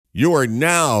You are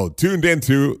now tuned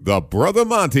into the Brotha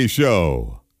Monty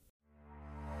Show.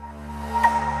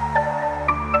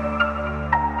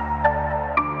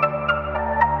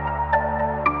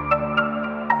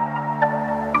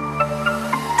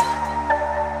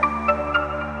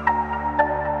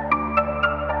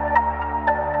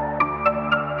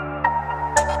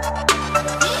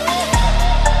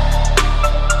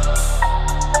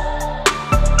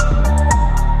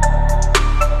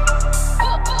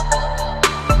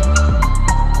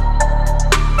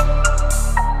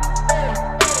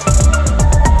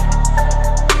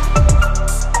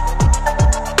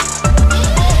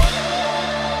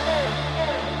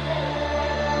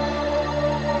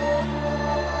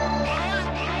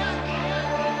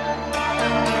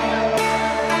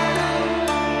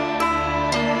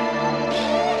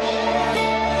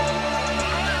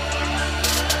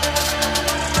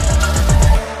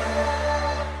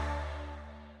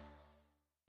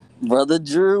 Brother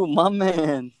Drew, my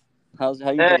man. How you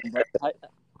Hey, doing, bro?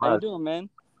 How you doing, man?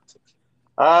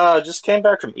 just came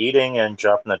back from eating and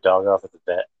dropping the dog off at the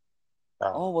vet.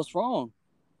 Oh, what's wrong?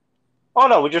 Oh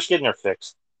no, we're just getting her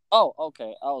fixed. Oh,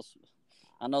 okay.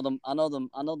 I know them.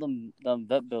 Them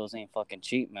vet bills ain't fucking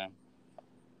cheap, man.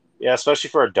 Yeah, especially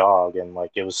for a dog, and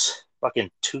like it was fucking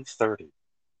 2:30.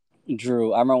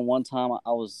 Drew, I remember one time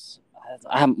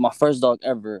I had my first dog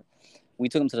ever. We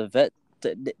took him to the vet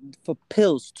for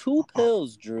pills, 2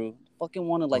 pills. Drew fucking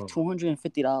wanted like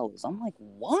 $250. I'm like,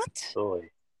 what?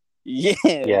 Really? Yeah,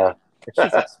 Yeah.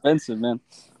 shit's expensive, man.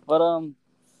 But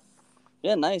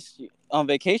yeah, nice. On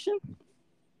vacation?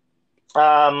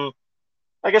 Um,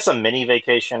 I guess a mini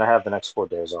vacation. I have the next 4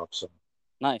 days off, so.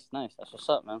 Nice. That's what's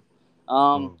up, man.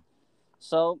 Um, Mm.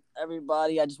 so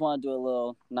everybody, I just want to do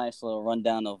a nice little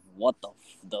rundown of what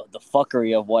the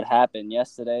fuckery of what happened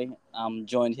yesterday. I'm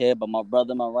joined here by my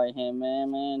brother, my right hand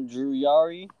man, Drew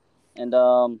Yari, and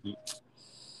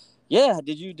yeah.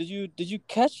 Did you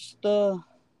catch the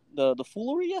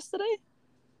foolery yesterday?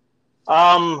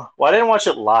 Well, I didn't watch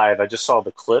it live. I just saw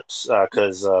the clips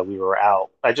because we were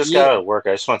out. I just got Yeah. out of work.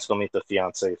 I just went to go meet the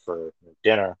fiance for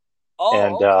dinner,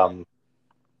 and Oh, okay.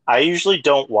 I usually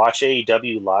don't watch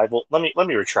AEW live. Well, let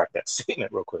me retract that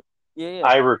statement real quick. Yeah.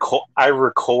 I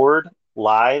record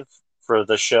live for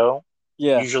the show,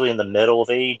 Yeah. usually in the middle of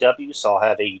AEW, so I'll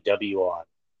have AEW on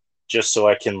just so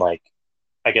I can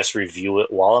I guess review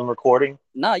it while I'm recording.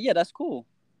 Nah. Yeah. That's cool.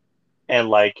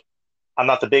 And I'm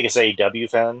not the biggest AEW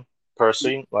fan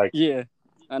personally. Like Yeah.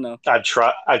 I know. I've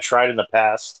tried in the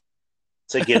past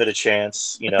to give it a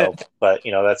chance, but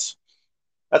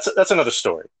that's another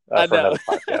story I for know. another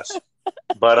podcast.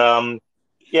 But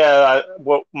yeah,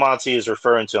 what Monty is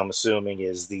referring to, I'm assuming,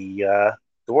 is the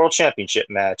World Championship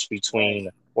match Right.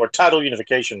 or title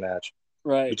unification match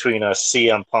Right. between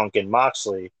CM Punk and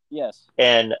Moxley. Yes.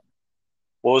 And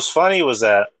what was funny was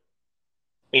that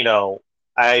you know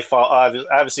I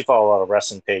obviously follow a lot of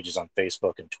wrestling pages on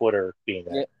Facebook and Twitter, being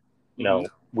that Yeah. Mm-hmm.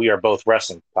 we are both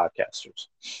wrestling podcasters.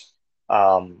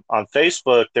 On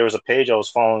Facebook, there was a page I was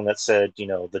following that said,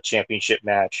 the championship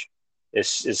match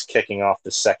is kicking off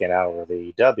the second hour of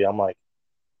AEW. I'm like,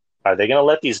 are they gonna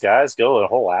let these guys go a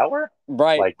whole hour?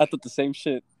 Right. Like I thought the same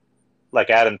shit. like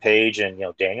Adam Page and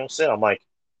Danielson. I'm like,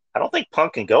 I don't think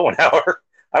Punk can go an hour.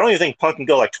 I don't even think Punk can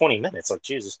go like 20 minutes. Like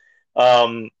Jesus.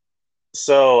 Um,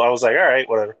 so I was like, all right,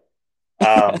 whatever.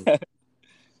 Um,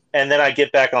 and then I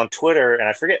get back on Twitter and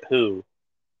I forget who,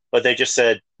 but they just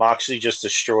said Moxley just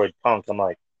destroyed Punk. I'm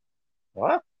like,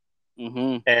 what?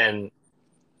 Mm-hmm. And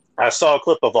I saw a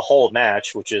clip of the whole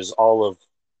match, which is all of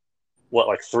what,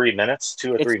 like 3 minutes,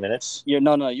 2 or 3 minutes.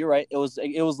 No, you're right. It was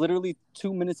literally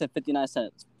 2 minutes and 59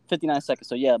 seconds.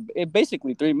 So yeah,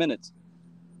 basically 3 minutes.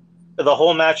 The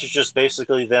whole match is just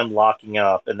basically them locking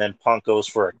up, and then Punk goes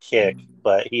for a kick,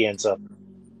 but he ends up,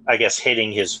 I guess,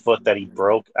 hitting his foot that he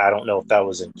broke. I don't know if that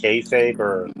was in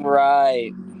kayfabe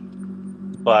Right.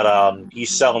 but he's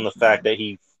selling the fact that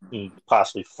he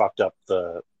possibly fucked up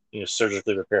the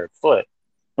surgically repaired foot.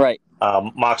 Right.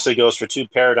 Moxley goes for 2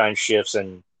 paradigm shifts,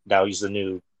 and now he's the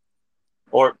new,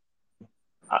 or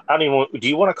I don't even. Do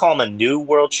you want to call him a new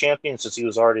world champion since he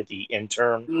was already the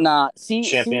interim Nah.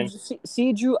 champion?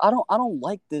 See, Drew. I don't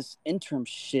like this interim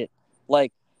shit.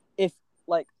 Like, if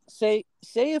say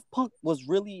if Punk was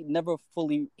really never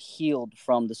fully healed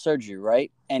from the surgery,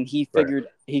 right? And he Right. figured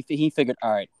he figured,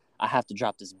 all right, I have to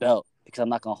drop this belt because I'm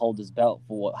not gonna hold this belt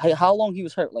for how long he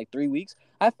was hurt, like 3 weeks.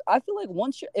 I feel like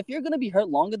if you're gonna be hurt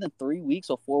longer than 3 weeks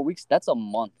or 4 weeks, that's a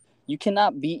month. You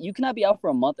cannot be out for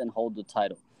a month and hold the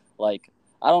title. Like,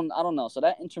 I don't know. So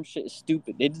that interim shit is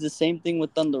stupid. They did the same thing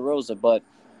with Thunder Rosa, but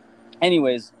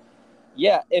anyways,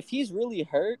 yeah, if he's really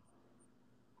hurt,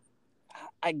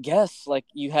 I guess like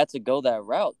you had to go that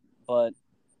route, but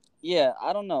yeah,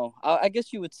 I don't know. I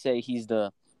guess you would say he's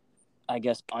the, I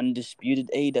guess, undisputed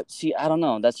AW. See, I don't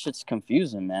know. That shit's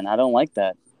confusing, man. I don't like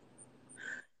that.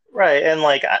 Right. And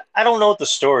like I don't know what the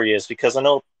story is because I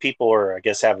know people are, I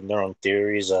guess, having their own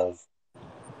theories of,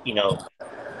 you know,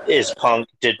 is Punk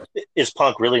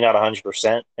really not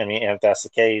 100%? I mean, and if that's the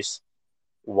case,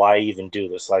 why even do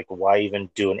this? Like, why even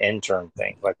do an interim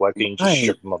thing? Like, why couldn't you just Right,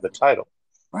 strip him of the title?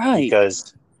 right,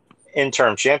 Because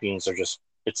interim champions are just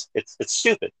it's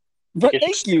stupid. Like but it's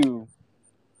thank just you.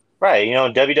 right. You know,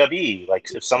 in WWE, like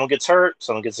if someone gets hurt,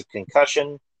 someone gets a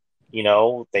concussion,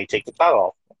 they take the title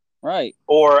off. Right,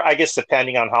 Or I guess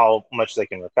depending on how much they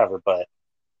can recover, but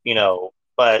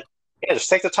yeah, just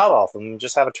take the title off and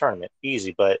just have a tournament.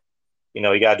 Easy, but you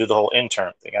gotta do the whole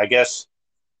interim thing. I guess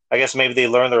maybe they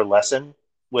learned their lesson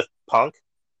with Punk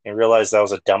and realized that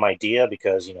was a dumb idea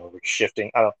because we're shifting.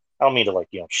 I don't mean to like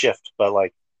shift, but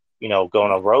like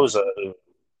going to Rosa,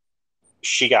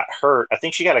 she got hurt. I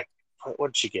think she got what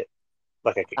did she get?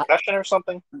 Like a I, concussion or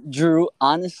something? Drew.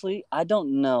 Honestly, I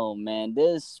don't know, man.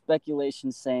 There's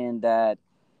speculation saying that.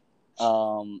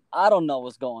 I don't know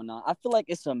what's going on. I feel like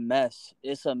it's a mess.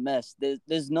 It's a mess.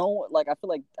 There's no like. I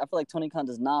feel like Tony Khan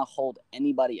does not hold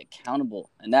anybody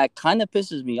accountable, and that kind of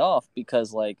pisses me off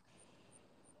because like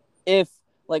if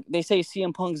like they say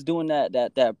CM Punk's doing that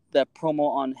promo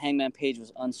on Hangman Page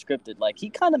was unscripted, like he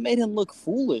kind of made him look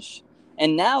foolish.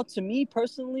 And now, to me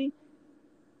personally,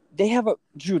 they have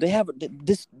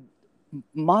this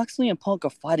Moxley and Punk are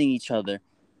fighting each other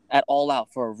at All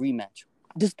Out for a rematch.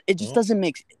 It just Mhm. doesn't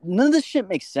make none of this shit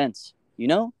makes sense.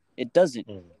 It doesn't.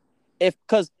 Mhm.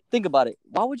 Because think about it,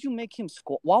 why would you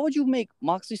make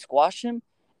Moxley squash him,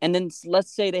 and then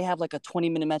let's say they have like a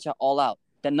 20-minute match at All Out?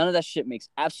 Then none of that shit makes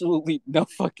absolutely no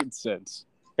fucking sense.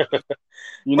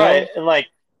 You Right, know?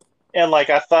 and like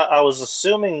I was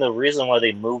assuming the reason why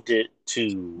they moved it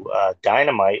to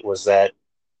Dynamite was that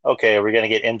okay, we're gonna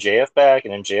get MJF back,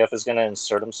 and MJF is gonna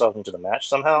insert himself into the match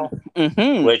somehow,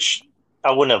 Mm-hmm. which I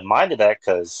wouldn't have minded that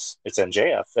because it's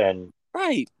MJF, and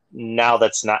Right. now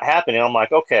that's not happening. I'm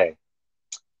like, okay,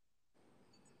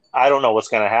 I don't know what's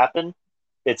gonna happen.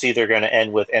 It's either gonna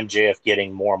end with MJF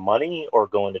getting more money or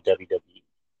going to WWE,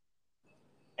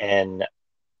 and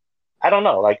I don't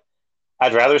know. Like,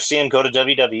 I'd rather see him go to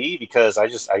WWE because I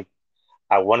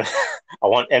want I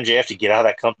want MJF to get out of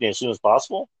that company as soon as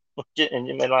possible.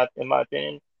 In my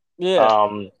opinion, Yeah.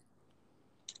 um,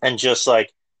 and just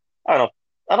like I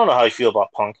don't know how you feel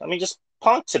about Punk. I mean, just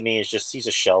Punk to me is just he's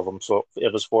a shell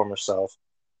of his former self.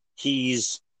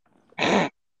 He's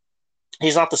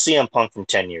he's not the CM Punk from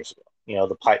 10 years ago.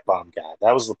 The pipe bomb guy.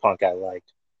 That was the Punk I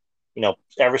liked.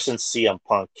 Ever since CM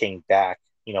Punk came back,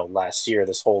 last year,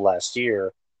 this whole last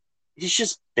year, he's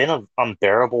just been an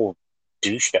unbearable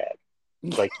douchebag.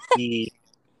 Like he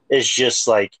is just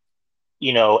like,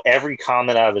 every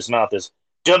comment out of his mouth is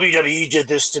WWE did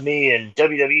this to me and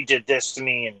WWE did this to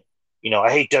me and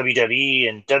I hate WWE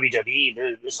and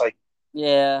WWE. It's like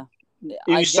Yeah.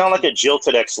 I you sound get like you. a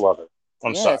jilted ex-lover.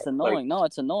 I'm Yeah, sorry. it's Like annoying. No,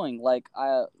 it's annoying.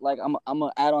 I'm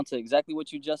gonna add on to exactly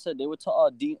what you just said. They were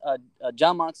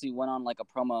John Moxley went on like a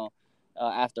promo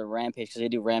after Rampage because they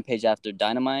do Rampage after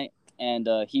Dynamite, and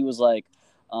um, he was like,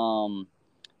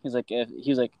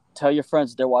 tell your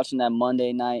friends they're watching that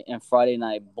Monday night and Friday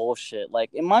night bullshit. Like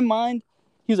in my mind,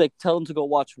 he was like, tell them to go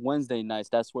watch Wednesday nights.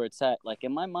 That's where it's at. Like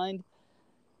in my mind,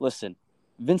 listen,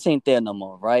 Vince ain't there no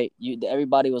more, right?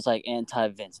 Everybody was like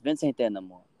anti-Vince. Vince ain't there no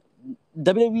more.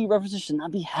 WWE references should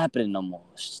not be happening no more.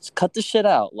 Just cut the shit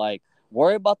out. Like,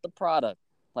 worry about the product.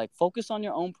 Like, focus on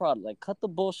your own product. Like, cut the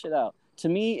bullshit out. To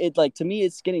me,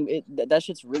 it's getting that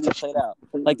shit's really played out.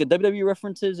 Like the WWE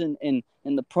references and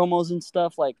the promos and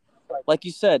stuff. Like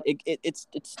you said, it's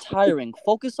tiring.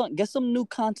 Focus on get some new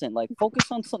content. Like,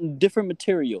 focus on some different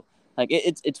material. Like,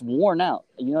 it's worn out.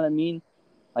 You know what I mean?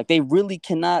 Like, they really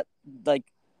cannot like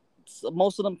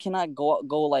most of them cannot go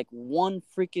like one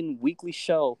freaking weekly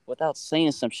show without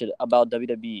saying some shit about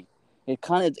WWE.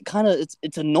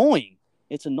 It's annoying.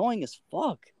 It's annoying as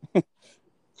fuck.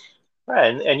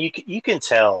 right, and you can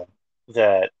tell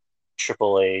that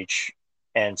Triple H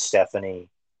and Stephanie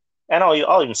and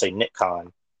I'll even say Nick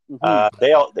Khan,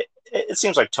 Mm-hmm. it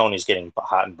seems like Tony's getting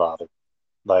hot and bothered.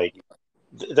 Like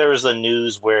there was the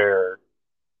news where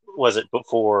was it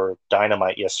before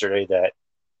Dynamite yesterday that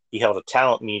he held a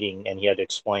talent meeting and he had to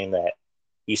explain that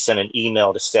he sent an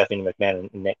email to Stephanie McMahon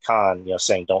and Nick Khan,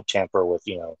 saying don't tamper with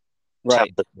talent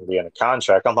Right. that's going to be in a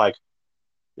contract. I'm like,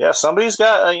 yeah, somebody's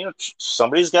got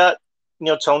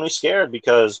Tony scared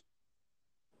because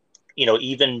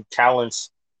even talents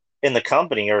in the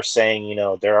company are saying,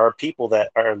 there are people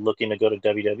that are looking to go to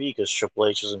WWE because Triple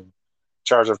H is in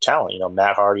charge of talent.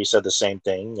 Matt Hardy said the same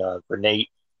thing. I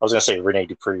was going to say Renee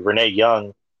Dupree, Renee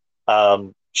Young.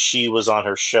 She was on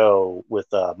her show with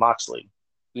Moxley,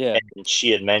 Yeah. and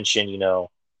she had mentioned,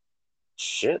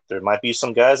 shit, there might be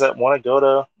some guys that want to go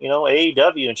to,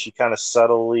 AEW, and she kind of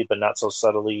subtly, but not so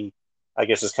subtly, I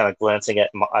guess, is kind of glancing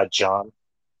at John,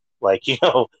 like,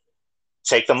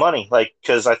 take the money, like,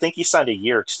 because I think he signed a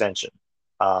year extension,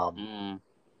 Mm.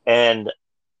 and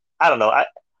I don't know, I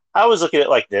always look at it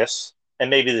like this, and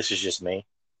maybe this is just me,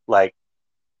 like,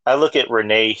 I look at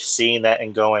Renee seeing that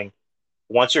and going,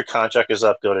 once your contract is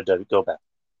up, go back,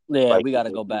 Yeah, like, we got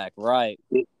to go back. Right.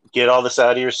 get all this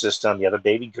out of your system. You have a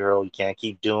baby girl, you can't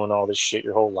keep doing all this shit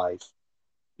your whole life.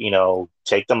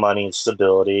 Take the money and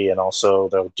stability, and also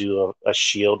they'll do a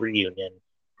Shield reunion,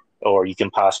 or you can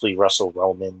possibly wrestle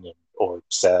Roman or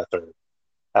Seth, or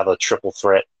have a triple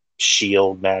threat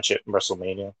Shield match at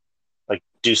WrestleMania. Like,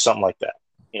 do something like that.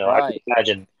 Right.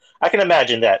 I can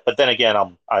imagine that. But then again,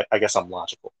 I guess I'm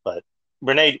logical. But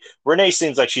Renee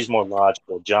seems like she's more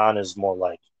logical. John is more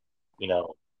like,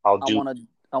 I'll I do want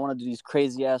to do these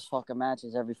crazy ass fucking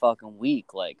matches every fucking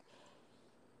week. Like,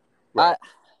 right.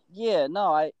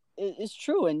 it's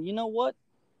true. And you know what,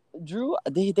 Drew,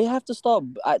 they have to stop.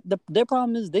 Their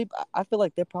problem is I feel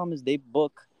like their problem is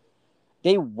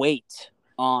they wait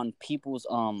on people's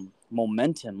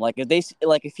momentum. Like if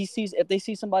they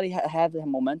see somebody have the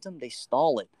momentum, they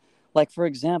stall it. Like for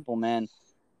example, man,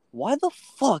 why the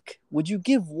fuck would you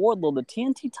give Wardlow the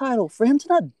TNT title for him to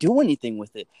not do anything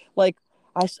with it? Like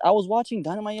I was watching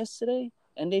Dynamite yesterday,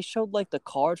 and they showed like the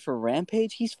card for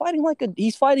Rampage. He's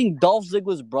fighting Dolph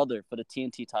Ziggler's brother for the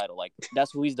TNT title. Like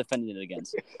that's who he's defending it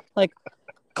against. Like,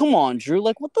 come on, Drew.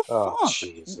 Like, what the Oh, fuck?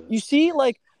 Jesus. You see,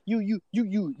 like you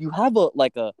have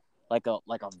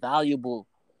a valuable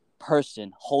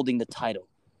person holding the title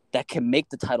that can make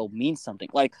the title mean something.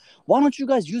 Like, why don't you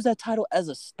guys use that title as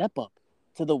a step up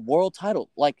to the world title?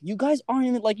 Like, you guys aren't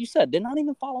even, like you said, they're not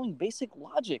even following basic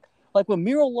logic. Like when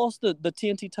Miro lost the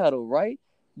TNT title, right?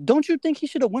 Don't you think he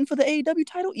should have went for the AEW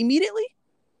title immediately?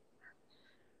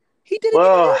 He didn't even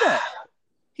Well, do that.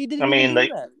 He I didn't even mean,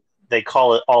 do that. they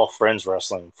call it all friends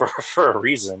wrestling for a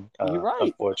reason. You're right.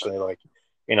 Unfortunately, like,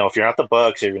 if you're not the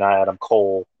Bucks, if you're not Adam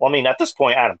Cole, well, I mean, at this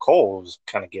point, Adam Cole was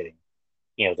kind of getting,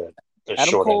 the Adam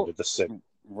short end Cole, of the stick.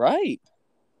 right?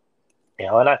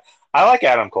 And I like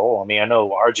Adam Cole. I mean, I know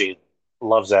RJ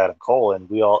loves Adam Cole, and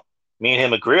me and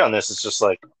him agree on this. It's just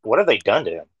like, what have they done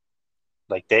to him?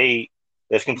 Like they've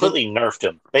They, completely nerfed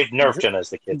him. They've nerfed him,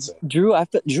 as the kids say. Drew, I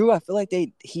feel like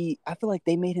I feel like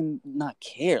they made him not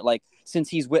care. Like since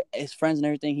he's with his friends and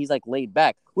everything, he's like laid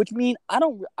back. Which mean I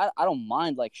don't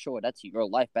mind. Like sure, that's your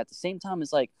life, but at the same time,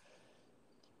 it's like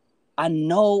I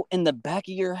know in the back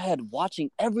of your head, watching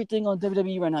everything on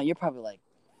WWE right now, you're probably like,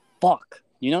 fuck.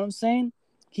 You know what I'm saying?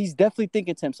 He's definitely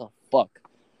thinking to himself, fuck.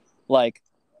 Like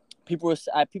people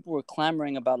were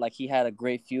clamoring about like he had a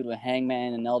great feud with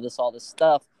Hangman and all this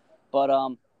stuff, but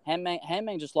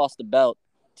Hangman just lost the belt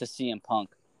to CM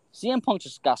Punk. CM Punk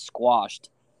just got squashed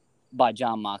by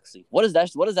John Moxley. What does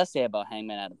that say about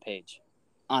Hangman Adam Page?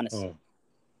 Honestly.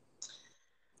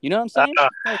 You know what I'm saying?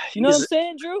 Like, you know what I'm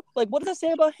saying, Drew? Like, what does that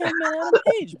say about Hangman Adam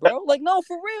Page, bro? Like, no,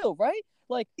 for real, right?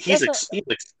 Like, he's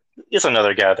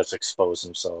another guy that's exposed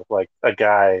himself, like a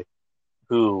guy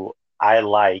who I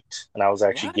liked and I was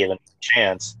actually right. given a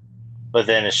chance, but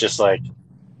then it's just like,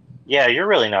 yeah, you're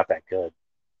really not that good.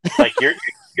 Like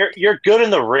you're good in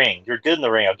the ring. You're good in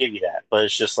the ring. I'll give you that. But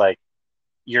it's just like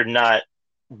you're not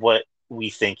what we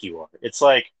think you are. It's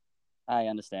like I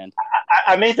understand.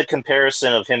 I made the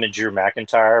comparison of him and Drew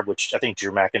McIntyre, which I think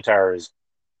Drew McIntyre is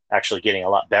actually getting a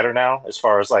lot better now as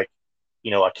far as like,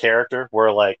 a character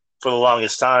where like for the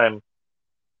longest time,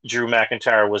 Drew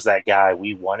McIntyre was that guy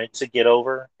we wanted to get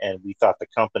over and we thought the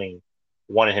company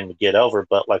wanted him to get over.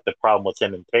 But like the problem with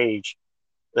him and Paige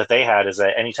that they had is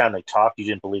that anytime they talked, you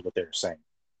didn't believe what they were saying.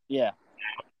 Yeah.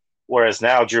 Whereas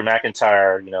now Drew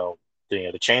McIntyre,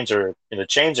 the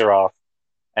chains are off,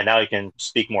 and now he can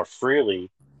speak more freely,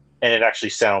 and it actually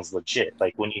sounds legit.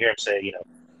 Like when you hear him say,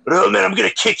 "Oh man, I'm gonna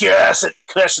kick your ass at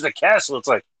Clash of the Castle," it's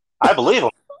like I believe him.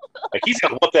 Like he's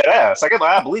gonna whoop that ass.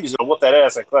 I believe he's gonna whoop that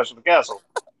ass at Clash of the Castle.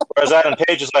 Whereas Adam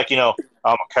Page is like, I'm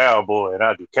a cowboy and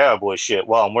I do cowboy shit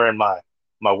while I'm wearing my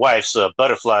wife's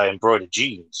butterfly embroidered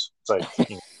jeans. It's like,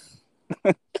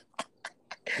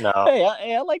 no,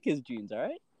 Hey, I like his jeans. All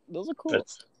right, those are cool.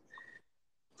 it's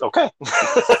okay.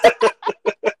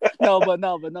 But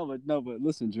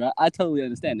listen, Drew, I totally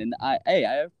understand, and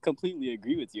I completely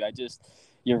agree with you.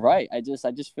 You're right. I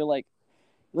just feel like,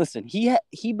 listen, he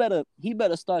better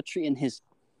start treating his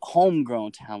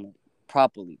homegrown talent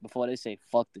properly before they say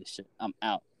fuck this shit, I'm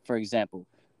out. For example,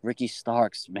 Ricky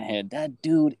Starks, man, that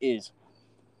dude is.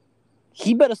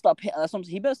 He better stop.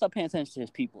 He better stop paying attention to his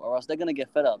people, or else they're gonna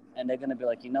get fed up and they're gonna be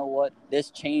like, you know what?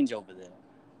 There's change over there.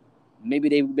 Maybe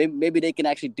they can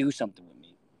actually do something with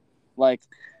me.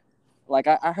 Like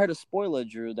I heard a spoiler,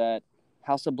 Drew, that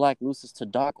House of Black loses to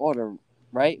Dark Order,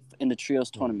 right, in the trios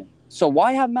tournament. So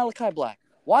why have Malachi Black?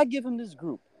 Why give him this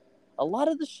group? A lot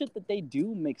of the shit that they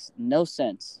do makes no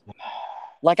sense.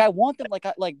 Like I want them,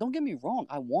 don't get me wrong,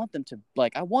 I want them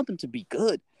to be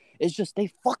good. It's just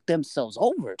they fuck themselves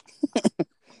over.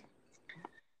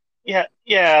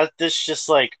 Yeah. This just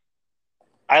like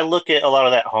I look at a lot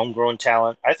of that homegrown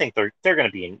talent. I think they're going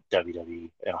to be in WWE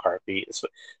in a heartbeat. It's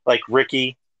like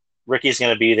Ricky's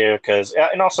going to be there because,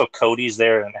 and also Cody's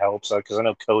there and helps because I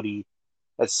know Cody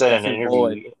had said in That's an his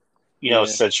boy. interview, Yeah.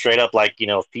 said straight up like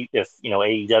if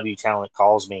AEW talent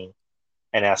calls me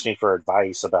and asks me for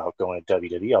advice about going to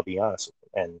WWE, I'll be honest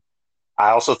with them. And I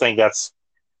also think that's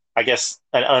I guess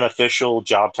an unofficial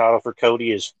job title for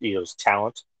Cody is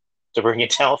talent to bring in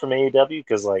talent from AEW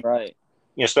because like Right.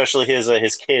 especially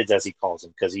his kids as he calls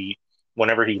them because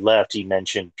whenever he left he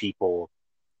mentioned people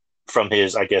from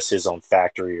his own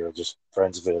factory or just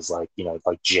friends of his like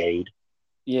like Jade,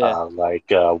 Yeah.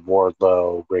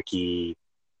 Wardlow, Ricky,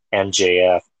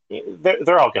 MJF.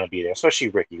 They're all going to be there, especially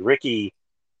Ricky.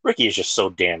 Ricky is just so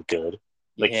damn good.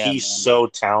 Like Yeah, he's man. so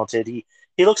talented. He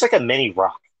looks like a mini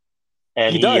Rock,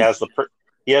 and He does.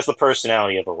 he has the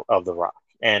personality of the Rock.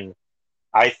 And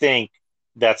I think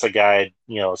that's a guy,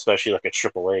 especially like a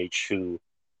Triple H, who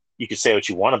you could say what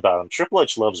you want about him. Triple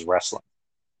H loves wrestling.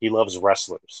 He loves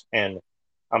wrestlers, and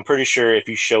I'm pretty sure if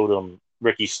you showed him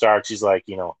Ricky Starks, he's like,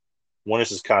 when does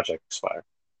his contract expire?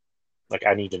 Like,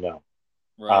 I need to know.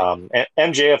 Right.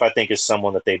 And MJF, I think, is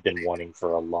someone that they've been wanting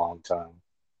for a long time.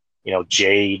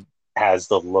 Jade has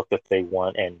the look that they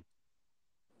want, and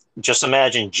just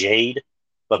imagine Jade,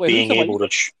 but Wait, who you being talking able about?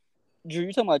 to. Drew,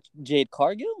 you talking about Jade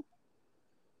Cargill?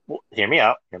 Well, hear me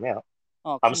out. Hear me out.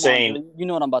 Oh, I'm come on, saying, Drew. You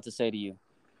know what I'm about to say to you.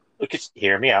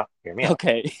 hear me out. Hear me out.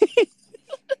 Okay.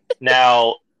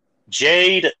 Now,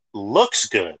 Jade looks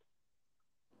good,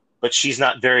 but she's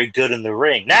not very good in the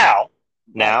ring. Right.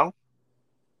 Now,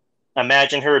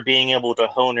 imagine her being able to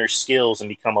hone her skills and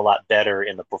become a lot better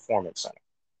in the performance center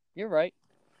You're right.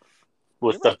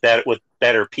 You're with right.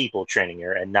 better people training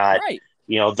her and not Right.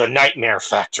 the Nightmare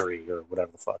Factory or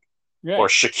whatever the fuck. Or Right.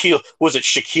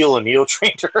 Shaquille O'Neal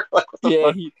trained her? Like what the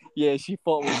fuck? She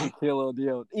fought with Shaquille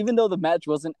O'Neal. Even though the match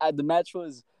wasn't, the match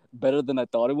was better than I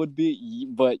thought it would be.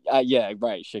 But yeah,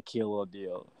 right, Shaquille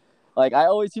O'Neal. Like I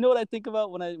always, you know what I think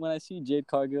about when I see Jade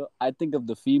Cargill? I think of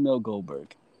the female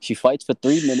Goldberg. She fights for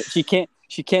 3 minutes. She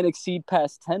can't exceed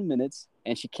past 10 minutes,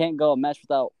 and she can't go a match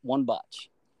without one botch.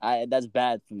 That's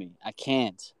bad for me. I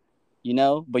can't.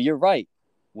 But you're right.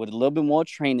 With a little bit more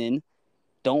training,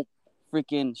 don't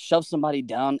freaking shove somebody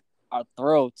down our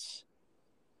throats,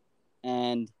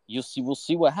 and we'll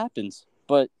see what happens.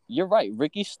 But you're right.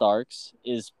 Ricky Starks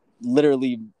is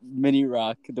literally mini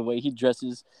Rock. The way he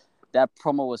dresses, that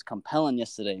promo was compelling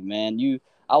yesterday, man.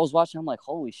 I was watching. I'm like,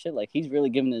 holy shit! Like he's really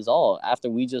giving his all after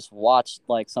we just watched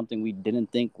like something we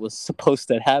didn't think was supposed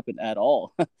to happen at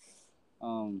all.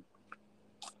 um,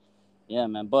 yeah,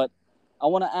 man. But I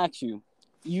want to ask you,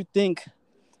 you think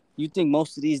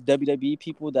most of these WWE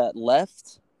people that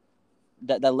left,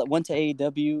 that went to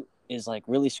AEW, is like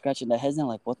really scratching their heads now,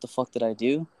 like, what the fuck did I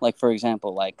do? Like, for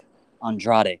example, like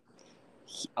Andrade.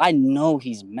 I know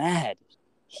he's mad.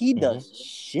 He Mhm. does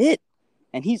shit,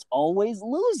 and he's always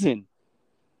losing.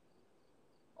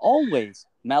 Always.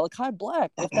 Malachi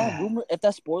Black. If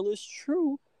that spoiler is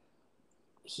true,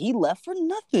 he left for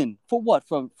nothing. For what?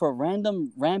 For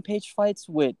random rampage fights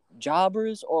with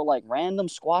jobbers or like random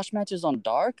squash matches on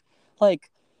Dark?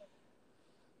 Like,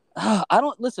 I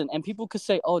don't listen, and people could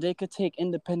say, "Oh, they could take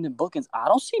independent bookings." I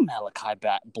don't see Malachi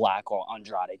Black or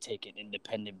Andrade taking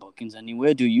independent bookings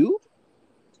anywhere. Do you?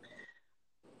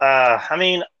 I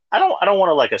mean, I don't want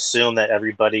to like assume that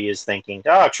everybody is thinking,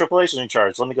 oh, Triple H is in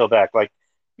charge. Let me go back. Like,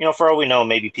 for all we know,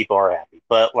 maybe people are happy.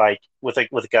 But like with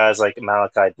guys like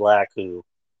Malachi Black, who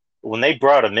when they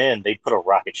brought him in, they put a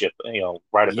rocket ship,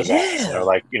 right up his ass, and they're Yeah.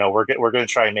 like, we're going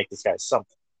to try and make this guy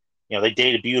something. They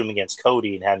debuted him against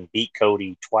Cody and had him beat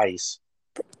Cody twice,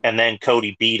 and then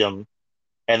Cody beat him,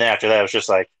 and then after that, it was just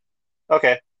like,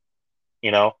 okay, you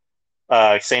know.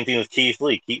 Same thing with Keith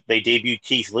Lee. They debuted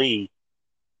Keith Lee,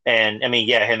 and I mean,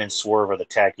 yeah, him and Swerve are the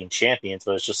tag team champions,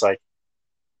 but it's just like,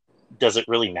 does it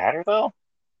really matter though?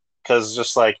 Because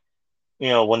just like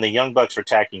when the Young Bucks were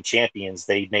tag team champions,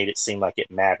 they made it seem like it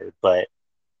mattered, but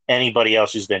anybody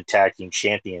else who's been tag team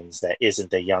champions that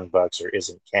isn't the Young Bucks or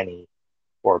isn't Kenny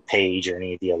or Page or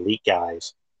any of the elite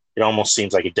guys, it almost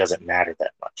seems like it doesn't matter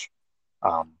that much.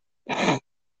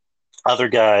 Other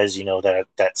guys,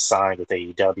 that signed with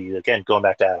AEW, again, going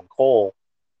back to Adam Cole,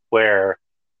 where,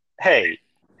 hey,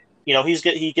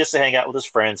 he gets to hang out with his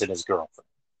friends and his girlfriend,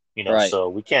 Right. so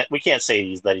we can't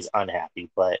say that he's unhappy,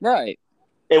 but Right.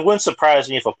 it wouldn't surprise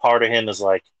me if a part of him is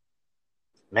like,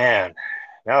 man,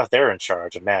 now that they're in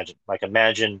charge,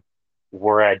 imagine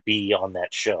where I'd be on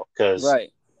that show. Because,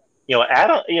 Right.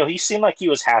 Adam, he seemed like he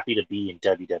was happy to be in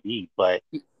WWE, but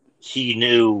he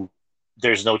knew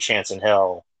there's no chance in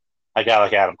hell a guy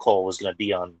like Adam Cole was going to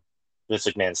be on Vince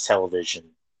McMahon's television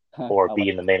or be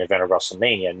in the main event of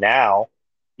WrestleMania. Now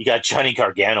you got Johnny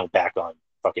Gargano back on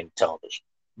fucking television.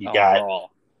 You got Raw.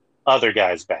 other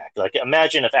guys back. Like,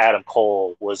 imagine if Adam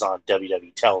Cole was on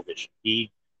WWE television. They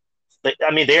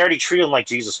already treat him like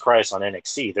Jesus Christ on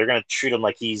NXT. They're going to treat him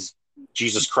like he's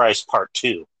Jesus Christ Part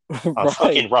 2 on Right.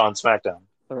 fucking Raw and SmackDown.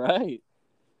 Right.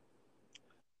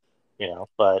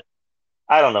 But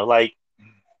I don't know. Like,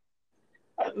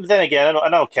 then again, I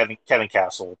know Kevin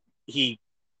Castle. He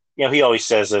always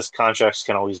says this: contracts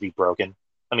can always be broken.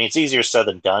 I mean, it's easier said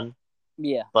than done.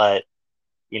 Yeah. But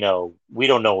we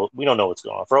don't know what's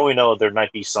going on. For all we know, there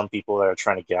might be some people that are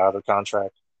trying to get out of their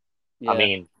contract. Yeah. I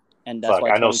mean, and that's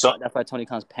why that's why Tony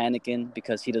Khan's panicking,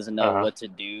 because he doesn't know what to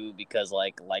do, because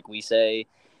like we say,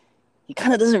 he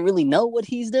kind of doesn't really know what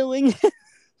he's doing.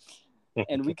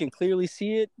 And we can clearly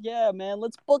see it. Yeah, man,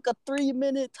 let's book a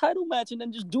 3-minute title match and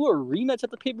then just do a rematch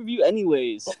at the pay-per-view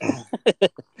anyways.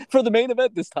 For the main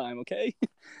event this time, okay?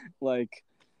 Like,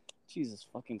 Jesus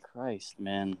fucking Christ,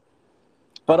 man.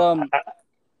 But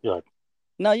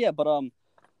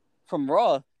from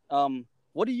Raw,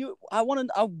 what do you? I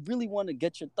really want to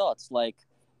get your thoughts. Like,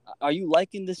 are you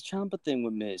liking this Ciampa thing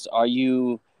with Miz? Are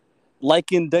you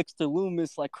liking Dexter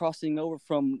Lumis like crossing over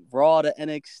from Raw to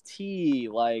NXT?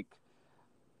 Like,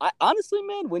 I honestly,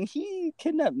 man, when he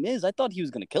kidnapped Miz, I thought he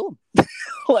was gonna kill him.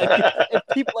 Like,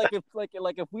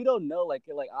 if we don't know, like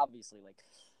obviously,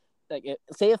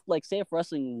 say if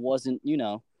wrestling wasn't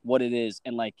what it is,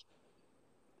 and like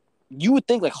you would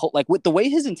think like with the way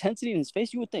his intensity in his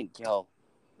face, you would think, yo,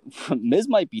 Miz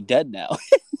might be dead now.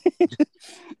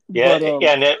 Yeah, but,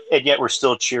 and yet we're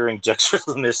still cheering Dexter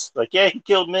Lumis. Like, yeah, he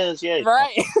killed Miz. Yeah,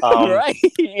 right, right.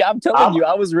 I'm telling you,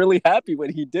 I was really happy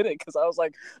when he did it, because I was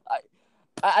like,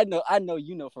 I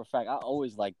know for a fact. I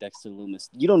always like Dexter Lumis.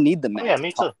 You don't need the man. Yeah,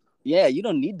 me talk. too. Yeah, you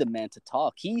don't need the man to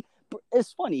talk.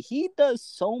 It's funny. He does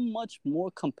so much more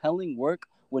compelling work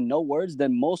with no words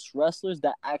than most wrestlers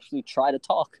that actually try to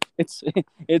talk.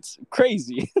 It's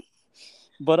crazy.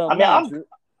 But I mean,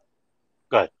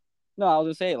 go ahead. No, I was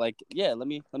gonna say, like, yeah. Let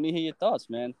me hear your thoughts,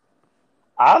 man.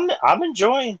 I'm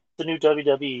enjoying the new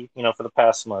WWE, for the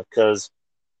past month, because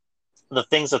the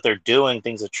things that they're doing,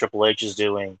 things that Triple H is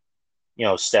doing,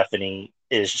 Stephanie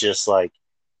is just like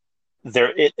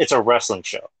it's a wrestling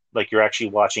show. Like, you're actually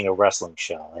watching a wrestling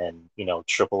show, and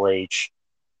Triple H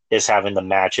is having the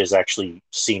matches actually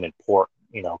seem important,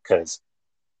 because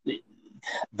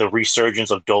the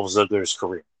resurgence of Dolph Ziggler's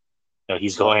career.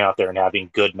 He's going out there and having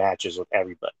good matches with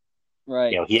everybody.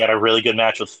 Right. He had a really good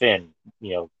match with Finn,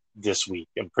 this week.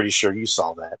 I'm pretty sure you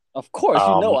saw that. Of course,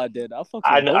 I did.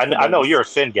 I know you're a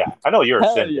Finn guy. I know you're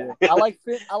a Finn guy. I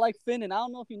like Finn, and I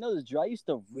don't know if you know this, Drew. I used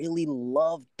to really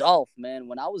love Dolph, man.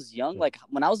 When I was young, like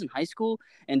when I was in high school,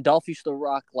 and Dolph used to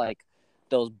rock like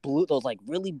those like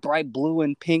really bright blue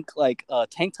and pink like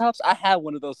tank tops. I had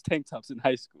one of those tank tops in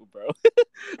high school, bro.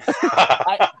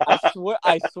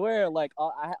 I swear, like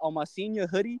on my senior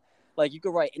hoodie, like, you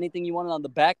could write anything you wanted on the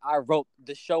back. I wrote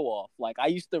the show off. Like, I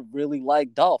used to really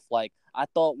like Dolph. Like, I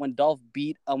thought when Dolph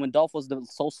was the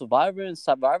sole survivor in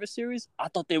Survivor Series, I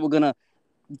thought they were gonna,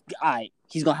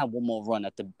 he's gonna have one more run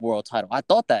at the world title. I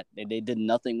thought that they did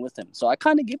nothing with him, so I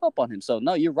kind of gave up on him. So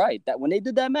no, you're right. That when they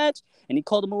did that match and he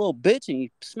called him a little bitch and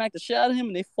he smacked the shit out of him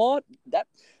and they fought, that's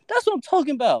what I'm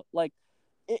talking about. Like,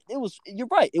 it was. You're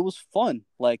right. It was fun.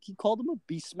 Like, he called him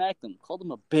he smacked him, called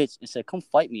him a bitch, and said, "Come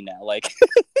fight me now." Like.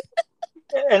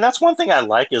 And that's one thing I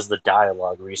like is the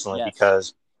dialogue recently, yes.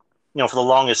 because, for the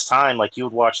longest time, like, you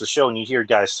would watch the show and you hear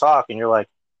guys talk and you're like,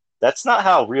 that's not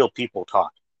how real people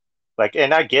talk. Like,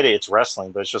 and I get it, it's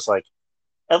wrestling, but it's just like,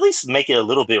 at least make it a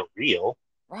little bit real.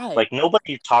 Right. Like,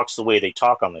 nobody talks the way they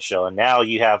talk on the show. And now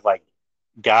you have like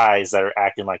guys that are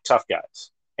acting like tough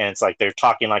guys. And it's like, they're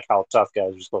talking like how tough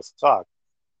guys are supposed to talk.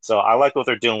 So I like what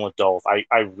they're doing with Dolph.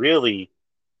 I'm really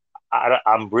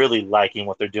liking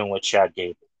what they're doing with Chad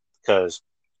Gable. Because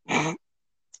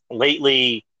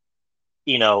lately,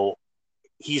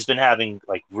 he's been having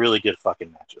like really good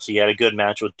fucking matches. He had a good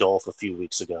match with Dolph a few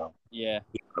weeks ago. Yeah.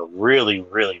 He had a really,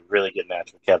 really, really good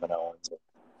match with Kevin Owens.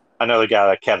 Another guy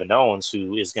like Kevin Owens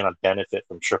who is going to benefit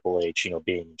from Triple H,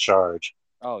 being in charge.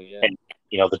 Oh yeah. And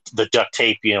the duct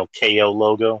tape, KO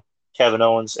logo, Kevin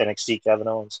Owens, NXT Kevin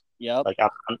Owens. Yep. Like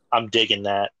I'm digging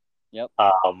that. Yep.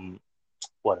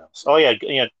 What else? Oh yeah,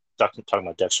 talking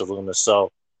about Dexter Lumis.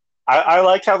 So I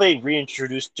like how they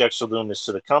reintroduced Dexter Lumis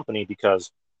to the company because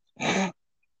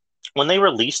when they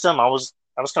released him, I was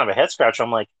kind of a head scratcher.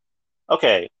 I'm like,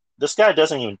 okay, this guy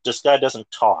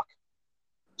doesn't talk.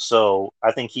 So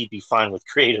I think he'd be fine with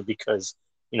creative because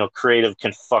creative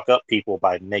can fuck up people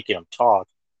by making them talk,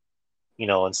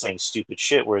 and saying stupid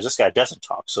shit. Whereas this guy doesn't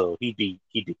talk, so he'd be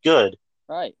good.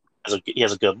 Right. He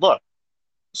has a good look.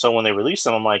 So when they released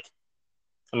him, I'm like,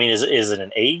 I mean, is it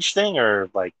an age thing or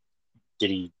like did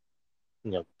he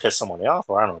piss someone off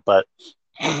or I don't know? But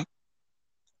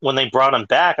when they brought him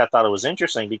back, I thought it was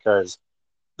interesting because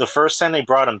the first time they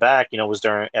brought him back, was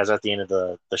at the end of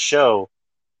the show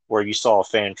where you saw a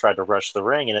fan try to rush the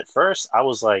ring, and at first I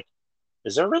was like,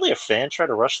 is there really a fan try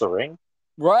to rush the ring?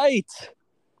 Right.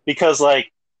 Because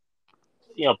like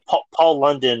Paul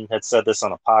London had said this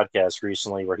on a podcast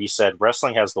recently where he said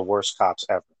wrestling has the worst cops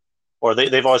ever, or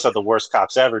they've always had the worst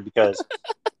cops ever because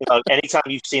anytime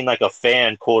you've seen like a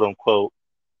fan quote unquote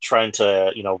trying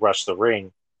to rush the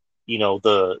ring,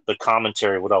 the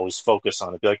commentary would always focus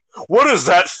on it, be like, what is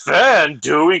that fan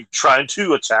doing trying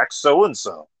to attack so and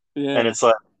so? And it's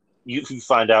like you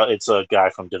find out it's a guy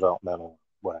from developmental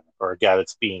or a guy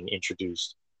that's being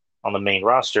introduced on the main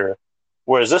roster.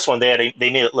 Whereas this one they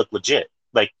made it look legit,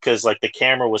 like because like the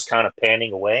camera was kind of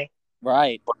panning away,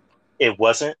 Right. but it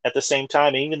wasn't at the same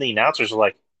time. And even the announcers were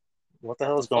like, what the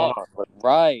hell is going on? Like,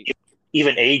 right.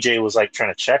 Even AJ was like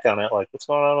trying to check on it, like, what's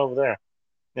going on over there?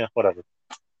 Yeah, whatever.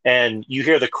 And you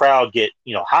hear the crowd get,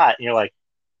 hot, and you're like,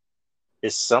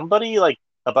 is somebody like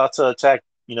about to attack,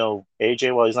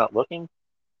 AJ while he's not looking?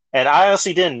 And I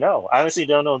honestly didn't know. I honestly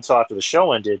don't know until after the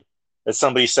show ended that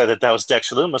somebody said that was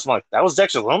Dexter Lumis. I'm like, that was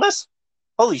Dexter Lumis?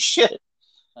 Holy shit.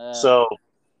 So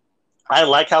I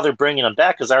like how they're bringing him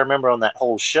back because I remember on that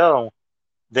whole show,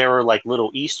 there were like little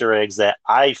Easter eggs that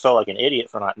I felt like an idiot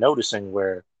for not noticing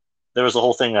where there was a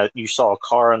whole thing that you saw a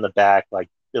car in the back, like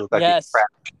it looked like it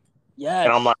crashed. Yes.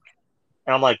 And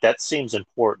I'm like, that seems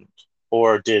important.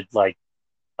 Or did like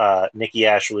Nikki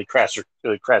Ash really crash your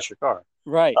car?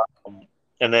 Right.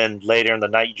 And then later in the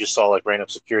night, you just saw like random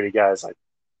security guys like,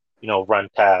 run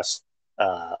past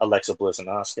Alexa Bliss and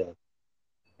Asuka,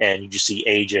 and you just see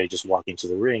AJ just walking to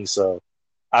the ring. So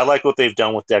I like what they've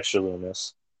done with Dexter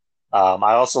Lumis.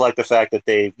 I also like the fact that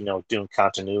they've doing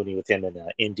continuity with him in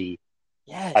Indy.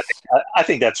 Yes. I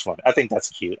think that's fun. I think that's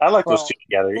cute. I like those two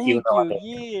together. Thank you.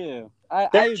 Yeah,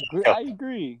 I agree. I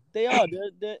agree. They are.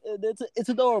 It's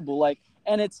adorable. Like,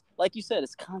 and it's like you said,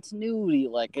 it's continuity.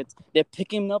 Like they're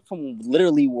picking up from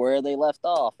literally where they left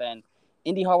off. And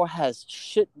Indy Hartwell has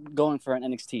shit going for an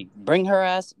NXT. Bring her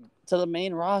ass to the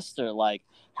main roster. Like,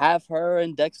 have her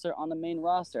and Dexter on the main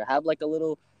roster. Have like a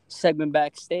little segment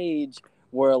backstage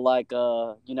where like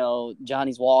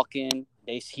Johnny's walking.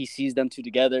 He sees them two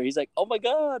together. He's like, "Oh my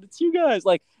god, it's you guys!"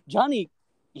 Like Johnny,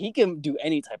 he can do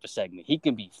any type of segment. He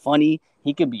can be funny.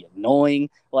 He can be annoying.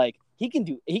 Like he can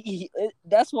do.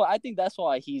 That's why I think that's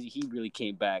why he really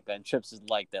came back. And Trips is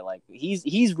like that. Like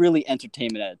he's really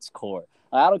entertainment at its core.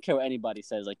 I don't care what anybody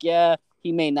says. Like, yeah,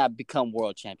 he may not become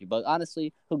world champion, but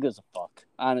honestly, who gives a fuck?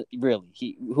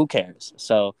 Really, who cares?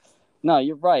 So, no,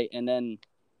 you're right. And then,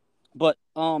 but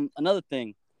another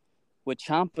thing with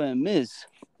Ciampa and Miz,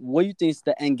 what do you think is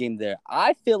the end game there?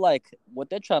 I feel like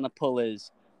what they're trying to pull is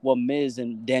what Miz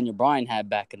and Daniel Bryan had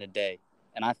back in the day,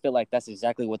 and I feel like that's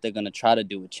exactly what they're gonna try to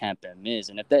do with Ciampa and Miz.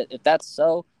 And if that's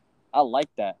so, I like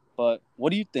that. But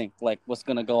what do you think? Like, what's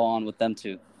gonna go on with them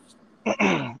two?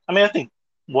 I mean, I think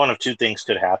one of two things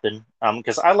could happen.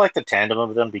 Because I like the tandem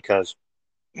of them because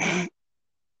I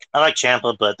like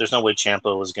Ciampa, but there's no way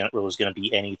Ciampa was gonna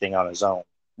be anything on his own.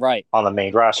 Right. On the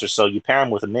main roster. So you pair him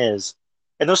with a Miz,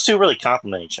 and those two really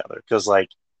complement each other because, like,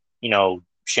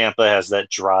 Ciampa has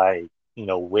that dry,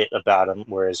 wit about him,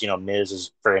 whereas, Miz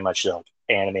is very much like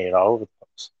animated all over the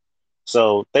place.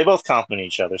 So they both complement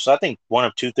each other. So I think one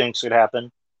of two things could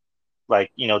happen.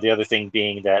 Like, the other thing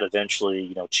being that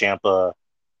eventually, Ciampa,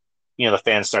 the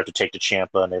fans start to take to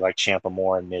Ciampa and they like Ciampa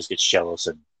more, and Miz gets jealous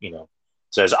and,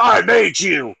 says, I made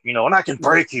you, and I can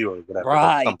break you or whatever.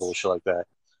 Right. Some bullshit like that.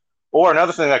 Or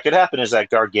another thing that could happen is that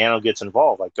Gargano gets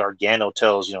involved. Like Gargano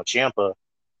tells, Ciampa,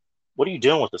 what are you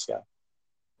doing with this guy?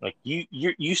 Like you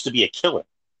used to be a killer.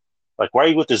 Like, why are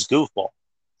you with this goofball?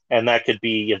 And that could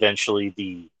be eventually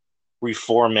the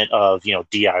reformment of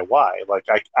DIY. Like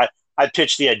I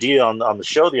pitched the idea on the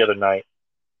show the other night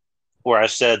where I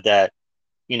said that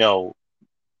you know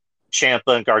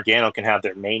Ciampa and Gargano can have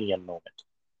their Mania moment,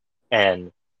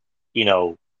 and you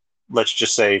know let's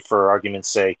just say for argument's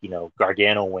sake,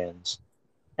 Gargano wins,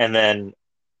 and then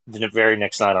the very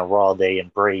next night on Raw they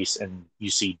embrace and you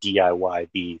see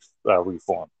DIY be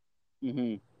reformed.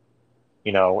 Mm-hmm.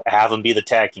 Have them be the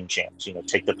tag team champs.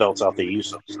 Take the belts off the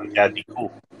Usos. Like that'd be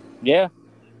cool. Yeah.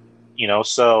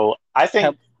 So I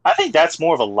Have, think that's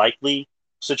more of a likely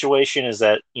situation is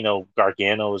that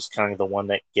Gargano is kind of the one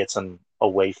that gets him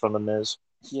away from the Miz.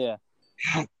 yeah.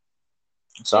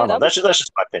 So I don't know. That's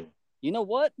just my opinion. You know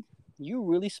what? You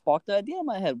really sparked the idea in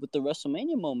my head with the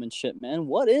WrestleMania moment shit, man.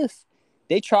 What if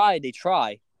they try?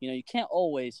 You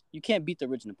can't beat the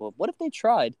original, but what if they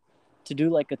tried to do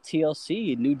like a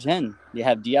TLC new gen? You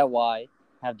have DIY,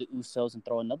 have the Usos, and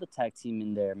throw another tag team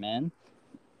in there, man.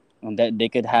 And that they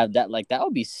could have that, like that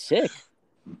would be sick.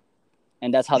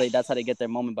 And that's how they get their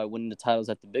moment by winning the titles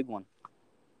at the big one.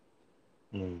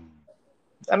 I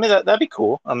mean that'd be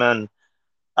cool. I mean,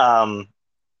 I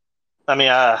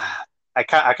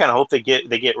kind of hope they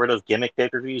get rid of gimmick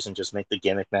pay-per-views and just make the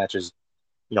gimmick matches,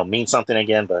 mean something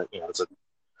again. But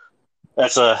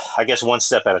that's I guess one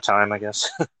step at a time. I guess.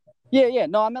 Yeah.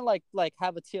 No, I meant like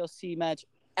have a TLC match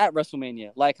at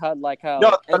WrestleMania, like how.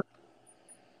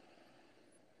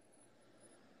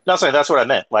 No, sorry, that's what I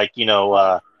meant. Like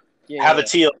have a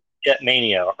TLC at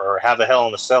Mania or have a Hell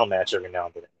in a Cell match every now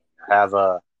and then. Have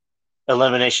a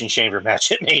Elimination Chamber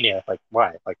match at Mania. Like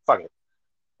why? Like fuck it.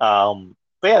 But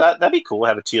yeah, that'd be cool.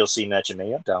 Have a TLC match in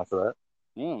Mania. I'm down for that.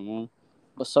 Yeah, man.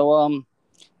 But so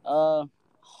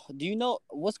do you know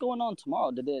what's going on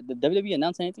tomorrow? Did WWE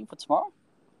announce anything for tomorrow?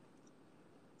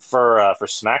 For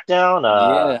SmackDown,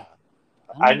 yeah.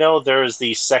 I know there's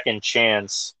the second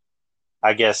chance.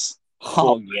 I guess.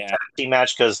 Oh yeah. Team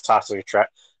match because Toxic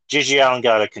Attraction. Gigi Allen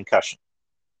got a concussion.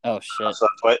 Oh shit. So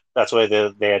that's why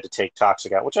they had to take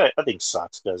Toxic out, which I think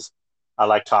sucks because I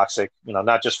like Toxic.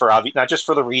 Not just for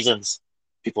the reasons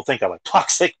people think I like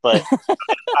Toxic, but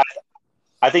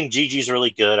I think Gigi's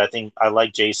really good. I think I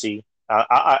like JC.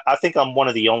 I think I'm one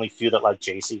of the only few that like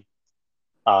JC.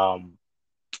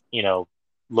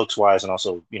 Looks wise and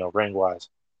also ring wise.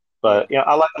 But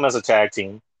I like them as a tag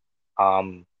team.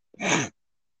 I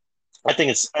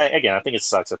think it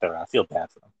sucks that they're out. I feel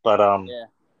bad for them, but I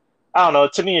don't know.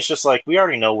 To me, it's just like we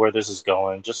already know where this is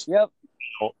going. Just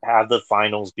have the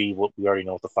finals be what we already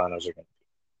know what the finals are going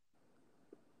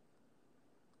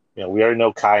to be. We already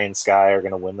know Kai and Sky are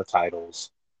going to win the titles,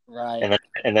 right?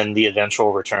 And then the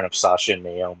eventual return of Sasha and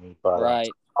Naomi. But right.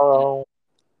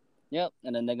 Yep,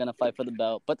 and then they're gonna fight for the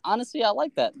belt. But honestly, I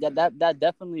like that. That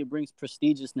definitely brings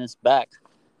prestigiousness back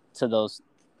to those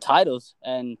titles.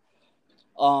 And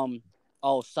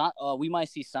we might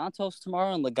see Santos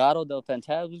tomorrow and Legado del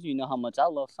Fantasma. You know how much I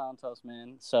love Santos,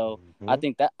 man. So I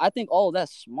think all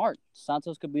that's smart.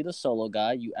 Santos could be the solo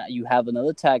guy. You have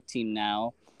another tag team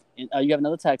now. You have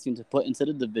another tag team to put into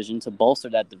the division to bolster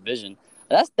that division.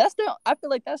 I feel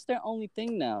like that's their only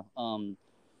thing now.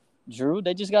 Drew,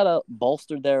 they just gotta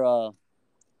bolster their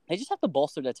they just have to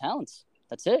bolster their talents.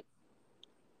 That's it.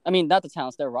 I mean, not the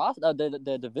talents, their roster,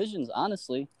 their divisions,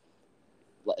 honestly,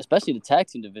 especially the tag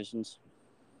team divisions.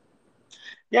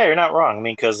 Yeah, you're not wrong. I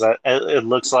mean, because it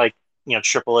looks like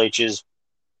Triple H's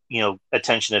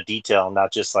attention to detail,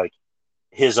 not just like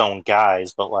his own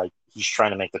guys, but like he's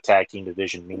trying to make the tag team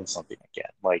division mean something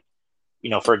again. Like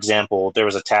for example, there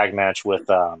was a tag match with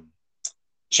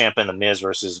Ciampa and The Miz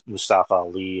versus Mustafa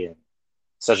Ali and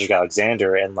Cedric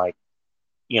Alexander, and like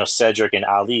Cedric and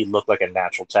Ali looked like a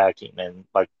natural tag team, and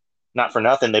like not for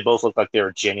nothing, they both looked like they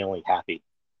were genuinely happy,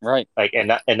 right? Like and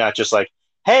not just like,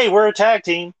 hey, we're a tag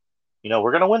team,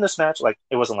 we're gonna win this match. Like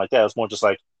it wasn't like that. It was more just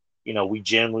like,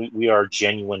 we are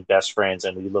genuine best friends,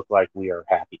 and we look like we are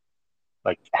happy,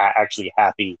 like actually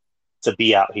happy to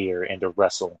be out here and to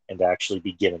wrestle and to actually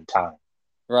be given time.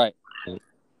 Right. And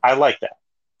I like that.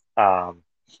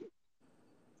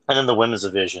 And then the women's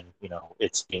division,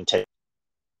 it's being taken.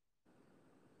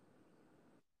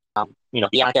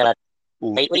 Bianca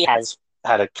lately has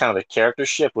had a kind of a character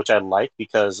shift, which I like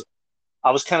because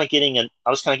I was kind of getting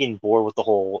bored with the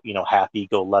whole,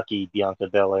 happy-go-lucky Bianca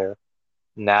Belair.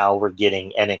 Now we're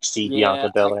getting NXT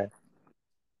Bianca Belair.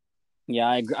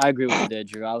 I agree with you there,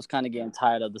 Drew. I was kind of getting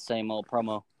tired of the same old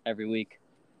promo every week.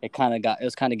 It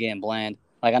was kind of getting bland.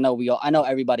 Like I know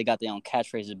everybody got their own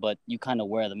catchphrases, but you kind of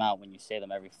wear them out when you say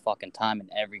them every fucking time in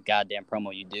every goddamn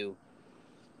promo you do.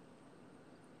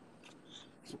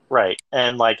 Right,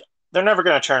 and like they're never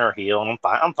gonna turn her heel, and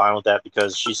I'm fine with that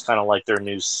because she's kind of like their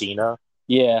new Cena.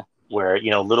 Yeah. where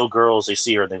little girls, they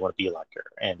see her and they want to be like her,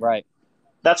 and Right.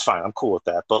 that's fine. I'm cool with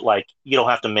that. But like, you don't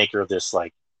have to make her this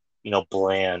like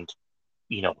bland,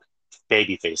 you know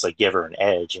baby face. Like, give her an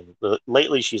edge. And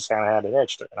lately, she's kind of had an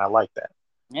edge to her, and I like that.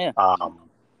 Yeah.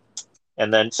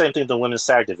 And then same thing with the women's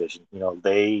tag division.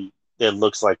 It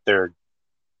looks like they're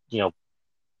you know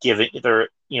giving their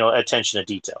attention to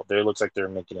detail. It looks like they're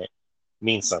making it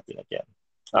mean something again.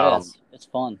 Yes, it's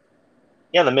fun.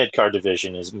 Yeah, the mid card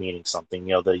division is meaning something.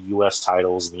 The U.S.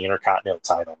 titles and the Intercontinental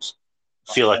titles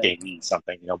feel like they mean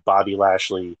something. Bobby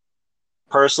Lashley.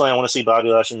 Personally, I want to see Bobby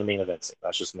Lashley in the main event scene.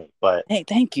 That's just me. But Hey,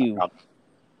 thank you.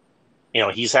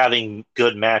 he's having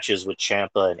good matches with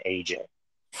Ciampa and AJ.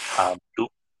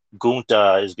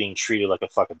 Gunta is being treated like a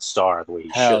fucking star the way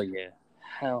he Hell should. Yeah.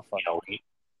 Hell fucking.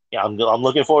 I'm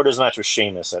looking forward to his match with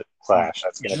Sheamus at Clash.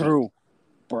 That's gonna Drew,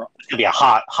 bro. It's gonna be a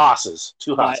hot hosses,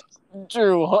 two hosses.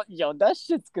 Drew, yo, that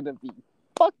shit's gonna be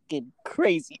fucking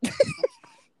crazy.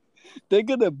 They're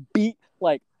gonna beat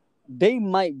they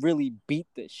might really beat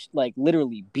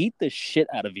literally beat the shit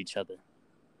out of each other.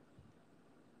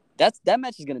 That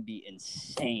match is gonna be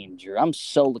insane, Drew. I'm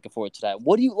so looking forward to that.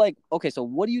 What do you like? Okay, so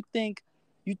what do you think?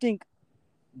 You think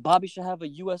Bobby should have a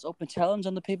U.S. Open challenge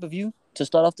on the pay-per-view to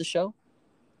start off the show?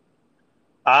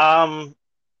 I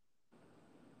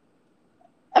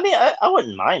mean, I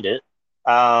wouldn't mind it.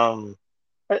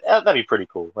 That'd be pretty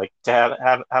cool. Like, to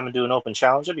have him do an open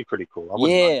challenge, that'd be pretty cool. I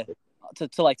wouldn't mind it.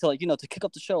 To kick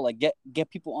up the show, like get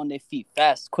people on their feet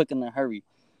fast, quick, in a hurry,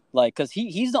 like because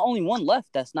he's the only one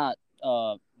left that's not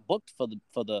booked for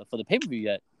the pay-per-view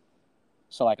yet.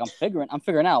 So like I'm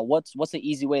figuring out what's the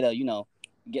easy way to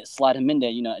slide him in there,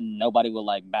 and nobody will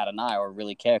like bat an eye or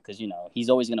really care because he's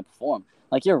always gonna perform.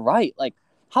 Like, you're right. Like,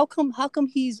 how come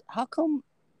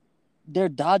they're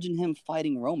dodging him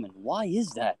fighting Roman? Why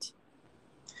is that?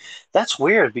 That's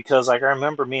weird because like I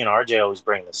remember me and RJ always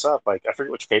bring this up. Like, I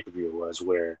forget which pay-per-view it was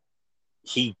where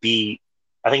he beat.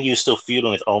 I think he was still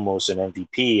feuding with Omos and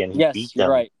MVP, and he beat them.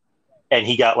 Right. And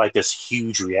he got like this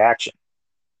huge reaction.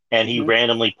 And he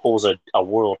randomly pulls a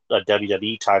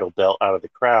WWE title belt out of the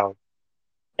crowd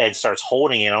and starts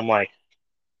holding it. I'm like,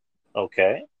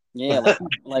 okay. Yeah,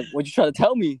 like what you trying to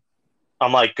tell me?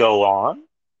 I'm like, go on.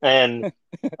 And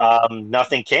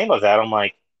nothing came of that. I'm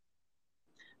like,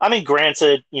 I mean,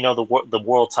 granted, the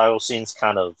world title scene's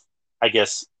kind of, I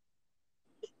guess,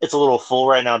 it's a little full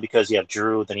right now because you have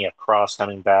Drew, then you have Cross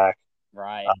coming back.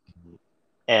 Right.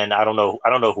 And I don't know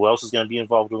who else is going to be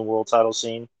involved in the world title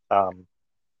scene. I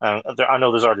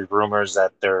know there's already rumors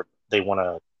that they want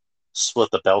to split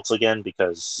the belts again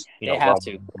because they have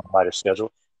to lighter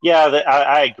schedule. Yeah,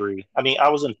 I agree. I mean, I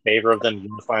was in favor of them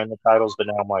unifying the titles, but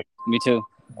now I'm like, me too.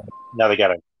 Now they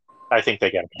gotta. I think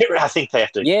they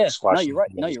have to. Yeah, squash no, you're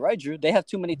right. No, you're right, Drew. They have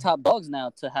too many top dogs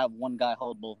now to have one guy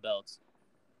hold both belts.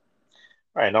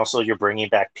 Right, and also you're bringing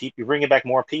back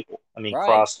more people. I mean, right.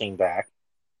 Cross came back,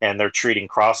 and they're treating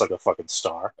Cross like a fucking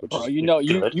star. Which bro,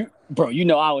 is good.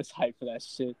 I was hyped for that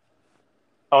shit.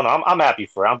 Oh no, I'm happy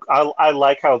for him. I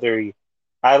like how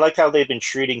they've been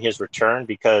treating his return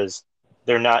because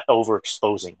they're not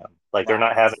overexposing him. Like, they're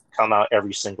not having to come out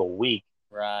every single week.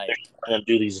 Right. They're letting them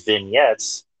do these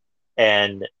vignettes,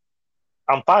 and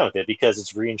I'm fine with it because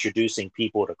it's reintroducing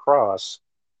people to Cross,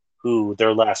 who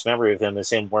their last memory of him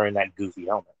is him wearing that goofy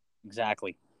helmet.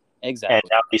 Exactly. And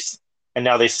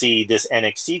now they see this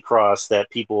NXT Cross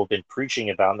that people have been preaching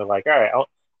about, and they're like, all right,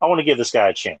 I want to give this guy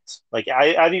a chance. Like,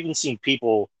 I've even seen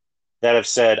people that have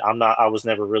said, I was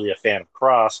never really a fan of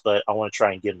Cross, but I want to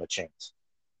try and give him a chance.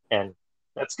 And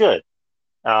that's good.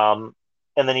 And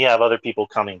then you have other people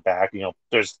coming back.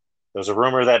 There's a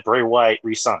rumor that Bray Wyatt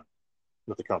re-signed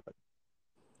with the company.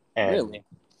 And really?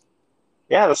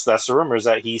 Yeah, that's the rumor, is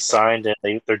that he signed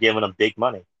and they're giving him big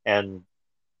money and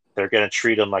they're going to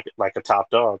treat him like a top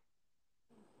dog.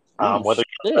 Whether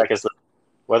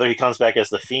he comes back as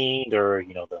the Fiend or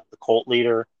the Cult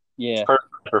leader. Yeah, I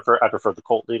prefer the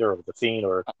Cult leader over the Fiend.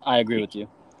 Or I agree with you.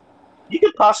 You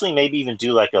could possibly maybe even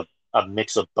do like a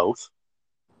mix of both.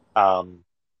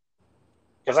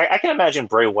 Because I can imagine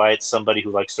Bray Wyatt's somebody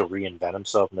who likes to reinvent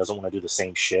himself and doesn't want to do the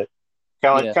same shit.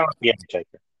 Kind of like the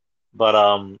Undertaker. But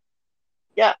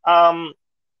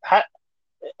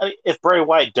if Bray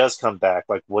Wyatt does come back,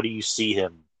 like, what do you see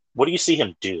him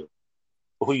do?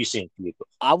 Who do you see him do?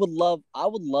 I would love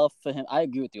for him. I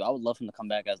agree with you. I would love him to come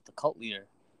back as the Cult leader,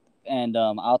 and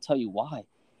I'll tell you why.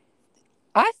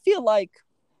 I feel like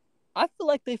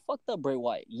they fucked up Bray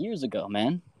Wyatt years ago,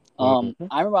 man. I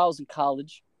remember I was in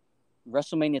college.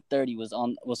 WrestleMania 30 was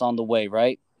on the way,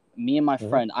 right? Me and my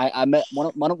friend, I met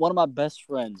one of my best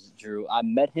friends, Drew. I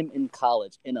met him in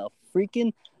college in a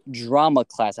freaking drama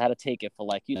class. I had to take it for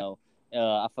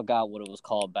I forgot what it was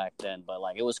called back then, but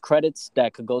like it was credits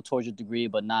that could go towards your degree,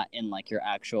 but not in like your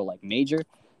actual like major.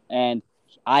 And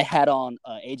I had on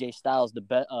AJ Styles the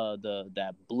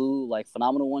that blue like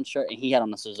phenomenal one shirt, and he had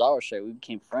on the Cesaro shirt. We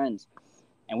became friends,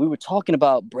 and we were talking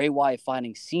about Bray Wyatt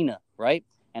fighting Cena, right?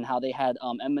 And how they had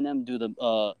Eminem do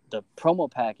the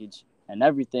promo package and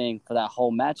everything for that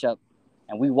whole matchup,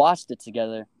 and we watched it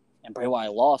together. And Bray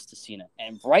Wyatt lost to Cena,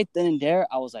 and right then and there,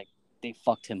 I was like, they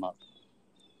fucked him up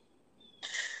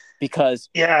because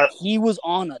Yeah, he was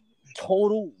on a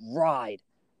total ride,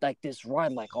 like this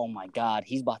ride, like oh my god,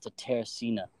 he's about to tear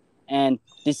Cena. And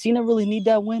did Cena really need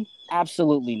that win?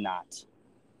 Absolutely not.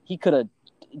 He could have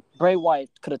Bray Wyatt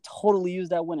could have totally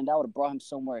used that win, and that would have brought him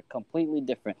somewhere completely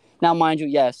different. Now, mind you,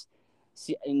 yes,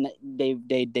 see, they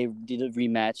did a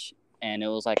rematch, and it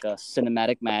was like a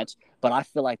cinematic match. But I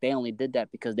feel like they only did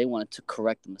that because they wanted to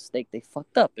correct the mistake they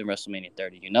fucked up in WrestleMania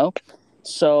 30. You know,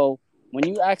 so when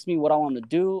you ask me what I want to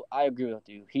do, I agree with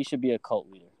you. He should be a cult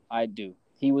leader. I do.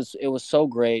 He was. It was so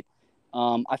great.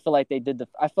 I feel like they did the.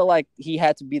 I feel like he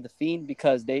had to be the Fiend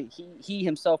because he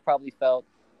himself probably felt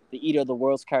the Eater of the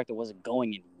World's character wasn't going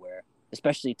anywhere,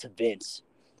 especially to Vince.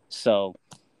 So,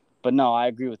 but no, I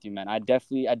agree with you, man. I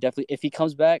definitely, if he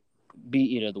comes back, be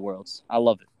Eater of the Worlds. I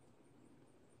love it.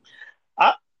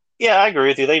 I, yeah, I agree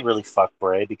with you. They really fucked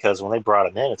Bray because when they brought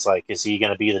him in, it's like, is he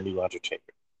going to be the new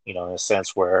Undertaker? You know, in a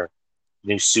sense where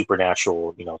new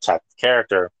supernatural, type of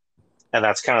character, and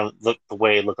that's kind of the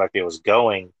way it looked like it was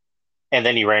going. And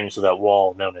then he ran into that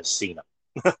wall known as Cena.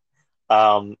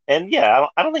 And yeah,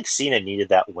 I don't think Cena needed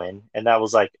that win, and that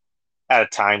was like at a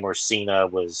time where Cena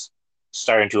was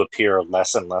starting to appear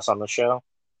less and less on the show,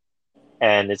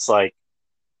 and it's like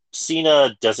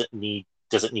Cena doesn't need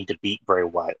to beat Bray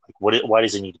Wyatt. Like, why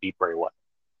does he need to beat Bray Wyatt?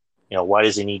 Why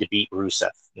does he need to beat Rusev?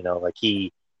 Like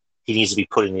he needs to be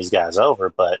putting these guys over.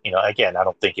 But again, I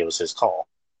don't think it was his call.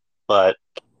 But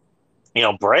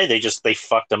Bray, they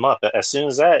fucked him up. As soon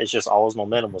as that, it's just all his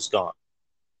momentum was gone.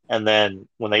 And then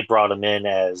when they brought him in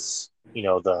as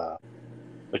the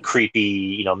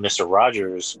creepy Mr.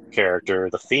 Rogers character,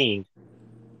 the Fiend,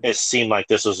 it seemed like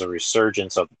this was a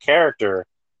resurgence of the character.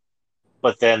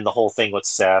 But then the whole thing with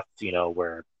Seth,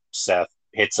 where Seth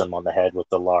hits him on the head with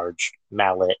the large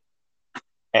mallet,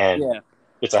 and Yeah.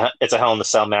 it's a Hell in the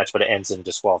Cell match, but it ends in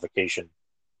disqualification.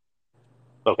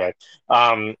 Okay,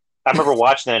 I remember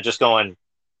watching that and just going,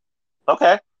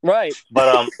 okay, Right.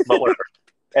 but whatever.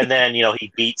 And then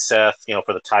he beats Seth,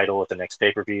 for the title at the next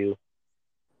pay per view,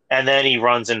 and then he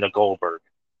runs into Goldberg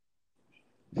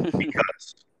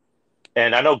because,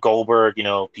 and I know Goldberg,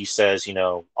 he says,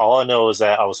 all I know is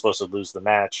that I was supposed to lose the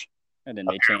match. And then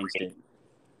they changed it.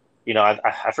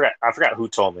 I forgot who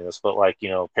told me this, but like,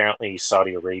 apparently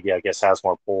Saudi Arabia, I guess, has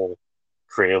more pull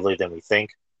creatively than we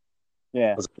think.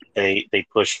 Yeah. They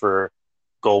push for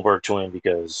Goldberg to win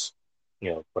because,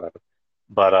 whatever.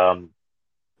 But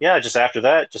yeah, just after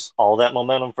that, just all that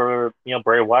momentum for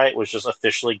Bray Wyatt was just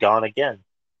officially gone again,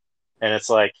 and it's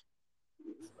like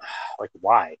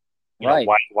why, Right.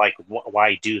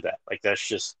 why do that? Like that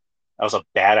was a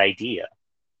bad idea,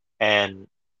 and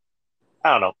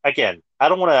I don't know. Again, I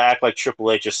don't want to act like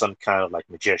Triple H is some kind of like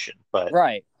magician, but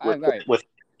Right. with Right. with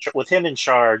with him in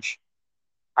charge,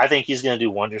 I think he's going to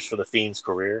do wonders for the Fiend's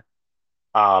career.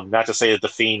 Not to say that the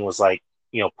Fiend was like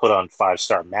put on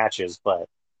 5-star matches, but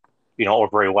or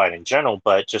Bray Wyatt in general,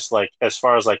 but just like as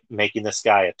far as like making this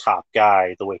guy a top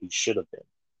guy the way he should have been.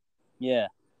 Yeah.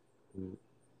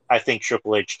 I think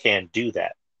Triple H can do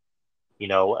that,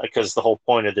 because the whole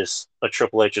point of this, a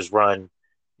Triple H's run,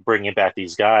 bringing back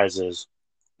these guys is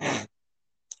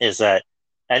that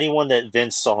anyone that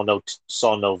Vince saw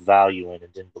no value in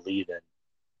and didn't believe in,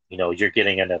 you're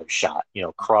getting another shot.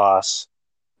 Cross,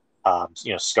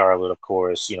 Scarlett, of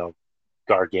course,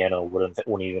 Gargano wouldn't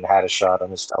even had a shot on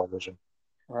his television,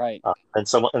 Right. and then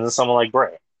someone like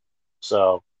Bray.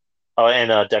 So,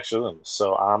 and Dexter Lumis.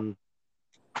 So I'm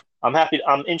happy.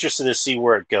 I'm interested to see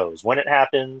where it goes. When it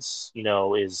happens,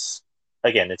 is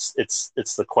again, it's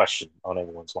the question on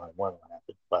everyone's mind when it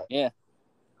happens. But Yeah.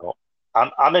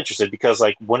 I'm interested because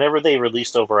like whenever they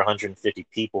released over 150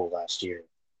 people last year,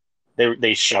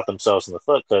 they shot themselves in the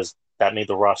foot because that made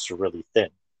the roster really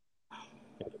thin.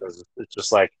 Because it's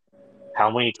just like, how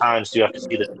many times do you have to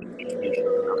see the Roman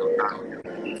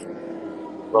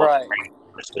Right. Reigns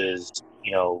versus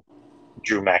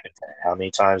Drew McIntyre? How many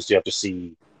times do you have to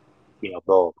see blah,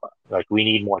 blah, blah? Like, we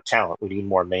need more talent. We need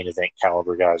more main event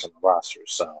caliber guys on the roster.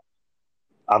 So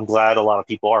I'm glad a lot of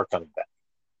people are coming back.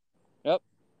 Yep.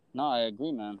 No, I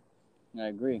agree, man. I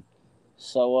agree.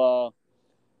 So,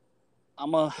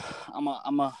 I'm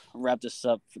a wrap this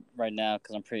up right now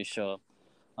because I'm pretty sure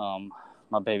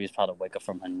my baby's probably wake up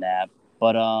from her nap.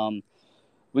 But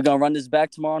we're gonna run this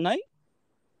back tomorrow night.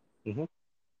 Mm-hmm.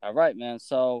 All right, man.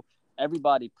 So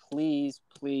everybody, please,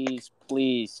 please,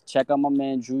 please check out my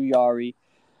man Drew Yari.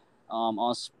 On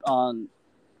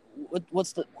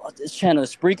what's this channel?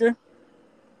 Spreaker.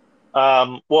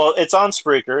 Well, it's on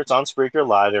Spreaker. It's on Spreaker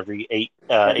Live every 8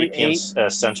 p.m.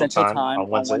 8 Central Time on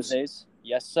Wednesdays.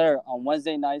 Yes, sir. On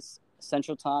Wednesday nights,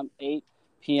 Central Time, 8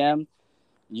 p.m.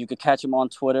 You could catch him on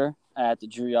Twitter at the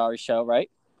Drew Yari Show, right?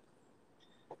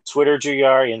 Twitter, Drew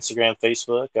Yari, Instagram,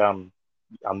 Facebook.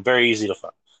 I'm very easy to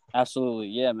find. Absolutely,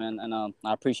 yeah, man. And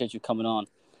I appreciate you coming on.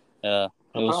 It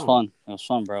No was problem. fun. It was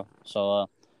fun, bro. So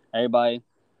everybody,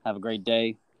 have a great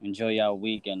day. Enjoy y'all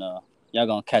week, and y'all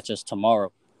gonna catch us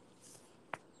tomorrow.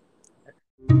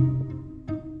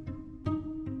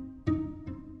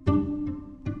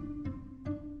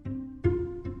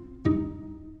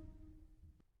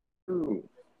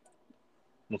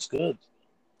 What's good?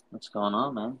 What's going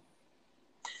on, man?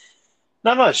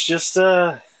 Not much. Just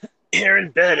here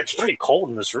in bed. It's pretty cold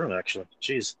in this room, actually.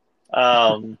 Jeez.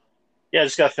 Yeah,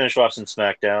 just got finished watching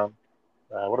SmackDown.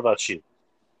 What about you?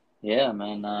 Yeah,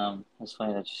 man. It's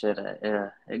funny that you said that. Yeah,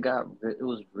 it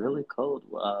was really cold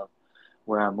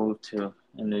where I moved to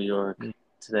in New York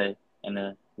today,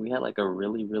 and we had like a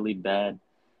really, really bad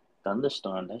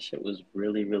thunderstorm. That shit was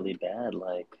really, really bad.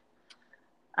 Like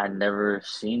I never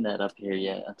seen that up here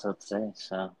yet until today.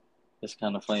 So it's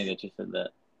kind of funny that you said that.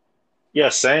 Yeah,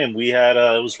 same. We had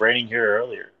it was raining here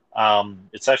earlier.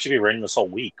 It's actually been raining this whole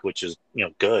week, which is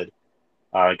good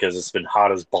because it's been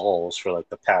hot as balls for like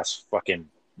the past fucking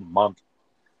month.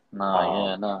 No,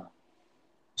 Um,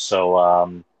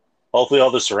 so hopefully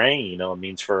all this rain, it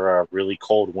means for a really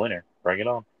cold winter. Bring it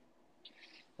on.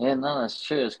 yeah, no, that's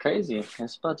true. It's crazy.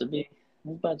 It's about to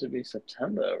be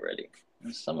September already.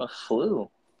 And summer flew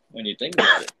when you think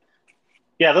about it.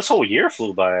 Yeah, this whole year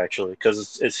flew by actually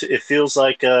because it feels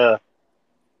like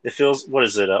what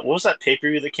is it? What was that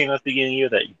pay-per-view that came out at the beginning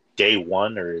of the year? That day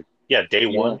one or yeah, day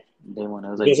Yeah, one. day one. It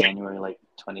was It like feels like January, like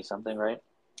 20 something, right?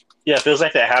 yeah, it feels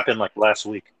like that happened like last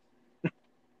week.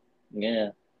 Yeah.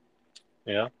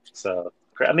 So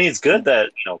I mean, it's good that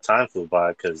time flew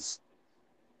by because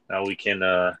now we can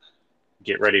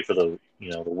get ready for the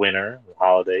winter, the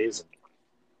holidays, and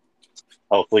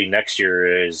hopefully next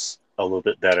year is a little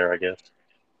bit better, I guess.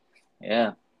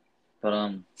 Yeah.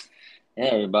 But hey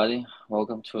everybody,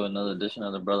 welcome to another edition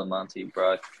of the Brother Monty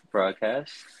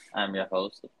broadcast. I'm your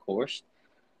host, of course,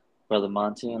 Brother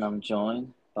Monty, and I'm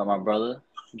joined by my brother,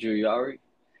 Drew Yari.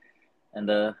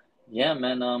 And yeah,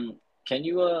 man, can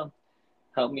you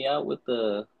help me out with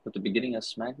the beginning of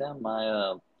SmackDown?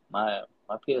 My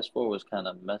PS4 was kind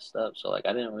of messed up, so like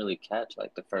I didn't really catch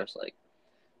like the first like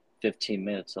 15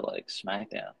 minutes of like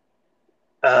SmackDown.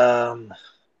 Um,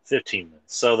 15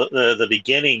 minutes. So the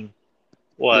beginning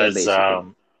Yeah, was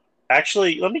basically.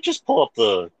 actually let me just pull up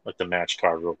the match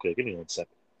card real quick. Give me 1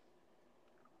 second.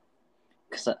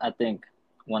 Because I think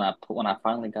when I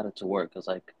finally got it to work, it was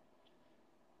like,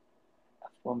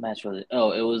 what match was it?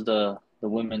 Oh, it was the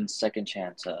women's second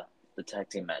chance, the tag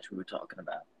team match we were talking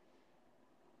about.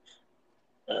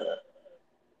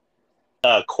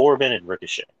 Corbin and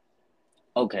Ricochet.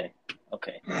 Okay,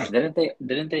 okay.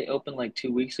 Didn't they open like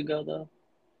 2 weeks ago though?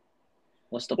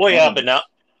 What's the Well, point yeah, of this?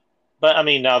 but I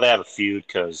mean now they have a feud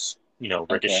because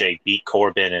Okay, Ricochet beat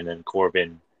Corbin and then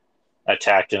Corbin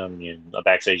attacked him and the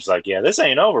backstage is like, yeah, this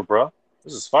ain't over, bro.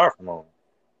 This is far from over.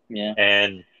 yeah,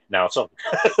 And now it's over.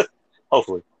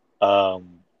 Hopefully. But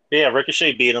yeah,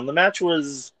 Ricochet beat him. The match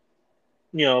was,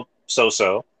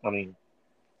 so-so. I mean,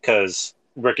 because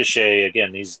Ricochet,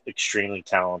 again, he's extremely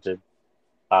talented.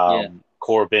 yeah.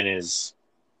 Corbin is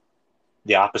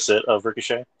the opposite of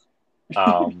Ricochet.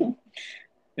 Um,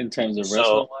 In terms of so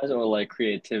wrestling wise, or like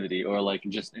creativity, or like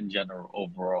just in general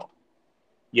overall.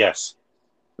 yes.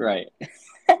 Right.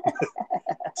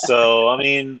 So I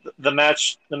mean, the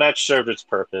match served its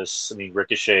purpose. I mean,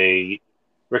 Ricochet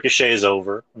is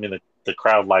over. I mean, the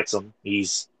crowd likes him.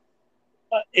 Is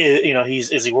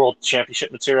he world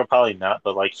championship material? Probably not,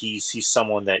 but like he's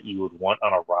someone that you would want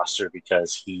on a roster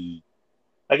because he's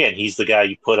the guy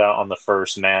you put out on the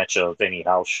first match of any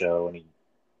house show, any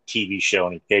TV show,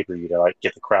 any pay-per-view to like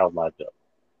get the crowd lived up.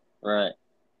 Right.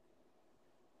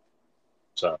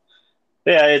 So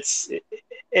yeah,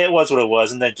 it was what it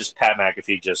was, and then just Pat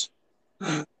McAfee just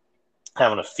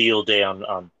having a field day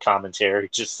on commentary,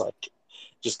 just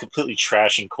completely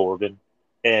trashing Corbin.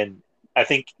 And I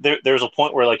think there's a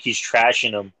point where like he's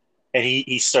trashing him and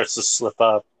he starts to slip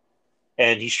up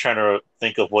and he's trying to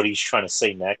think of what he's trying to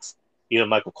say next. Even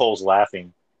Michael Cole's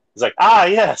laughing. He's like, ah,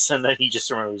 yes. And then he just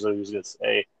remembers what he was going to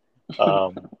say.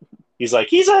 Um, he's like,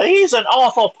 he's an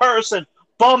awful person,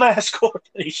 bum ass Corbin.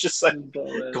 He's just like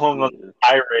going on a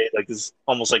tirade, like this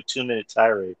almost like 2 minute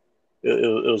tirade.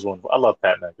 It was wonderful. I love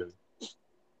Pat McAfee.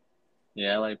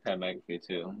 Yeah, I like Pat McAfee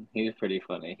too. He was pretty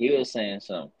funny. He was saying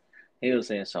some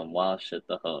wild shit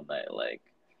the whole night. Like,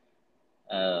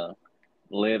 uh,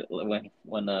 when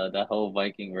that whole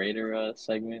Viking Raider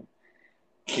segment,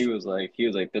 he was like,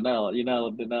 they're not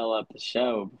allowed to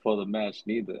shower before the match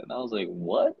neither. And I was like,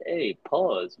 what? Hey,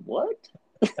 pause. What?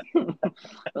 I'm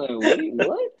like, wait,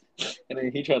 what? And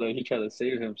then he tried to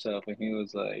save himself, and he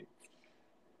was like,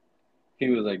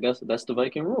 that's the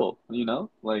Viking rule,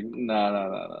 Like, nah, nah,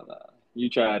 nah, nah, nah. You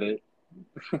tried it.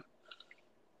 It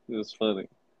was funny.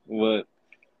 But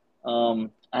I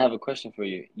have a question for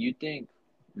you. You think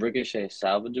Ricochet is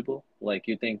salvageable? Like,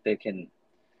 you think they can,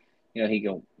 he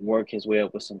can work his way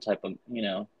up with some type of,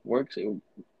 work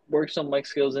some mic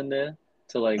skills in there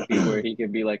to like be where he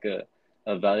can be like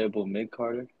a valuable mid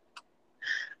carder?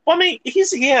 Well, I mean,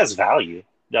 he has value,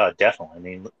 definitely. I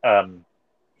mean,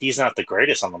 he's not the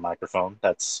greatest on the microphone.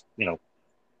 That's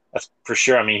for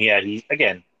sure. I mean, yeah, he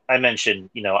again. I mentioned,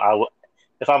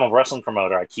 if I'm a wrestling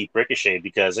promoter, I keep Ricochet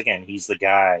because again, he's the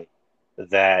guy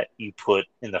that you put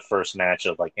in the first match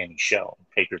of like any show,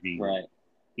 pay per view, Right.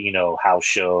 House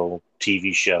show,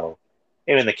 TV show.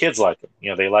 Even the kids like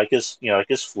him. They like his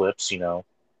flips.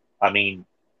 I mean,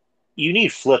 you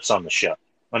need flips on the show.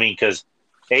 I mean, because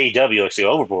AEW likes to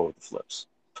go overboard with the flips,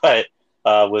 but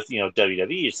with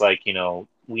WWE, it's like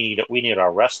we need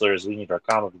our wrestlers, we need our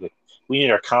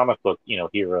comic book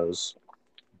heroes,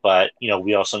 but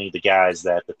we also need the guys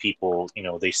that the people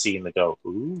they see and they go,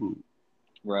 ooh,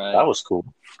 Right. that was cool.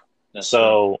 That's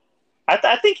So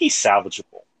I think he's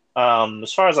salvageable.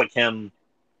 As far as like him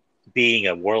being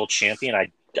a world champion,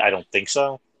 I don't think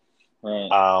so. true.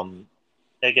 Right.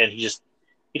 Again, he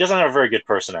doesn't have a very good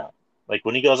personality. Like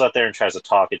when he goes out there and tries to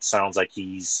talk, it sounds like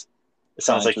he's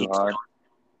Trying too hard.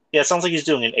 it sounds like he's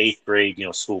doing an eighth grade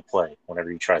school play whenever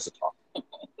he tries to talk.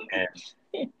 And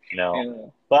Yeah.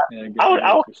 but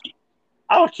Yeah,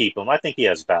 I would keep him. I think he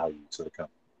has value to the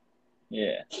company.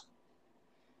 Yeah.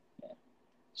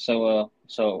 So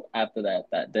after that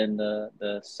then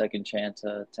the second chance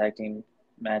tag team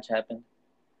match happened.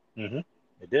 Mm-hmm.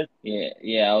 It did.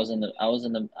 Yeah.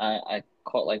 I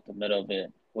caught like the middle of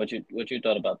it. What you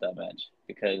thought about that match?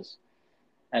 Because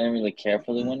I didn't really care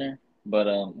for the winner, but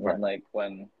Right.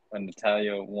 when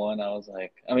Natalia won, I was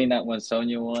like, I mean not when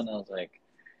Sonya won, I was like,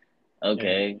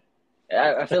 okay.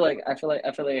 I feel like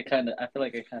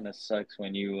it kind of sucks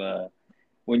when you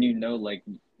know like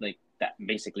that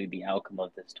basically the outcome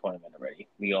of this tournament already.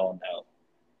 We all know.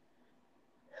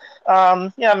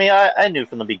 Yeah, I mean, I knew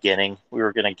from the beginning we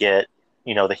were gonna get,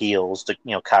 the heels,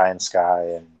 Kai and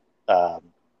Sky and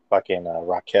fucking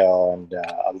Raquel and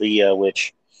Aaliyah,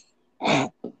 which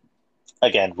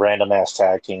again, random ass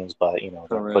tag teams, but For they're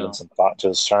putting real. some thought to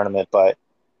this tournament. But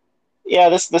yeah,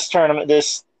 this tournament,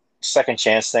 this second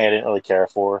chance thing, I didn't really care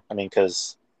for. I mean,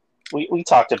 because we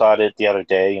talked about it the other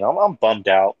day. I'm bummed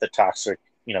out that Toxic,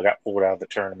 got pulled out of the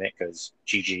tournament because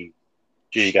Gigi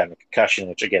got a concussion,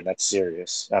 which again, that's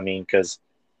serious. I mean, because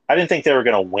I didn't think they were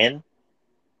going to win.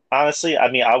 Honestly,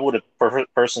 I mean, I would have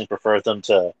personally preferred them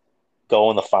to go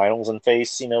in the finals and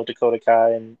face, Dakota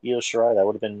Kai and Io Shirai. That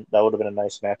would have been a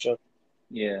nice matchup.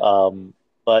 Yeah. Um,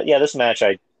 but yeah, this match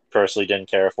I personally didn't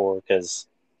care for because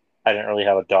I didn't really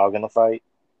have a dog in the fight.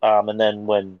 And then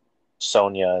when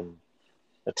Sonya and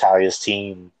Natalia's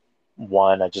team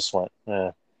won, I just went,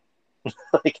 eh.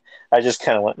 Like I just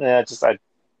kind of went, I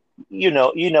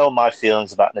my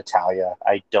feelings about Natalia.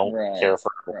 I don't care Right.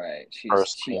 for her Right.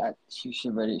 personally. She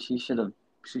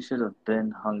should have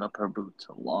been hung up her boots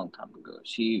a long time ago.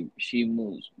 She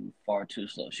moves far too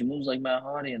slow. She moves like Matt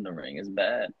Hardy in the ring. It's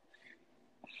bad.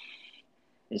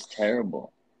 It's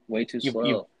terrible. Way too You you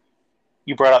slow.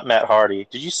 you brought up Matt Hardy.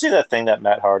 Did you see that thing that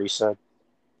Matt Hardy said?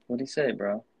 What'd he say,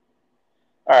 bro?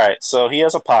 All right, so he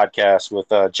has a podcast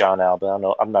with John Alban.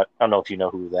 I don't know if you know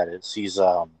who that is. He's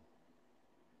No,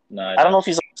 I I don't know don't. if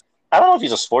he's I don't know if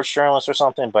he's a sports journalist or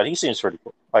something, but he seems pretty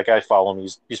cool. Like I follow him.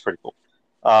 He's pretty cool.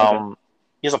 Okay.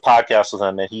 He has a podcast with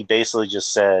him, and he basically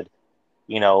just said,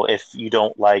 if you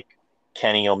don't like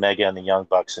Kenny Omega and the Young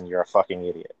Bucks, and you're a fucking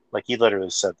idiot. Like he literally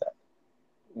said that,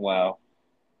 Wow.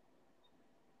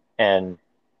 and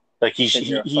like He said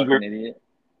you're a fucking idiot.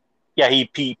 yeah,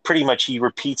 he pretty much he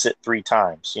repeats it 3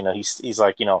 times. He's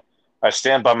like, I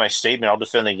stand by my statement. I'll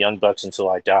defend the Young Bucks until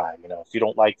I die. If you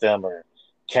don't like them or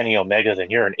Kenny Omega, then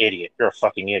you're an idiot. You're a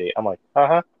fucking idiot. I'm like,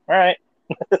 all right,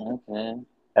 Okay.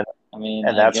 and I mean,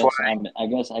 and that's why. I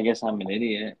guess I'm an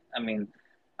idiot. I mean,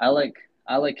 I like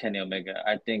Kenny Omega.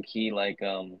 I think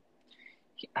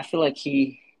I feel like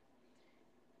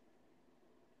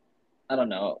I don't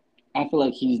know. I feel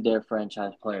like he's their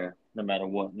franchise player, no matter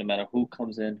what, no matter who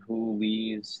comes in, who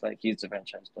leaves. Like he's the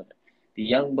franchise player. The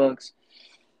Young Bucks,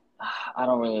 I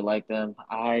don't really like them.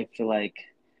 I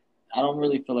don't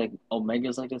really feel like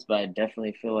Omega's like this, but I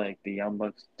definitely feel like the Young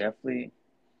Bucks definitely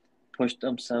push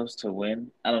themselves to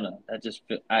win. I don't know. I just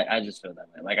feel that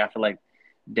way. Like I feel like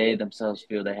they themselves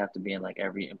feel they have to be in like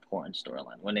every important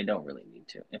storyline when they don't really need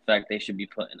to. In fact, they should be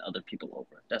putting other people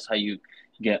over. That's how you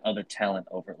get other talent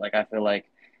over. Like I feel like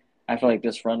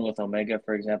this run with Omega,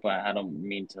 for example, I don't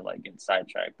mean to like get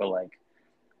sidetracked, but like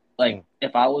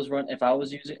if I was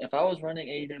running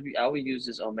AEW, I would use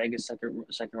this Omega second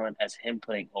run as him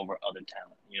putting over other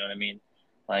talent. You know what I mean?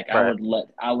 Like Right.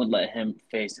 I would let him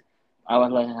face I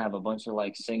would let him have a bunch of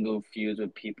like single feuds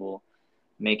with people,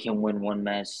 make him win one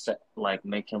match, like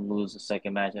make him lose the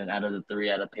second match, and out of the three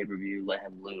at a pay per view, let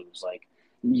him lose. Like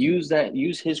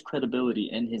use his credibility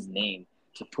and his name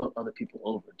to put other people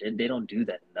over. They don't do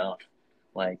that enough.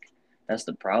 Like that's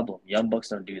the problem. Young Bucks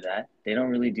don't do that. They don't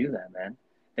really do that, man.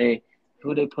 They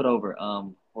who they put over?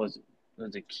 Was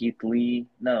it Keith Lee?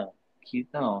 No,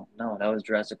 no. That was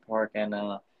Jurassic Park and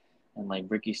like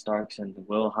Ricky Starks and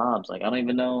Will Hobbs. Like I don't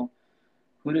even know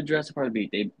who did Jurassic Park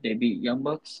beat. They beat Young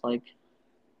Bucks like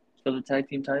for the tag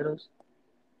team titles.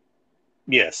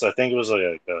 Yes, I think it was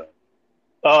like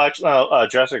oh, actually, no,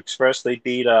 Jurassic Express. They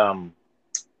beat the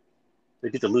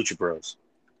Lucha Bros.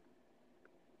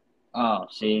 Oh,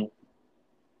 see,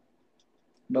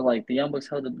 but like the Young Bucks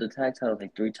held the tag title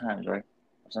like three times, right,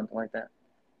 or something like that.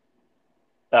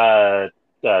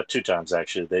 Uh, two times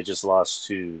actually. They just lost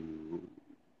to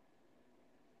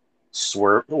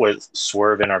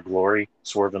Swerve in Our Glory,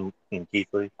 Swerve and Keith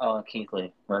Lee. Oh, Keith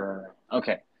Lee. Right.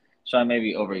 Okay, so I may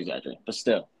be over exaggerating, but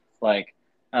still, like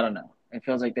I don't know. It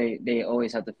feels like they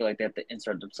always have to feel like they have to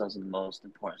insert themselves in the most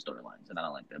important storylines, and I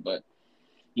don't like that. But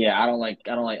yeah, I don't like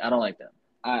them.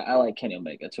 I like Kenny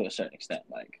Omega to a certain extent.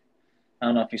 Like I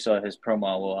don't know if you saw his promo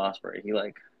on Will Ospreay. He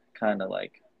like kind of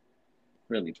like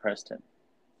really pressed him.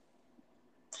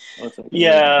 What's up? What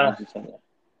Yeah, did you say there?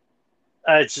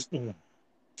 I just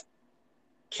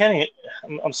Kenny.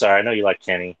 I'm sorry. I know you like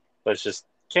Kenny, but it's just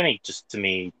Kenny. Just to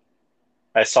me,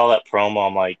 I saw that promo.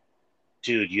 I'm like,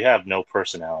 dude, you have no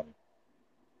personality.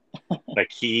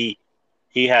 Like he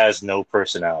has no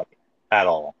personality at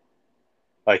all.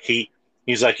 Like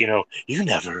he's like, you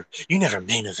never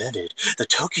main evented the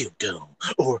Tokyo Dome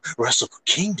or Wrestle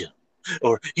Kingdom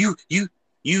or you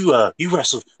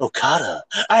wrestled Okada.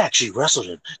 I actually wrestled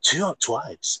him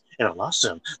twice and I lost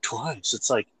him twice. It's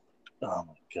like, oh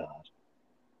my god,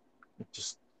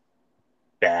 just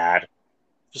bad.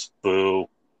 Just boo,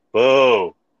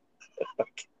 boo.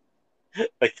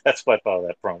 Like that's what I thought of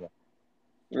that promo.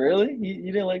 Really?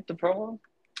 You didn't like the promo?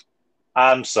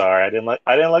 I'm sorry, I didn't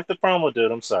like the promo,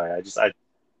 dude. I'm sorry.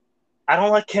 I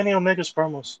don't like Kenny Omega's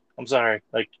promos. I'm sorry.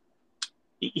 Like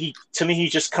he to me he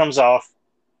just comes off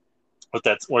with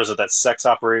that what is it, that sex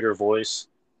operator voice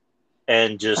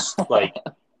and just like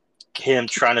him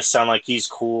trying to sound like he's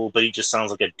cool, but he just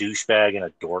sounds like a douchebag and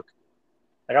a dork.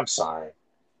 Like I'm sorry.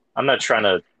 I'm not trying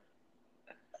to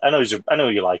I know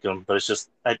you like him, but it's just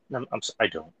I don't.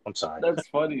 I'm sorry. That's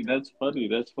funny. That's funny.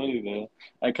 That's funny, man.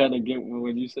 I kind of get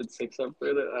when you said six up for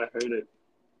it. I heard it.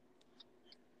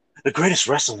 The greatest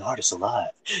wrestling artist alive,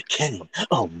 Kenny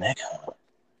Omega.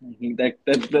 That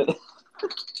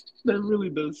that really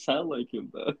does sound like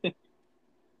him, though.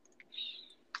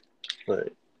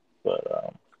 But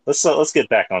let's get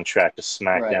back on track to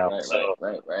SmackDown. So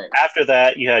Right. after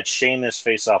that, you had Sheamus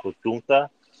face off with Gunther,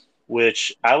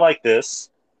 which I like this.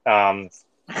 Um,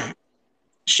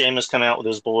 Sheamus coming out with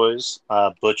his boys,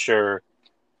 Butcher,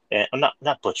 and I'm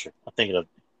not Butcher. I'm thinking of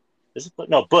is it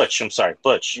no Butch? I'm sorry,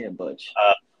 Butch. Yeah, Butch.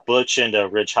 Butch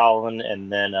and Ridge Holland,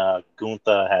 and then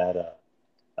Gunther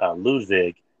had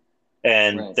Ludwig,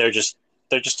 and Right. they're just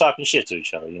talking shit to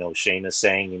each other. Sheamus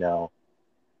saying,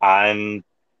 I'm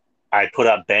I put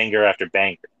out banger after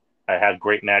banger. I have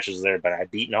great matches there, but I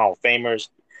beat Hall of Famers.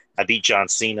 I beat John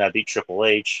Cena. I beat Triple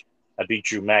H. I beat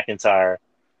Drew McIntyre.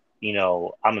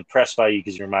 I'm impressed by you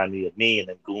because you remind me of me. And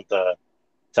then Gunther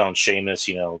telling Sheamus,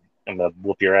 I'm gonna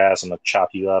whoop your ass. I'm gonna chop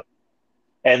you up.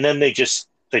 And then they just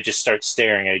start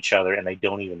staring at each other and they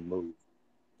don't even move.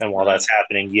 And while Right. that's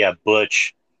happening, yeah,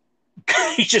 Butch,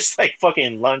 he just like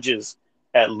fucking lunges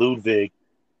at Ludwig,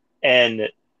 and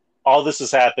all this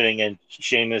is happening, and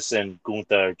Sheamus and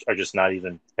Gunther are just not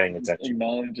even paying attention.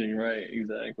 Acknowledging, right?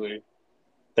 Exactly.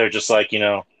 They're just like,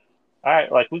 all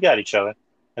right, like we got each other.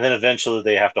 And then eventually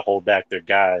they have to hold back their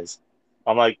guys.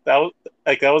 I'm like that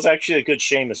was actually a good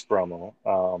Sheamus promo.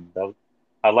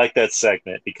 I like that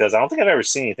segment because I don't think I've ever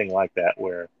seen anything like that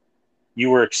where you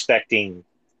were expecting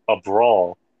a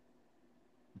brawl,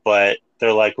 but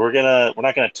they're like, we're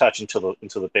not gonna touch until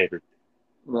the paper.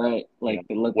 Right. You know, Like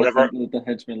let whatever. the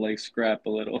henchmen like scrap a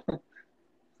little.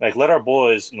 Like, let our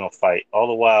boys, fight. All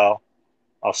the while,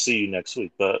 I'll see you next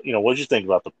week. But what did you think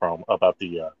about the promo about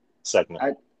the segment?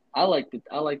 I I liked it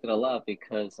a lot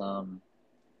because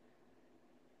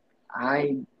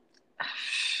I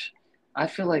I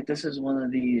feel like this is one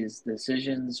of these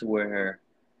decisions where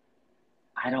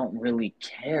I don't really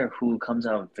care who comes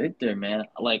out victor, man.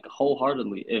 Like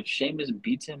wholeheartedly. If Sheamus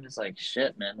beats him, it's like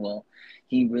shit, man. Well,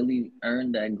 he really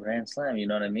earned that Grand Slam. You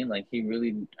know what I mean? Like he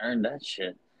really earned that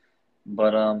shit.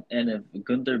 But and if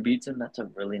Gunther beats him, that's a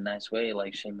really nice way.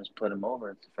 Like Sheamus put him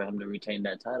over for him to retain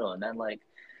that title, and that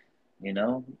you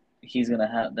know he's gonna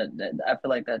have that. I feel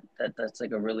like that's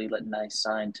like a really like nice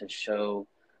sign to show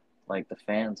like the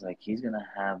fans like he's gonna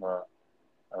have a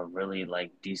really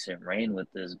like decent reign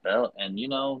with this belt, and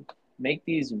make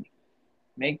these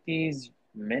make these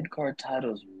mid card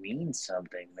titles mean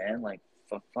something, man. Like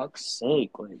for fuck's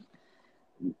sake, like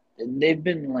they've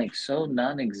been like so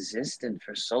non-existent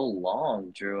for so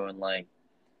long, Drew, and like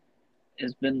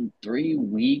it's been 3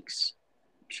 weeks.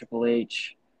 Triple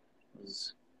H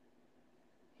was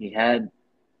he had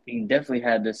he definitely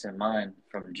had this in mind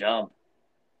from jump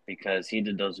because he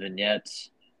did those vignettes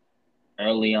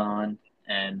early on,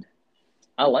 and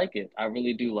I like it. I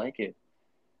really do like it.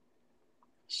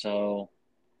 So,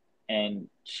 and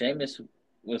Sheamus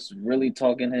was really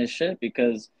talking his shit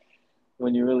because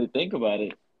when you really think about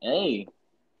it, hey,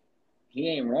 he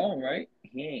ain't wrong, right?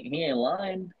 He ain't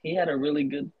lying. He had a really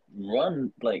good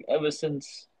run, like ever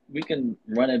since we can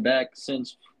run it back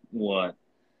since what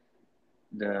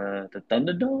the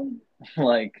Thunderdome.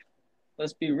 Like,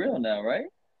 let's be real now, right?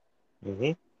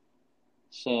 Hmm.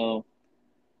 So,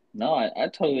 no, I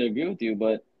totally agree with you,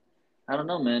 but I don't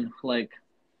know, man. Like,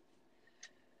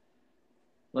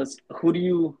 let's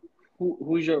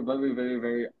who's your very very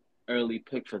very early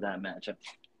pick for that matchup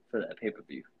for that pay per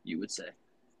view? You would say,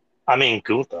 I mean,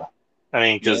 Gunther. I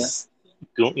mean, yeah, because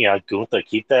Gunther,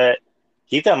 keep that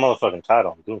motherfucking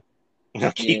title on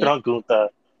Gunther. Keep it yeah, on Gunther.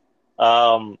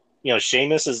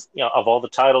 Sheamus is, of all the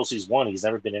titles he's won, he's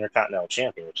never been Intercontinental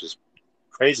Champion, which is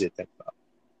crazy to think about.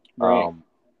 right,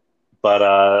 But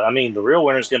I mean, the real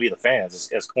winner is going to be the fans,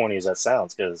 as corny as that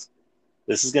sounds, because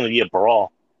this is going to be a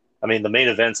brawl. I mean, the main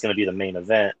event's going to be the main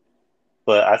event,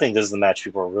 but I think this is the match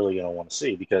people are really going to want to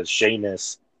see because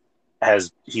Sheamus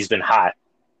he's been hot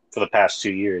for the past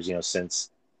 2 years, since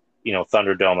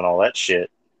Thunderdome and all that shit.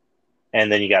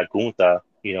 And then you got Gunther,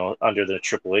 under the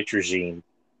Triple H regime,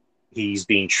 he's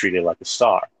being treated like a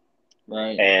star.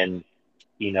 right. And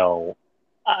you know,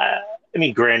 I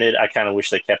mean, granted, I kind of wish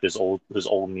they kept his old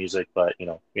music, but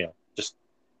just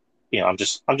I'm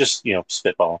just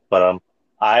spitballing. But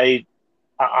I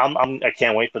I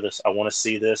can't wait for this. I want to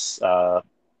see this.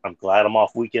 I'm glad I'm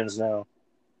off weekends now.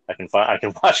 I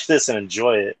can watch this and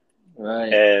enjoy it.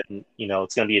 Right. And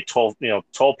it's going to be at 12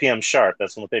 p.m. sharp.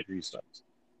 That's when the pay per view starts.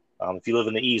 If you live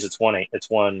in the East, it's 1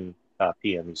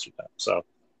 p.m. Eastern time. So,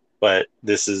 but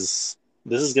this is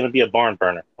going to be a barn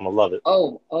burner. I'm gonna love it.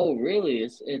 Oh, really?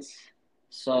 It's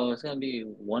so it's gonna be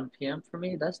 1 p.m. for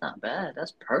me. That's not bad.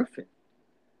 That's perfect.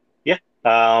 Yeah.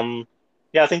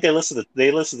 Yeah. I think they listed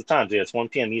the times. Yeah, it's 1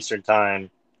 p.m. Eastern time.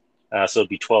 So it'd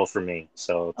be 12 for me.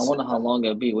 So I it's wonder how long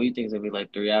it'll be. What do you think it's gonna be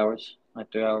like 3 hours?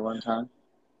 Like 3 hour run time?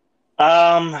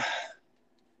 um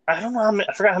I don't know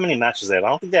I forgot how many matches they have. I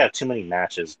don't think they have too many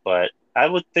matches, but I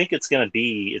would think it's gonna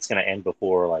end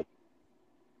before like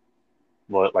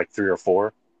what, like 3 or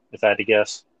 4, if I had to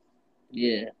guess.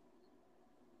 Yeah.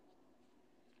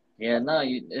 Yeah, no,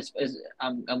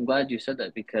 I'm glad you said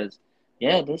that because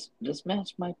yeah, this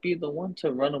match might be the one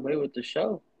to run away with the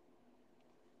show.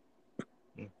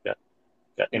 Yeah, yeah.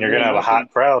 It And you're gonna really have a might be.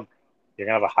 hot crowd. You're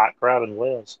gonna have a hot crowd in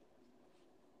Wales.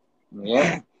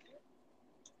 Yep.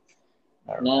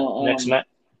 All right. Now, Next match.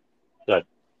 Good.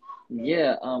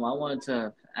 yeah, I wanted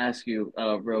to ask you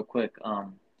real quick,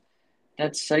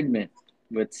 that segment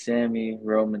with Sammy,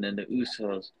 Roman, and the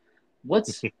Usos,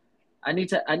 what's I need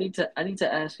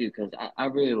to ask you because I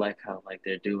really like how like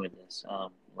they're doing this.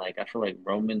 Like I feel like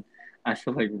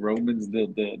Roman's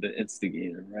the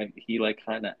instigator, right? He like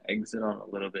kind of eggs it on a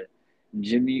little bit.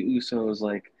 Jimmy Uso is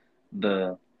like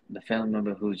the the family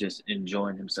member who's just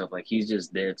enjoying himself, like he's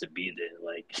just there to be there,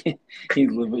 like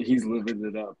he's living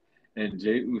it up. And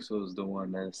Jay Uso is the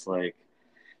one that's like,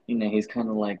 he's kind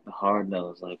of like the hard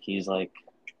nose, like he's like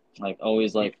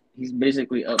always like he's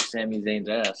basically up Sami Zayn's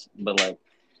ass, but like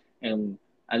and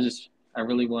I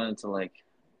really wanted to like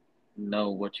know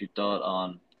what you thought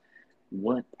on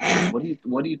what what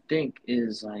do you think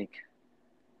is like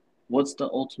what's the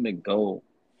ultimate goal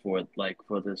for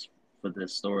this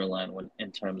storyline when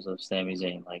in terms of Sami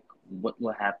Zayn? Like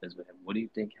what happens with him? What do you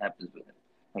think happens with him?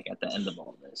 Like at the end of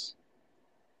all this?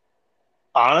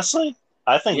 Honestly,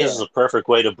 I think this is Yeah. a perfect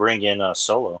way to bring in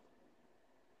Solo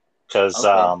because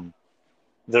Okay.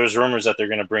 there's rumors that they're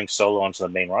going to bring Solo onto the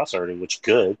main roster already, which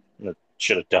good.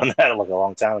 Should have done that like a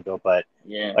long time ago. But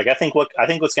Yeah. like I think what's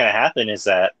going to happen is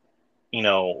that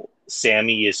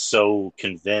Sammy is so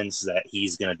convinced that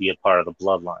he's going to be a part of the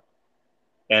bloodline,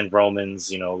 and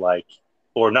Roman's like,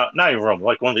 or not even Roman,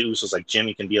 like one of the Usos, like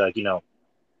Jimmy can be like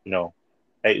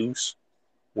hey Us,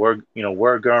 we're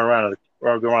going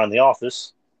around the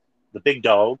office. The big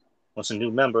dog wants a new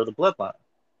member of the bloodline.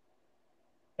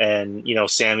 And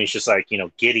Sammy's just like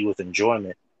giddy with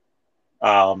enjoyment,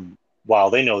 while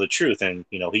they know the truth. And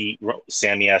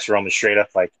Sammy asks Roman straight up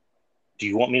like, "Do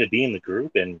you want me to be in the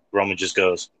group?" And Roman just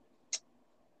goes,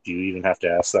 "Do you even have to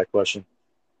ask that question?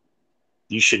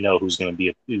 You should know who's the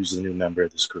new member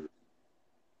of this group."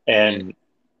 Right. And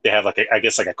they have like I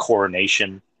guess like a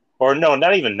coronation, or no,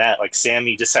 not even that. Like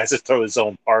Sammy decides to throw his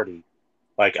own party.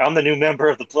 Like, I'm the new member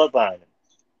of the bloodline,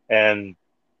 and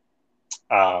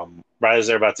right as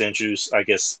they're about to introduce, I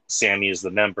guess Sammy is the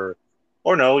member,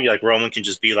 or no, like Roman can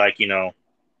just be like,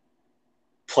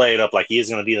 play it up like he is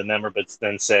going to be the member, but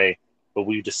then say, "But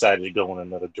we've decided to go in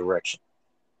another direction,"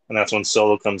 and that's when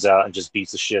Solo comes out and just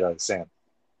beats the shit out of Sam,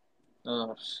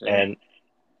 Oh shit. and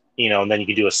and then you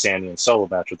can do a Sammy and Solo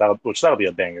match which that'll be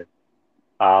a banger.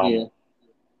 Yeah. Um,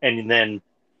 and then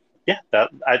yeah,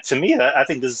 to me, I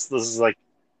think this is like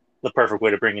the perfect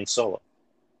way to bring in Solo.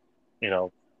 You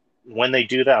know, when they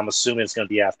do that, I'm assuming it's going to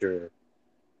be after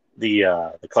the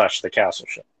Clash of the Castle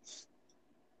show.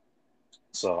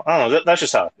 So I don't know. That's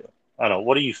just how I feel. I don't know.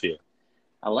 What do you feel?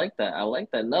 I like that. I like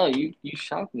that. No, you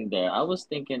shocked me there. I was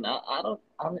thinking I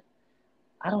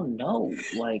don't know.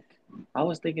 Like I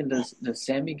was thinking does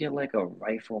Sammy get like a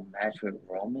rifle match with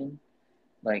Roman?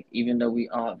 Like even though we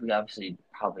obviously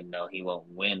probably know he won't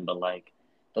win, but like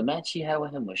the match he had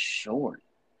with him was short.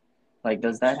 Like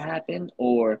does that happen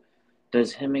or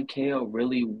does him and KO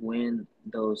really win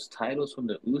those titles from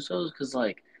the Usos? Because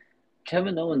like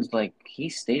Kevin Owens, like he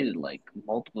stated like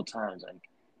multiple times, like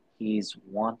he's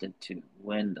wanted to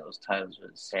win those titles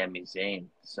with Sami Zayn.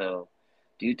 So,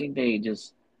 do you think they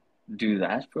just do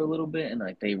that for a little bit and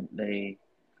like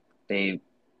they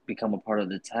become a part of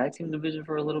the tag team division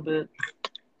for a little bit?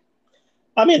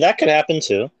 I mean, that could happen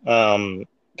too.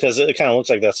 Because it kind of looks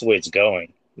like that's the way it's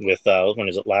going. With when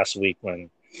is it last week when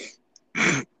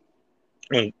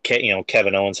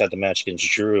Kevin Owens had the match against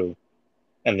Drew,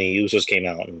 and the Usos came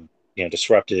out and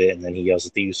disrupted it, and then he yells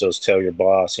at the Usos, "Tell your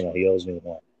boss, he owes me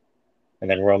one." And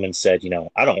then Roman said,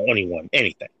 "I don't owe anyone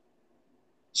anything."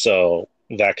 So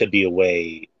that could be a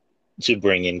way to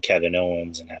bring in Kevin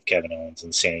Owens and have Kevin Owens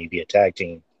and Sammy be a tag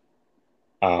team.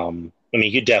 I mean,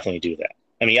 you could definitely do that.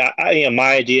 I mean,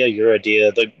 my idea, your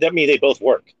idea, they both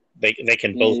work. They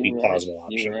can Yeah, both be you're right. plausible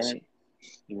You're options. right.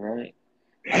 You're right.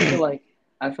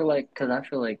 I feel like because I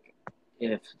feel like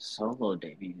if Solo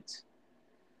debuts,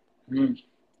 hmm,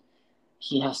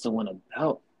 he has to win a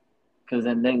belt. Because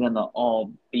then they're gonna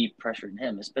all be pressuring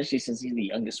him, especially since he's the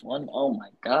youngest one. Oh my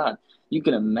God, you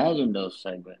can imagine those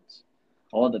segments,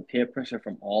 all the peer pressure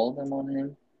from all of them on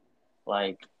him.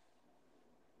 Like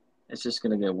it's just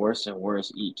gonna get worse and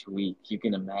worse each week. You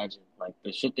can imagine, like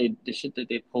the shit that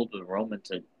they pulled with Roman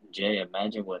to Jay.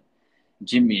 Imagine what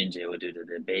Jimmy and Jay would do to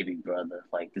their baby brother.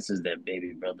 Like this is their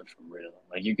baby brother for real.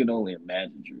 Like you can only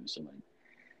imagine, Drew. So like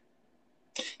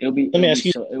Let me ask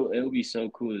you. it'll be so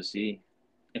cool to see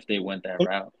if they went that Let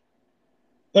route.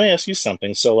 me ask you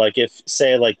something. So, like, if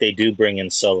say like they do bring in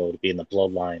Solo to be in the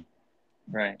Bloodline,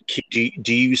 Right.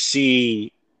 do you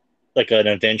see like an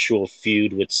eventual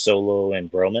feud with Solo and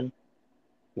Roman,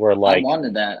 where I like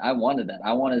wanted that. I wanted that.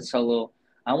 I wanted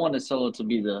Solo to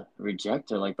be the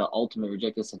rejecter, like the ultimate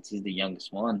rejecter, since he's the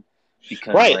youngest one.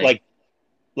 Because right, like,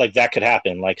 like that could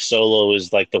happen. Like Solo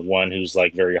is like the one who's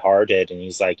like very hard headed, and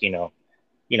he's like,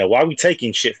 why are we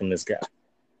taking shit from this guy?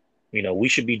 We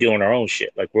should be doing our own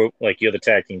shit. Like we're like you're the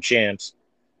tag team champs,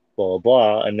 blah blah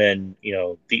blah. And then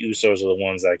the Usos are the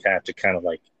ones that have to kind of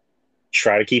like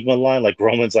try to keep him in line. Like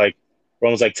Roman's like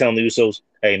telling the Usos,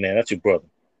 "Hey man, that's your brother.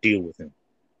 Deal with him.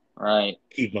 right,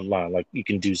 Keep him in line." Like you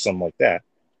can do something like that,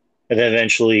 and then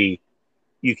eventually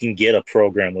you can get a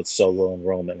program with Solo and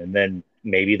Roman, and then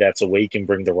maybe that's a way you can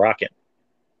bring the Rock in,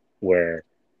 where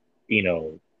you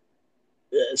know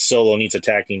Solo needs a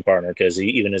tag team partner because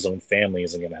even his own family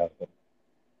isn't going to help him.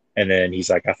 And then he's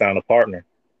like, "I found a partner,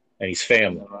 and he's and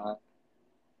family." the Rock.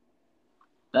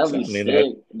 That'd So, be I mean, that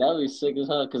sick. That'd be sick as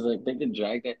hell. Cause like they could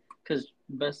drag that. Cause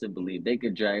best to believe they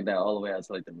could drag that all the way out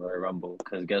to like the Royal Rumble.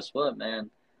 Cause guess what, man?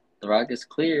 The Rock is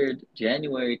cleared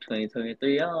January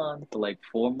 2023 on for like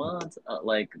 4 months.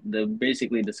 Like the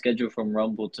basically the schedule from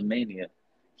Rumble to Mania,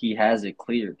 he has it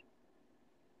cleared.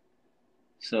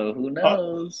 So who oh,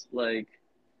 knows? Like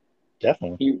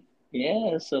definitely. he,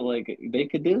 yeah. So like they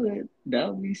could do it. That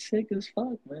would be sick as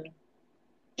fuck, man.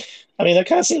 I mean, that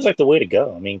kind of seems like the way to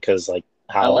go. I mean, because like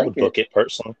I how I like would it. book it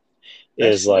personally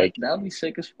is That like, that'd be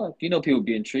sick as fuck. You know, people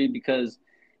be intrigued because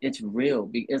it's real.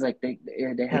 It's like they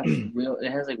have real.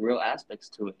 It has like real aspects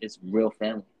to it. It's real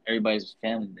family. Everybody's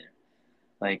family there.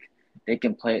 Like they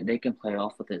can play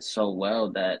off with it so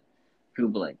well that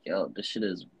people be like, yo, this shit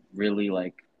is really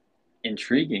like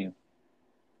intriguing.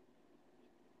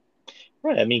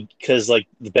 right. I mean, because like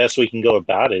the best we can go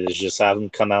about it is just have him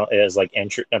come out as like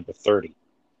entrant number 30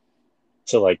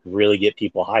 to like really get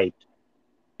people hyped,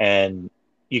 and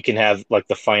you can have like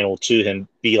the final two him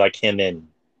be like him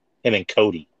and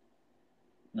Cody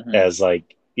Hmm. as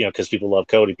like because people love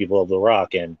Cody, people love The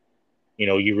Rock, and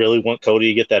you really want Cody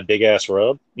to get that big ass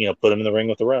rub, put him in the ring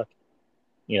with The Rock.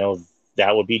 You know,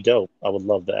 that would be dope. I would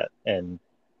love that. And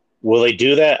will they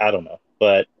do that? I don't know.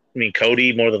 But I mean,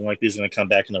 Cody more than likely is going to come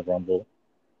back in the Rumble.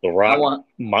 The I Rock, want.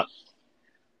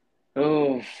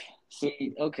 Oh,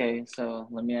 see. Okay, so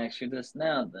let me ask you this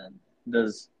now. Then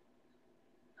does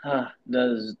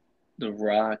does the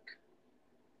Rock?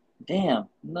 Damn,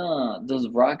 no. Does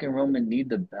Rock and Roman need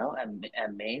the belt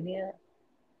at Mania?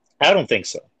 I don't think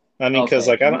so. I mean, because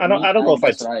Okay, like I don't know if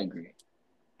that's what I agree.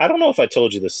 I don't know if I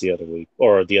told you this the other week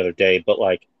or the other day, but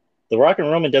like the Rock and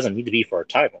Roman doesn't need to be for a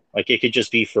title. Like it could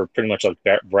just be for pretty much like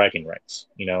bragging rights.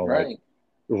 Like Right.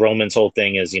 Roman's whole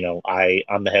thing is,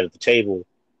 I'm the head of the table,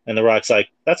 and The Rock's like,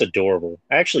 that's adorable.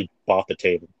 I actually bought the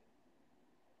table.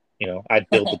 I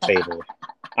built the table.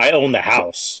 I own the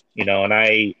house.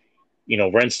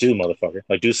 And rents due, motherfucker.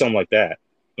 Like do something like that.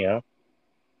 You know,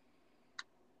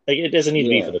 like it doesn't need to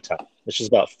be for Yeah, the title. It's just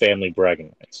about family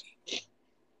bragging rights.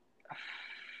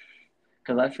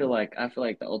 because I feel like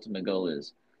the ultimate goal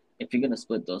is if you're gonna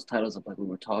split those titles up like we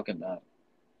were talking about,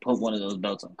 put one of those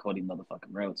belts on Cody motherfucking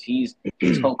Rhodes. He's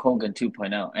Hulk Hogan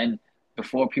 2.0. And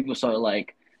before people start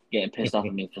like getting pissed off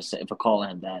at me for calling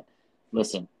him that,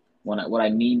 listen, what I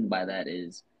mean by that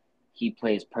is he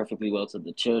plays perfectly well to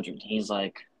the children. He's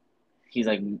like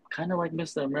kind of like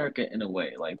Mr. America in a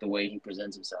way, like the way he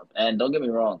presents himself. And don't get me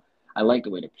wrong, I like the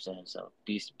way they present himself.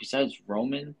 Besides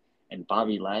Roman and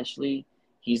Bobby Lashley,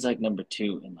 he's like number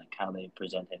two in like how they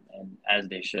present him, and as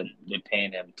they should, they're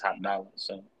paying him top dollar.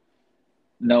 So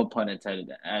no pun intended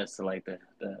as to like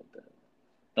the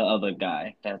other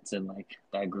guy that's in like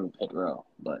that group hit row.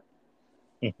 But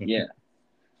yeah,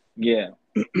 yeah,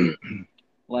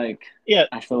 like Yeah,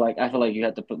 I feel like you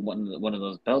have to put one of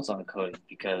those belts on Cody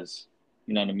because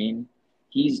you know what I mean.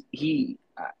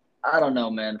 I don't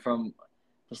know, man. From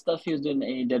the stuff he was doing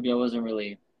in AEW, I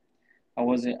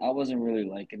wasn't really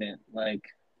liking it. Like,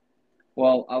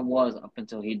 well, I was up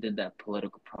until he did that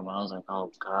political promo. I was like,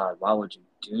 oh God, why would you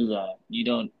do that? You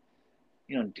don't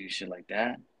do shit like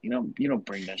that. You don't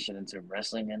bring that shit into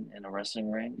wrestling in a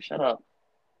wrestling ring. Shut up.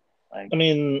 Like, I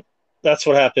mean, that's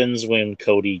what happens when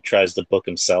Cody tries to book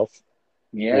himself.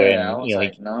 yeah, I When was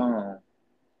like, no.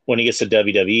 when he gets to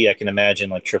WWE, I can imagine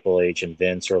like Triple H and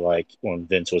Vince, or like when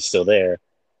Vince was still there,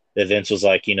 that Vince was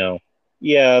like,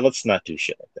 yeah, let's not do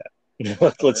shit like that.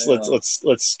 For real.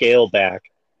 Let's scale back.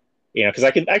 Because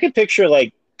I can picture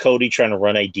like Cody trying to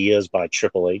run ideas by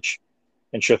Triple H,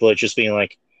 and Triple H just being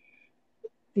like,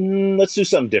 let's do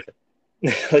something different.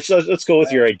 Let's go with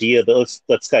Right. your idea, but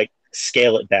let's like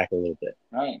scale it back a little bit.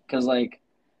 Right. Cause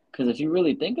if you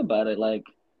really think about it, like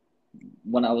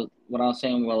when I was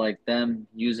saying about like them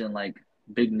using like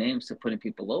big names to putting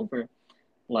people over,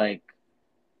 like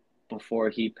before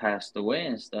he passed away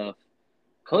and stuff,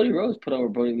 Cody Rhodes put over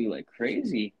Brody Lee like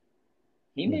crazy.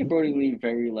 He made Hmm. Brody Lee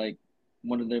very like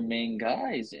one of their main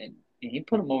guys, and he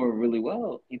put him over really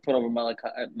well. He put over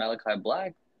Malachi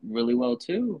Black really well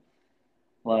too.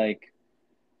 Like,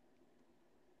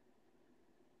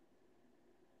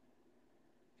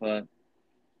 but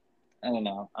I don't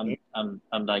know.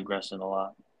 I'm digressing a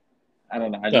lot. I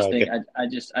don't know. Oh, okay. I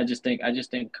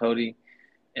just think Cody,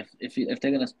 if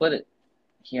they're gonna split it,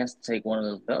 he has to take one of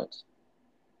those belts.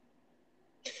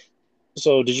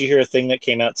 So, did you hear a thing that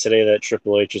came out today that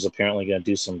Triple H is apparently going to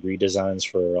do some redesigns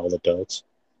for all the belts?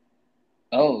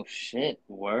 Oh shit!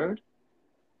 Word.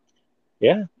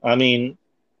 Yeah, I mean,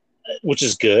 which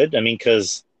is good. I mean,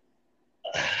 because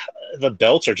the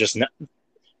belts are just not,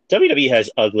 WWE has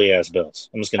ugly ass belts.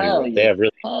 I'm just gonna be Hell real. They yeah. have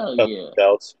really Hell ugly yeah.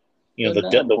 belts. They're The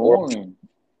mad the world boring.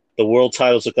 the world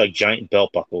titles look like giant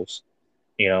belt buckles,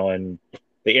 and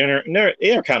the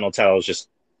intercontinental title just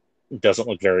doesn't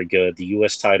look very good. The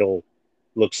U.S. title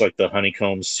looks like the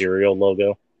honeycomb cereal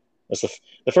logo. That's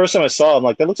the first time I saw it, I'm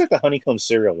like, that looks like the honeycomb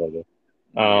cereal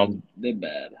logo. They're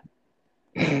bad.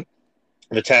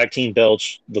 The tag team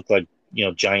belts look like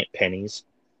giant pennies,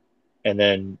 and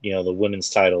then the women's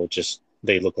title just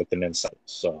they look like the men's title.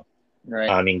 So Right.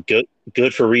 I mean, good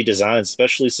for redesign,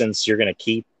 especially since you're going to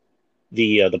keep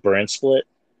the brand split.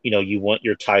 You want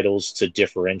your titles to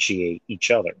differentiate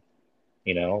each other.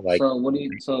 Like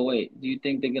So wait, do you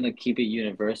think they're gonna keep it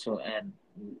universal and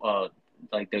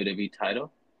like WWE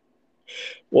title?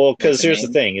 well, Like because the here's the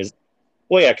names? thing is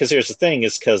well, yeah, because here's the thing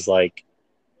is because like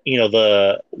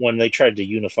the when they tried to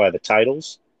unify the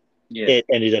titles, Yeah. it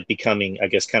ended up becoming, I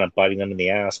guess, kind of biting them in the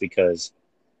ass because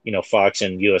Fox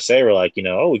and USA were like,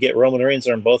 oh, we get Roman Reigns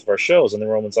on both of our shows, and then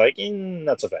Roman's like,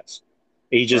 not so fast.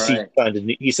 He Right.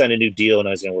 signed a new deal, and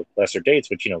I was going to work lesser dates,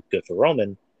 which good for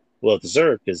Roman, well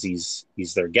deserved because he's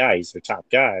their guy, he's their top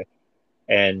guy,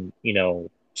 and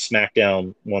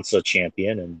SmackDown wants a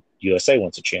champion, and USA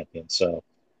wants a champion, so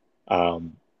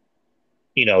um,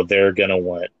 they're gonna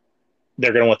want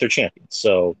their champion.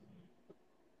 So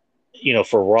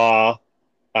for Raw,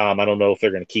 I don't know if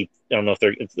they're going to keep. I don't know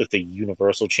if the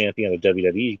Universal Champion or the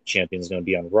WWE Champion is going to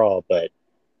be on Raw, but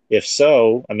if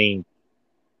so, I mean,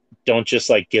 don't just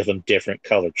like give them different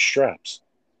colored straps.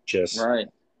 Just Right.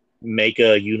 make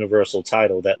a Universal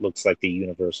title that looks like the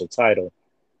Universal title,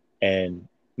 and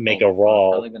make Oh a fuck, how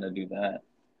Raw they gonna do that?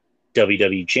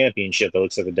 WWE Championship that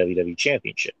looks like a WWE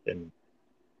Championship. And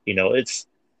it's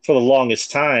for the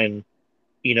longest time,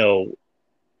 you know,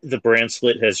 the brand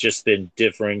split has just been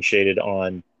differentiated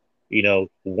on,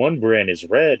 one brand is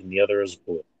red and the other is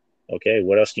blue. Okay,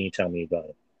 what else can you tell me about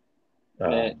it?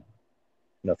 Right.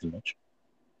 Nothing much.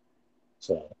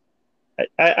 So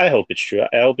I hope it's true.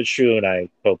 I hope it's true, and I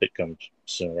hope it comes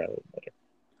sooner rather than later.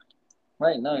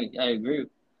 Right. No, I agree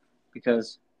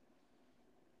because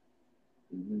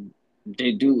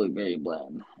they do look very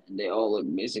bland. And they all look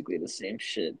basically the same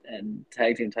shit. And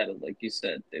tag team titles, like you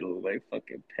said, they look like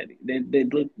fucking petty. They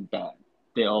look bad.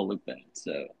 They all look bad.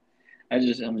 So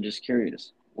I'm just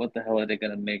curious. What the hell are they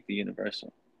gonna make the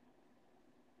Universal?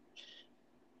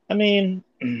 I mean,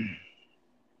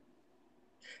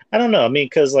 I don't know. I mean,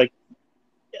 because like,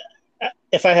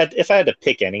 if I had to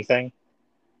pick anything,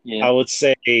 Yeah. I would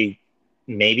say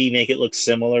maybe make it look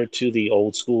similar to the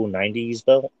old school '90s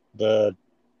belt, the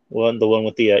one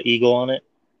with the eagle on it.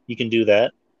 You can do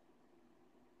that.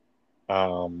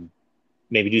 Um,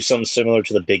 Maybe do something similar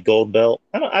to the big gold belt.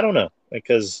 I don't know,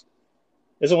 because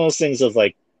it's one of those things of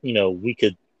like, we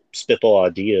could spitball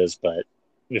ideas, but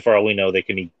for all we know, they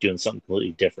can be doing something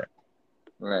completely different.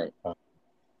 Right. Uh,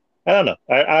 I don't know.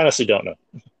 I honestly don't know.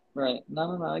 Right.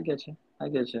 No. I get you. I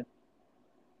get you.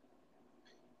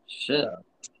 Shit. Uh,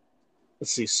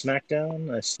 let's see,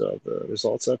 SmackDown. I still have the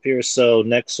results up here. So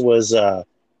next was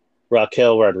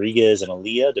Raquel Rodriguez and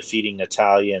Aaliyah defeating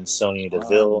Natalia and Sonya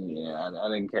Deville. Yeah. I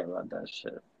didn't care about that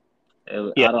shit.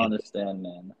 Yeah, I don't understand,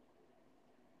 man.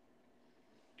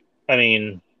 I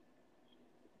mean,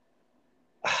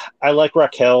 I like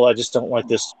Raquel. I just don't like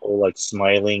this whole like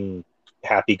smiling,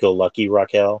 happy-go-lucky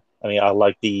Raquel. I mean, I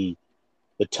like the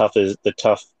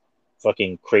tough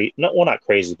fucking crazy. No, well, not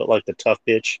crazy, but like the tough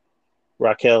bitch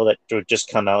Raquel that would just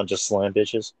come out and just slam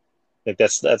bitches. Like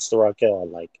that's the Raquel I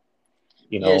like.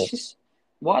 You Yeah, know, she's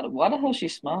why the hell she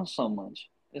smiles so much?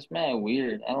 It's mad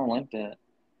weird. I don't like that.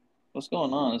 What's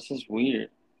going on? It's just weird.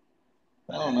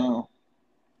 I don't know.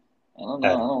 I don't I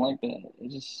know. I don't. don't like that.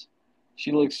 It just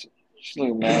she looks she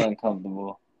looks mad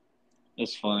uncomfortable.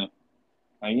 It's funny.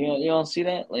 Like, you don't see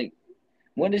that? Like,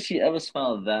 when did she ever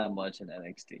smile that much in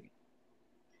NXT?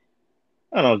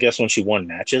 I don't know. I guess when she won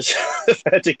matches, if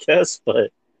I had to guess,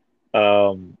 but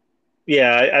um,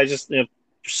 yeah, I just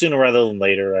sooner rather than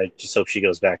later, I just hope she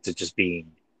goes back to just being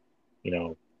you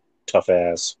know tough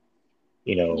ass.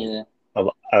 You know, Yeah.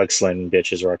 I like slamming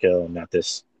bitches, Raquel, and not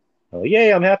this. Oh,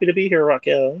 yay! I'm happy to be here,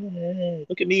 Raquel. Yay,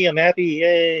 look at me, I'm happy.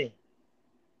 Yay!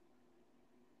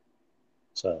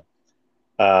 So,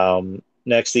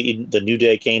 next, the New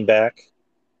Day came back.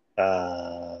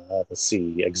 Let's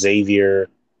see. Xavier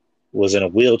was in a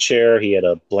wheelchair. He had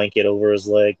a blanket over his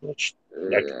leg, which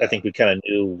I Yeah. think we kind of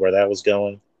knew where that was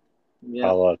going. A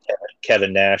Yep. la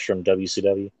Kevin Nash from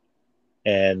WCW.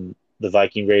 And the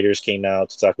Viking Raiders came out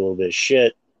to talk a little bit of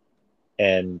shit,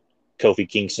 and Kofi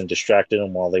Kingston distracted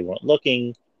them while they weren't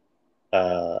looking.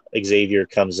 Xavier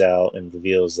comes out and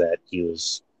reveals that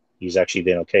he's actually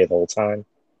been okay the whole time,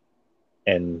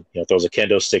 and throws a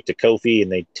kendo stick to Kofi,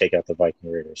 and they take out the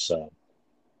Viking Raiders. So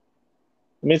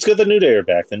I mean, it's good the New Day are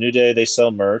back. The New Day, they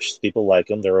sell merch. People like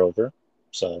them. They're over.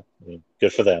 So, I mean,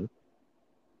 good for them.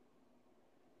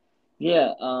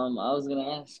 Yeah, I was gonna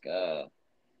ask,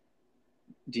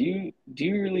 do you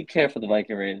really care for the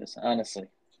Viking Raiders, honestly?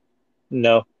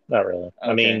 No, not really. I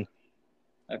Okay, mean,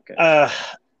 okay. uh,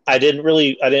 I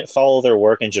didn't follow their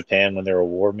work in Japan when they were a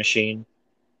War Machine.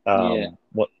 Yeah,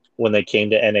 When they came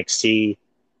to NXT,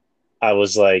 I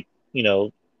was like,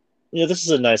 this is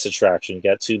a nice attraction. You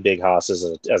got two big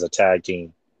hosses as a tag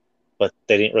team, but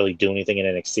they didn't really do anything in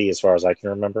NXT as far as I can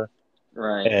remember.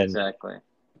 right, And exactly.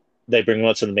 they bring them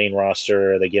up to the main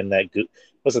roster. They give them that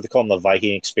what's it they call them, the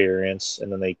Viking Experience,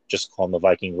 and then they just call them the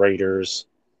Viking Raiders,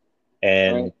 Right.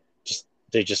 and just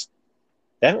they just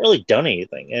they haven't really done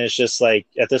anything. And it's just like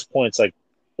at this point, it's like,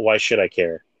 why should I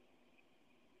care?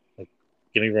 Like,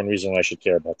 give me one reason why I should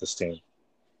care about this team.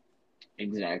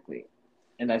 Exactly.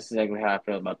 And that's exactly how I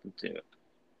feel about them too.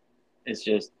 It's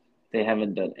just they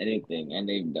haven't done anything, and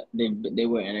they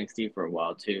were NXT for a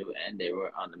while too, and they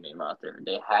were on the main roster.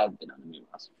 They have been on the main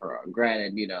roster for a while.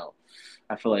 Granted,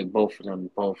 I feel like both of them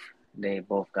they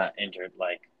both got injured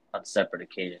like on separate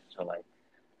occasions. So like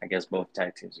I guess both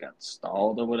tag teams got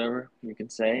stalled or whatever you can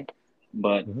say.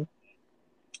 But Hmm.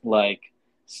 like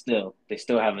still they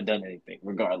still haven't done anything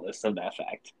regardless of that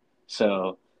fact.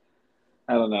 So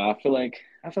I don't know. I feel like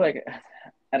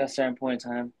at a certain point in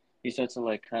time you start to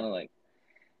like kind of like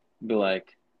be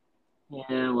like,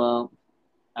 yeah, well,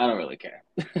 I don't really care.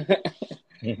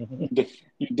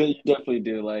 You definitely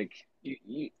do. Like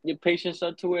your patience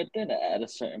start to wear thin at a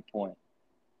certain point.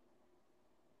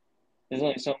 There's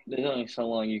only so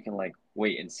long you can like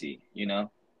wait and see. You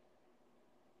know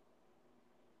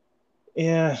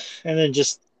Yeah, and then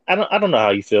just I don't know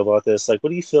how you feel about this. Like, what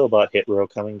do you feel about Hit Row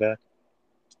coming back?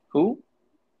 who?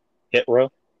 Hit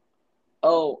Row?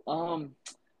 Oh,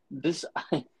 this.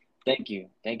 Thank you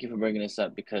for bringing this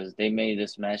up because they made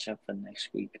this matchup for next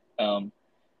week.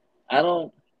 I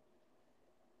don't,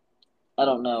 I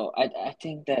don't know. I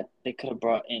think that they could have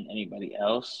brought in anybody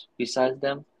else besides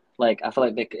them. Like I feel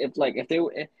like if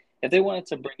they wanted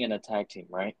to bring in a tag team,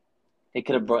 right? They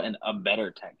could have brought in a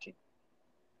better tag team.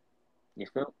 You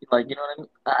feel like you know what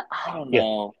I mean? I don't Yeah.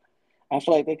 know. I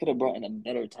feel like they could have brought in a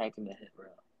better tag team than Hit Row.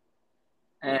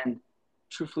 And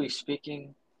truthfully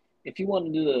speaking, if you want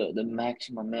to do the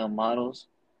maximum male models,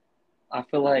 I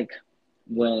feel like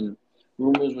when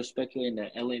rumors were speculating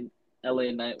that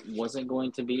LA Knight wasn't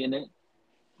going to be in it,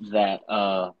 that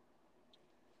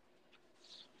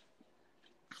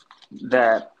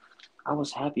that I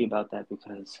was happy about that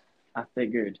because I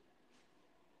figured,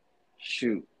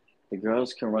 shoot, the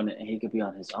girls can run it and he could be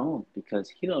on his own because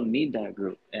he don't need that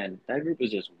group, and that group is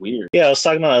just weird. Yeah, I was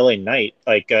talking about LA Knight.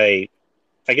 Like I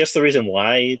guess the reason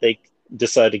why they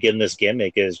decided to give him this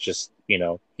gimmick is just,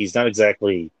 he's not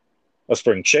exactly a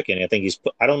spring chicken.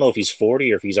 I don't know if he's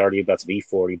 40 or if he's already about to be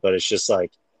 40, but it's just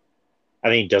like, I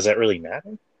mean, does that really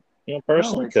matter? No,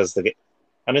 Personally, because the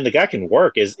guy can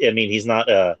work. I mean, he's not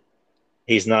the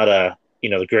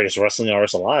greatest wrestling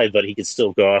artist alive, but he could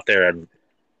still go out there and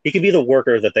he could be the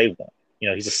worker that they want.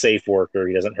 He's a safe worker.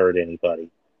 He doesn't hurt anybody.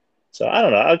 So I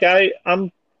don't know.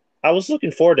 I was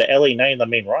looking forward to LA Knight in the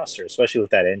main roster, especially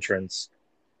with that entrance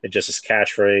and just his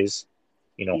catchphrase.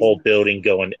 he's Whole building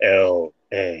going LA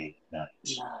Knight.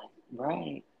 not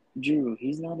right. Drew,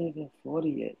 he's not even 40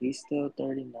 yet. He's still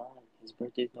 39. His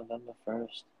birthday's November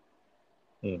 1st.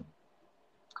 Hmm.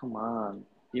 Come on,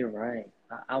 you're right.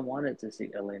 I wanted to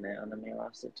see LA Knight on the main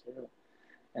roster too.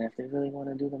 And if they really want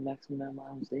to do the maximum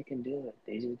miles, they can do it.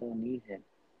 They just don't need him.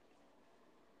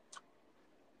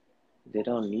 They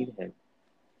don't need him.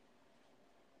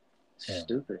 Yeah,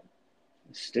 Stupid.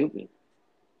 Stupid.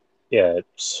 I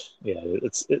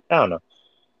don't know.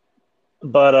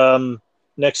 But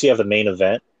next you have the main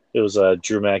event. It was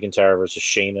Drew McIntyre versus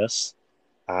Sheamus.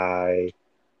 I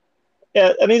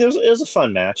Yeah, I mean it was a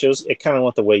fun match. It kind of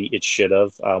went the way it should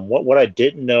have. What I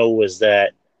didn't know was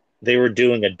that they were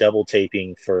doing a double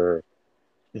taping for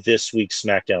this week's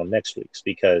SmackDown next week's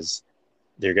because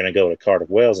they're going to go to Cardiff,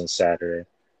 Wales on Saturday.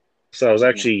 So I was Mm.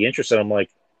 actually interested. I'm like,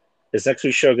 is next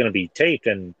week's show going to be taped?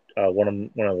 And one of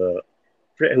the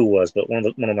I forget who was, but one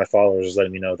of my followers was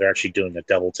letting me know they're actually doing a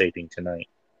double taping tonight.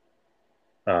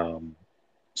 Um,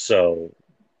 so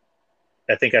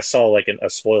I think I saw like a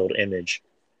spoiled image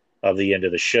of the end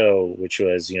of the show, which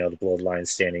was the Bloodline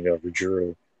standing over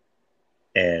Drew,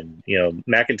 and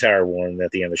McIntyre won at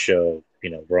the end of the show.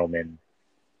 Roman,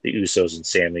 the Usos, and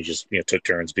Sammy just took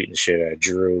turns beating the shit out of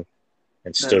Drew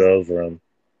and stood That's over him.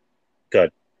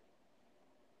 Good.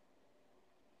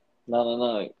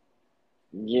 no.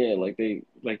 Yeah, like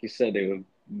you said, they were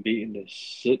beating the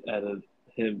shit out of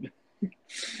him.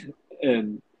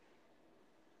 And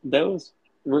that was,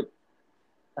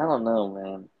 I don't know,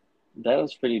 man. That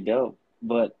was pretty dope.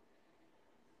 But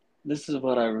this is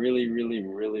what I really, really,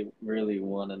 really, really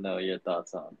want to know your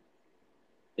thoughts on.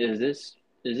 Is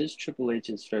this Triple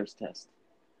H's first test?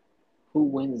 Who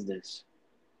wins this?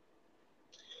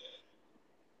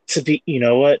 To be, you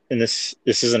know what? And this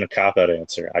isn't a cop out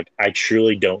answer. I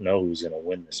truly don't know who's going to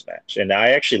win this match, and I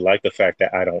actually like the fact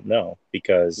that I don't know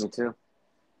because Me too.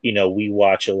 we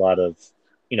watch a lot of,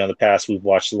 in the past we've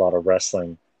watched a lot of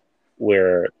wrestling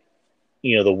where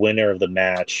the winner of the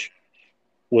match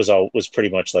was pretty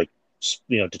much like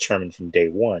determined from day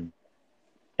one,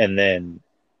 and then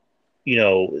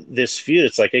this feud,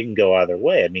 it's like it can go either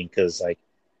way. I mean, because like,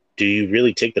 do you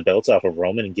really take the belts off of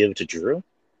Roman and give it to Drew?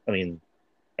 I mean,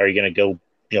 are you going to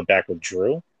go back with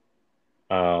Drew?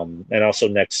 And also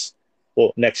next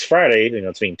Friday,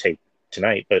 it's being taped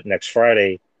tonight, but next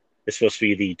Friday is supposed to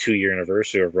be the 2-year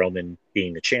anniversary of Roman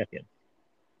being the champion.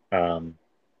 Um,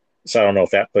 so I don't know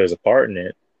if that plays a part in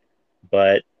it,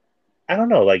 but I don't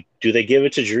know. Like, do they give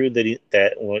it to Drew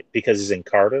because he's in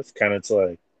Cardiff, kind of to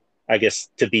like, I guess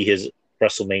to be his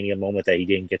WrestleMania moment that he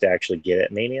didn't get to actually get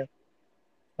at Mania?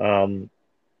 Um,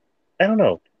 I don't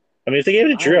know. I mean, if they gave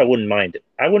it to Drew, I wouldn't mind it.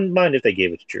 I wouldn't mind if they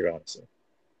gave it to Drew, honestly.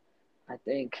 I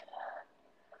think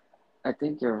I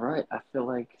think you're right. I feel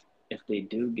like if they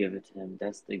do give it to him,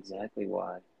 that's exactly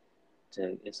why.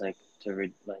 It's like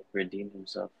like redeem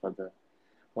himself for the,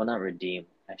 well, not redeem,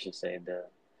 I should say, the,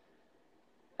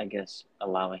 I guess,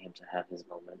 allowing him to have his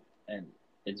moment. And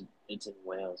it's in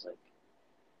Wales, like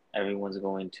everyone's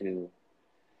going to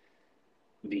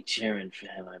be cheering for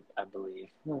him. I believe.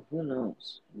 Well, who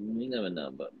knows? We never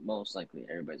know, but most likely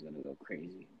everybody's gonna go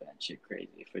crazy, batshit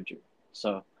crazy for Drew.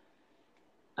 So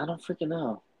I don't freaking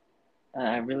know.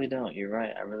 I really don't. You're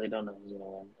right. I really don't know who's gonna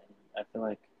win. And I feel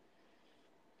like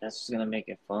that's just gonna make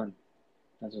it fun.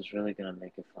 That's what's really gonna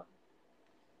make it fun.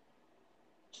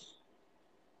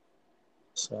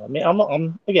 So I mean,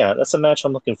 I'm again, that's a match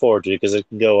I'm looking forward to because it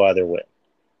can go either way.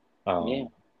 Yeah,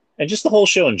 And just the whole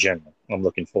show in general, I'm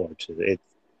looking forward to it.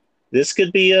 This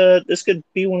could be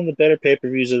one of the better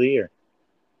pay-per-views of the year.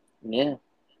 yeah.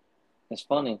 It's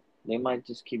funny. They might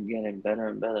just keep getting better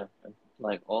and better,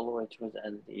 like all the way towards the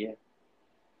end of the year.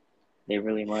 They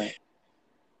really might.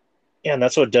 Yeah, and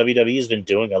that's what WWE has been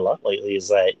doing a lot lately. Is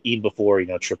that even before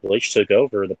Triple H took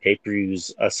over, the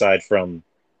pay-per-views aside from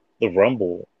the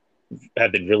Rumble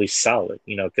have been really solid.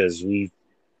 Because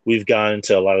we've gone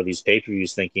into a lot of these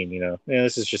pay-per-views thinking, yeah,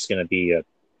 this is just going to be a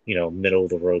middle of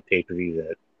the road pay-per-view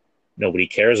that nobody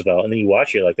cares about, and then you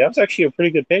watch it like that was actually a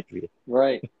pretty good pay-per-view.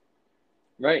 Right,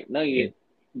 right. No, Yeah.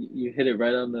 you hit it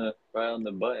right on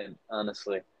the button.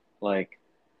 Honestly, like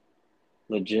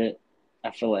legit. I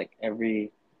feel like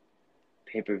every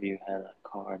pay-per-view had a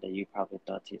card that you probably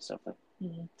thought to yourself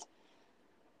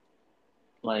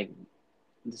like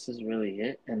this is really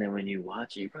it. And then when you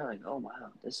watch it, you're probably like, oh wow,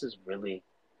 this is really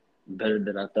better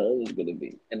than I thought it was gonna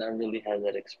be. And I really had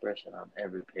that expression on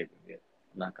every pay-per-view.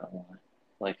 I'm not gonna lie.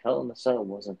 Like Hell in a Cell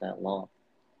wasn't that long,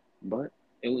 but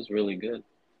it was really good.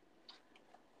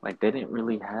 Like they didn't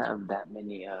really have that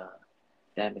many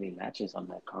matches on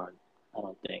that card, I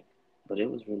don't think. But it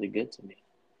was really good to me.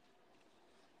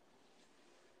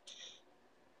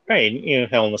 Right,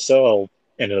 Hell in a Cell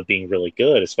ended up being really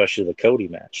good, especially the Cody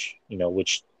match.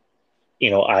 Which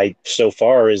I so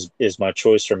far is my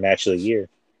choice for match of the year.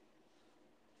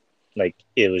 Like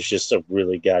it was just a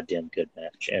really goddamn good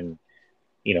match, and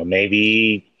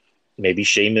maybe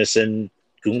Sheamus and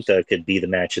Gunther could be the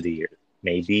match of the year.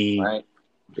 Maybe Right,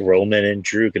 Roman and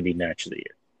Drew could be match of the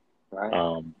year. right.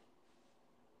 Um,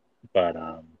 but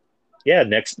yeah,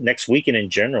 next weekend in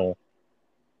general,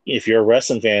 if you're a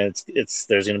wrestling fan, it's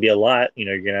there's going to be a lot.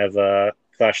 You're going to have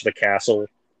Clash of the Castle.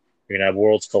 You're going to have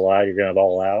Worlds Collide. You're going to have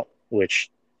All Out. Which,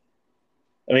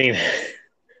 I mean,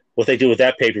 what they do with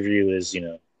that pay per view is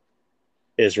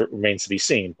remains to be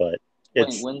seen. But Wait,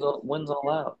 it's when's all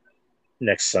out?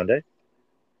 next Sunday.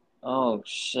 Oh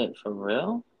shit, for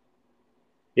real?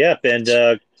 Yep, and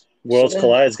So Worlds then,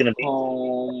 Collide is going to be.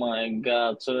 oh my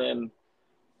god. So then,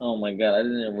 oh my god, I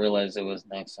didn't realize it was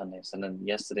next Sunday. So then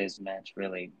yesterday's match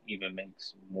really even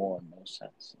makes more no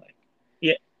sense. Like,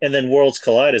 Yeah, and then Worlds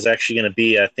Collide is actually going to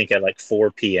be, I think, at like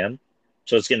 4 p.m.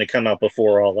 So it's going to come out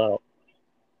before All Out.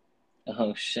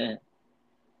 oh shit,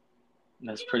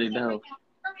 that's pretty dope.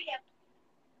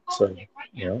 So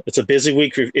it's a busy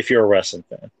week if you're a wrestling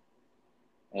fan.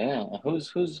 Yeah, who's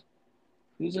who's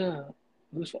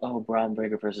Braun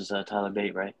Breaker versus Tyler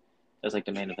Bate, right? That's like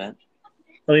the main event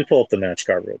Let me pull up the match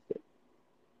card real quick.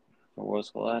 for World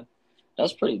Squad.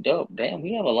 That's pretty dope. Damn,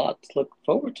 we have a lot to look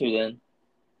forward to then.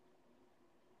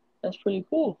 That's pretty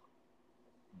cool.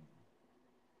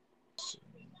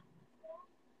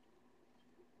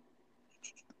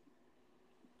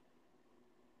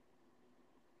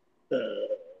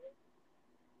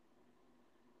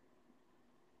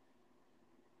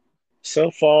 So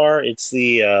far, it's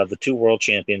the two world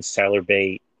champions, Tyler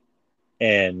Bate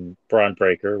and Braun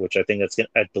Breaker, which I think that's gonna,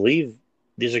 I believe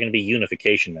these are going to be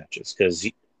unification matches because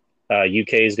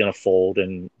UK is going to fold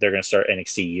and they're going to start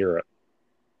NXT Europe.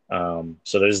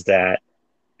 So there's that,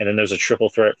 and then there's a triple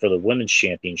threat for the women's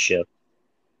championship.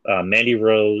 Mandy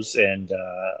Rose and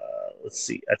let's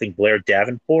see, I think Blair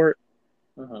Davenport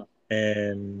Uh-huh.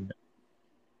 and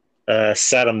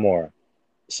Satamura.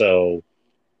 So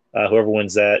whoever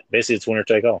wins that, basically it's winner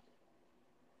take all.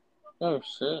 Oh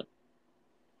shit!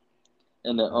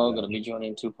 And they're all gonna be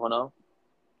joining 2.0.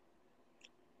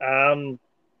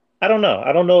 I don't know.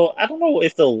 I don't know. I don't know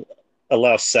if they'll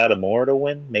allow Satamura to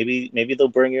win. Maybe they'll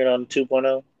bring it on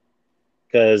 2.0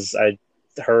 because I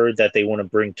heard that they want to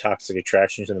bring Toxic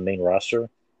Attraction to the main roster.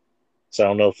 So I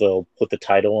don't know if they'll put the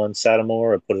title on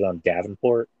Satamura or put it on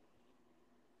Davenport.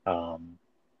 I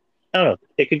don't know.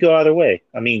 It could go either way.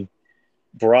 I mean,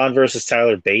 Braun versus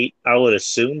Tyler Bate. I would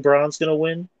assume Braun's going to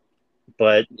win,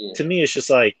 but Yeah. to me, it's just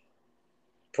like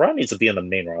Braun needs to be on the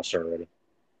main roster already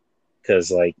because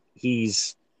like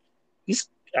he's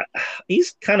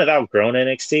he's kind of outgrown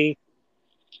NXT.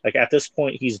 Like at this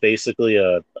point, he's basically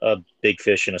a big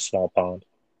fish in a small pond.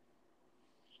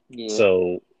 Yeah.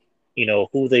 So,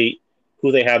 who they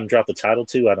have him drop the title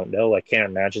to, I don't know. I can't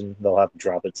imagine they'll have to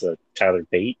drop it to Tyler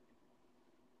Bate.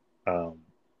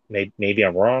 Maybe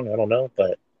I'm wrong. I don't know,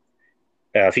 but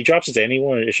if he drops it to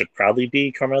anyone, it should probably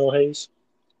be Carmelo Hayes.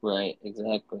 Right.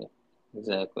 Exactly.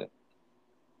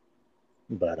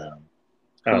 But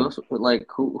Who else? Like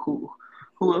who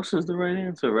else is the right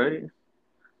answer? Right.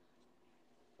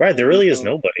 right, there Like, really is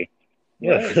nobody.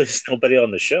 Yeah, Right. there's nobody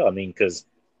on the show. I mean, because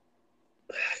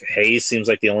Hayes seems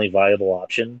like the only viable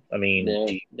option. I mean,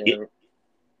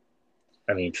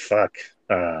 fuck.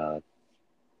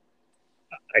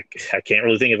 I can't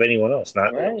really think of anyone else.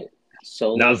 Not right.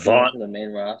 Solo not coming Vaughn. to the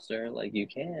main roster, like you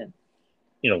can.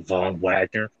 Vaughn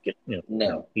Wagner.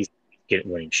 No, he's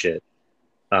getting winning shit.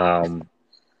 I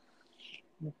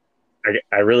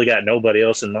really got nobody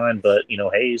else in mind, but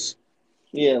Hayes.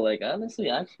 Yeah, like honestly,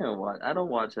 I can't watch. I don't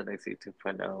watch NXT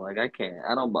 2.0. Like I can't.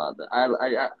 I don't bother.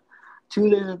 I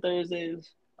Tuesdays and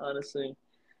Thursdays. Honestly,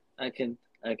 I can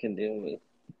I can deal with.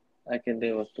 I can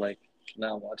deal with like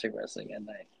not watching wrestling at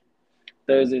night.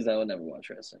 Thursdays, I would never watch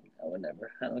wrestling. I would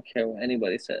never. I don't care what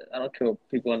anybody said. I don't care what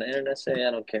people on the internet say.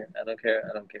 I don't care. I don't care.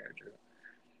 I don't care, Drew.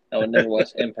 I would never watch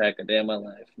Impact a day in my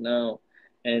life. No.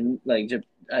 And like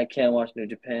I can't watch New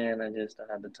Japan. I just don't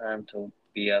have the time to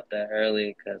be up that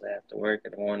early because I have to work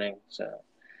in the morning. So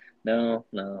no.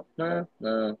 No.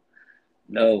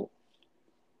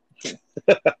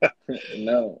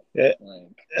 Yeah.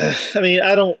 Like I mean,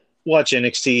 I don't watch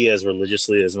NXT as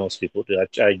religiously as most people do.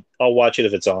 I'll watch it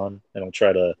if it's on, and I'll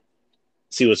try to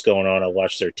see what's going on. I'll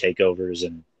watch their takeovers,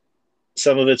 and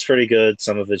some of it's pretty good.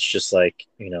 Some of it's just like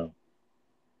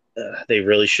they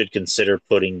really should consider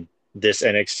putting this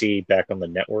NXT back on the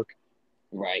network.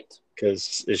 right.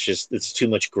 Because it's too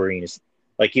much green. It's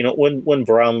like when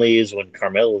Braun leaves, when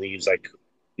Carmelo leaves, like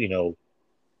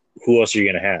who else are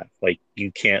you gonna have? Like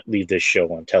you can't leave this show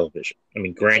on television. I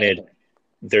mean, granted, Exactly.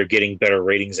 they're getting better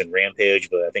ratings than Rampage,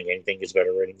 but I think anything gets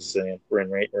better ratings than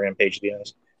Rampage, to be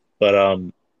honest. But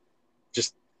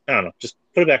just I don't know, just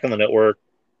put it back on the network.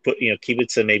 Keep it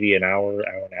to maybe an hour,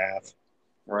 hour and a half.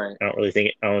 Right. I don't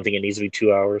think it needs to be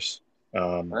 2 hours.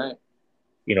 Right.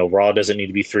 Raw doesn't need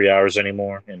to be 3 hours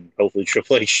anymore, and hopefully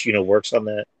Triple H, works on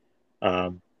that.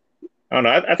 I don't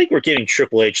know. I think we're giving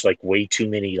Triple H like way too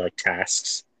many like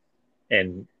tasks,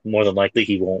 and more than likely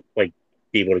he won't like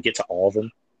be able to get to all of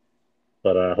them.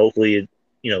 But hopefully,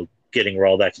 getting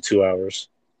Raw back to 2 hours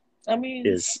I mean,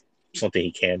 is something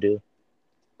he can do.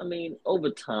 Over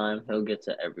time he'll get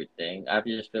to everything. I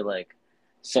just feel like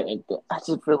I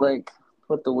just feel like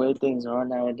with the way things are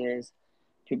nowadays,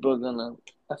 people are gonna.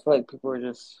 I feel like people are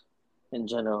just, in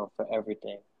general, for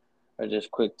everything, are just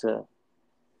quick to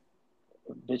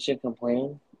bitch and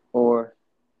complain, or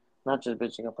not just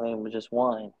bitch and complain, but just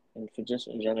whine, and for just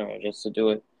in general, just to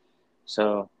do it.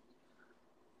 So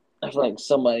I feel like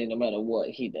somebody, no matter what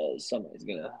he does, somebody's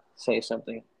gonna say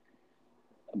something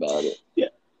about it. Yeah.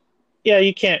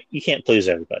 You can't please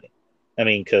everybody. I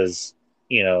mean, because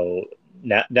now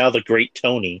the great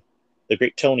Tony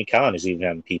Khan is even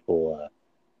having people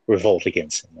revolt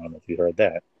against him. I don't know if you heard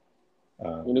that.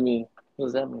 What do you mean? What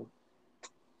does that mean?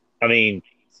 I mean,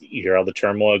 you hear all the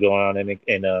turmoil going on in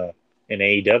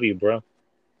AEW, bro.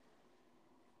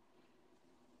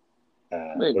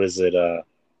 Wait, what is it? Go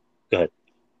ahead.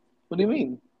 what do you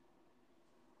mean?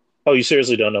 Oh, you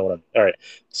seriously don't know what I'm. All right.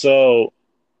 So,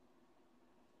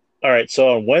 all right. So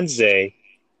on Wednesday,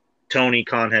 Tony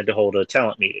Khan had to hold a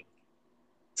talent meeting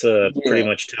to pretty Yeah,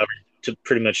 much tell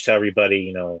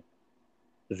everybody,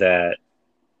 that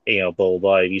blah blah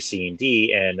blah, A, B, C, and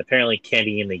D, and apparently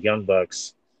Kenny and the Young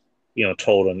Bucks,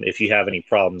 told him if you have any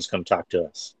problems, come talk to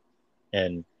us.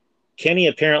 And Kenny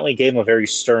apparently gave him a very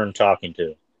stern talking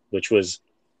to, which was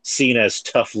seen as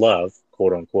tough love,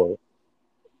 quote unquote.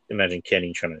 Imagine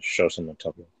Kenny trying to show someone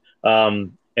tough love.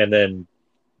 And then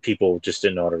people just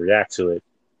didn't know how to react to it.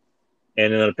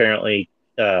 And then apparently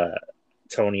uh,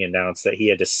 Tony announced that he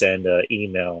had to send an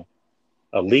email,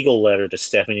 a legal letter to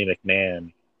Stephanie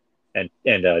McMahon and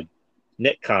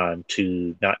Nick Khan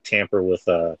to not tamper with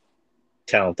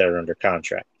talent that are under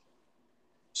contract.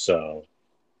 So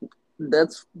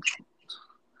that's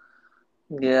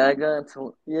yeah. I got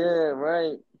to yeah,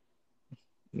 right.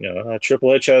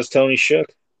 Triple H has Tony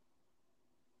shook,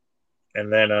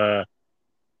 and then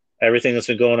everything that's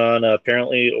been going on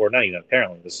apparently, or not even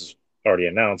apparently, this is already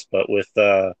announced, but with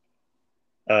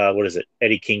what is it,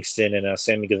 Eddie Kingston and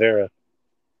Sammy Guevara.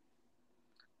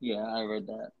 Yeah, I read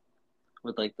that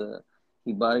with like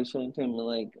he body shamed him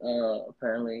like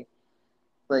apparently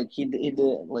like he did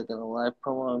like in a live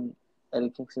promo and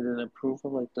Eddie Kingston didn't approve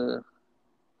of like the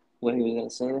what he was gonna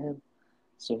say to him,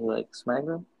 so he like smacked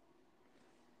him.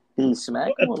 Did he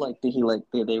smack him or like did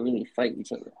they really fight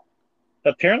each other?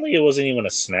 Apparently, it wasn't even a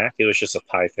smack; it was just a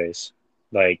pie face.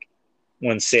 Like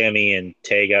when Sammy and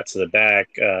Tay got to the back,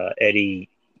 Eddie,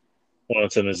 one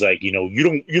of them is like, you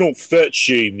don't fat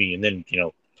shame me, and then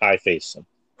pie face him.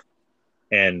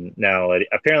 And now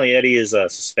apparently Eddie is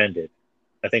suspended.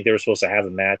 I think they were supposed to have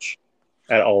a match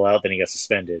at All Out, then he got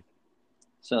suspended.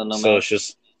 So no So it's match.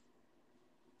 just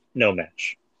no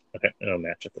match. Okay, no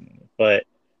match at the moment. But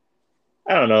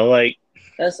I don't know, like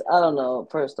That's I don't know.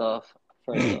 First off,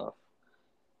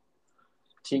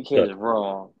 TK good. is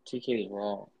wrong. TK is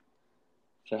wrong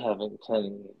for having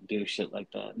Kenny do shit like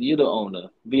that. You're the owner.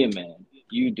 Be a man.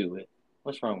 You do it.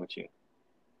 What's wrong with you?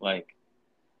 Like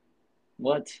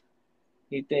what?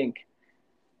 You think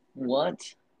what?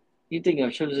 You think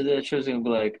if Trips is there, Trips is gonna be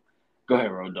like, go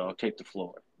ahead, Road Dog, take the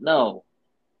floor. No,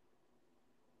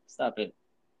 stop it.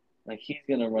 Like he's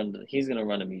gonna run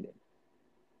a meeting.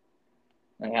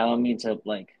 Like I don't mean to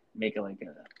like make it like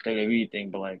a WWE thing,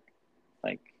 but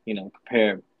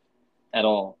compare at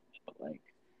all. But like,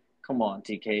 come on,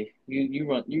 TK, you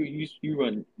run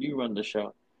the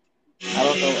show. I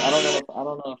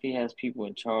don't know if he has people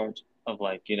in charge of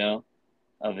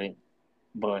of it,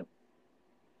 but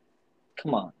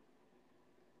come on,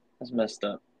 that's messed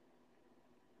up.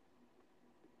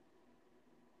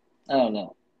 I don't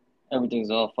know.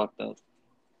 Everything's all fucked up.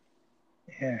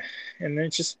 Yeah, and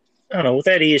it's just I don't know. With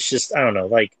Eddie, it's just I don't know.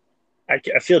 Like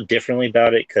I feel differently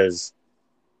about it because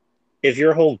if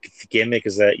your whole gimmick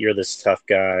is that you're this tough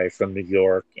guy from New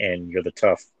York and you're the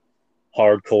tough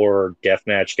hardcore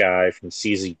deathmatch guy from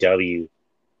CZW,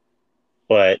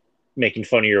 but making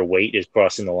fun of your weight is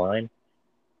crossing the line.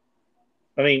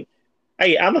 I mean,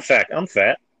 I'm fat.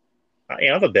 I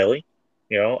have a belly.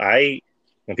 I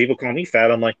when people call me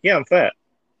fat, I'm like, yeah, I'm fat.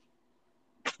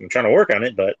 I'm trying to work on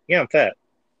it, but yeah, I'm fat.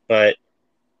 But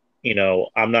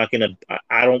I'm not gonna.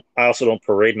 I don't. I also don't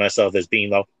parade myself as being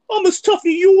like, I'm a tough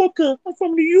New Yorker. I'm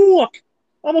from New York.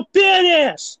 I'm a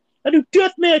badass. I do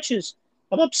death matches.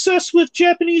 I'm obsessed with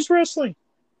Japanese wrestling.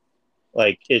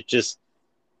 Like it just,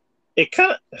 it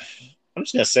kind of. I'm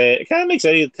just gonna say it kind of makes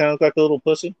Eddie kind of look like a little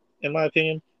pussy, in my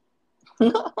opinion.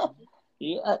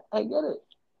 Yeah, I get it.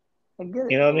 I get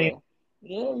it You know in what I a mean? way.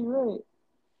 Yeah, you're right.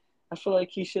 I feel like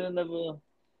he should have never.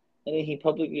 I mean, he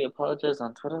publicly apologized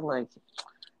on Twitter. Like,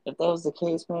 if that was the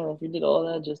case, man, if you did all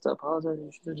that just to apologize,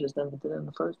 you should have just never did it in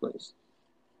the first place.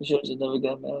 You should have just never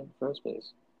got mad in the first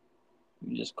place.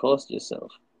 You just cost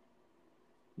yourself.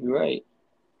 You're right.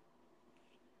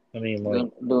 I mean,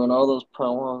 like, Doing all those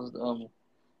promos,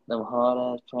 them hard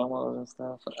ass promos and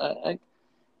stuff. I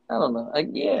don't know.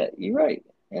 Yeah, you're right.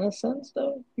 In a sense,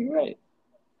 though, you're right.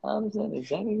 I understand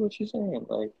exactly what you're saying.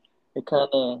 Like, it kind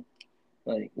of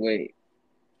like, wait,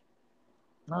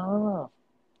 no,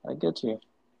 I get you.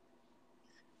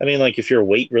 like if your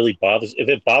weight really bothers, if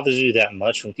it bothers you that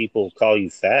much when people call you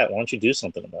fat, why don't you do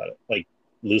something about it? Like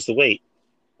lose the weight,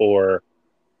 or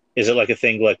is it like a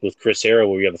thing like with Chris Hero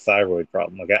where you have a thyroid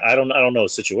problem? Like I don't know a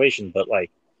situation, but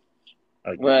like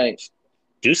Right,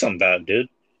 do something about it, dude.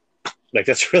 Like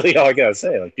that's really all I gotta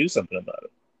say. Like do something about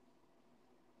it.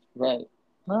 right.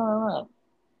 No,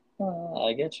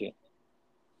 I get you.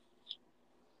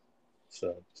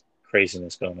 So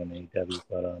craziness going on in AEW,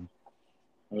 but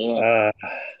Yeah.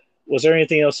 Was there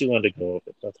anything else you wanted to go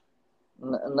over?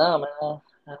 No,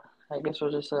 man. I guess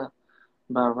we'll just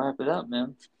about wrap it up,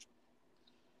 man.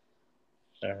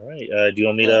 All right. Do you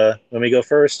want me Uh, to let me go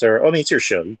first, or I mean, it's your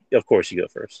show. Of course, you go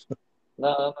first.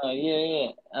 no,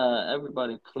 yeah.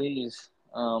 Everybody, please.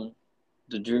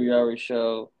 The Drew Yari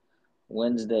Show,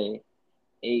 Wednesday,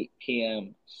 8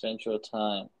 p.m. Central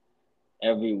Time,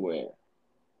 everywhere.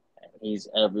 He's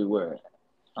everywhere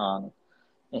on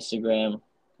Instagram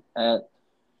at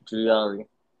Drew Yari.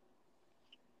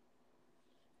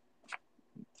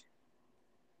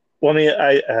 Well, I mean,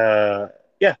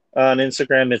 yeah, on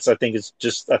Instagram, I think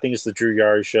it's the Drew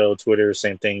Yari Show. Twitter,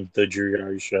 same thing, the Drew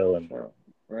Yari Show, and Sure.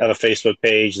 I Right. have a Facebook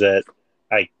page that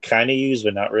I kind of use,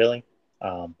 but not really.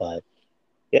 But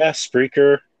yeah,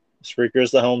 Spreaker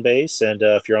is the home base, and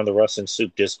if you're on the Russ and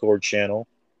Soup Discord channel,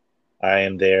 I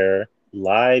am there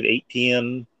live 8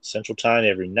 p.m. Central Time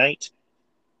every night,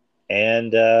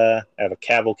 and I have a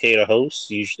cavalcade of hosts.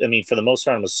 Usually, I mean, for the most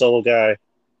part, I'm a solo guy,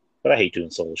 but I hate doing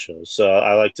solo shows, so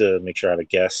I like to make sure I have a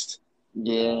guest.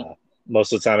 Yeah. Uh,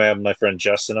 Most of the time, I have my friend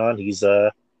Justin on. He's new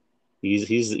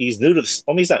to the.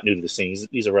 Well, he's not new to the scene.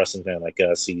 He's a wrestling fan like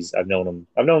us. I've known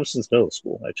him since middle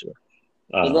school, actually.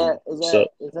 Is that is So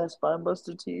that is that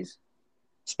Spinebuster Tees?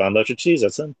 Spine Butcher Cheese,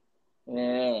 that's him.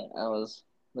 Yeah, I was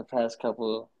the past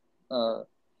couple uh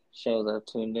shows I've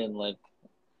tuned in. Like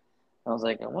I was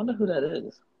like, I wonder who that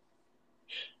is.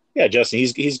 Yeah, Justin.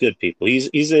 He's good people. He's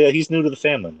new to the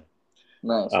family.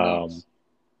 Nice, Um, nice.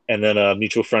 and then a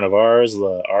mutual friend of ours,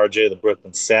 RJ, the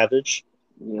Brooklyn Savage,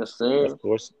 Yes, of sir.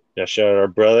 course. Yeah, shout out our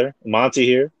brother Monty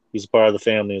here. He's a part of the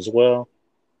family as well.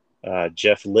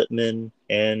 Jeff Littman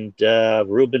and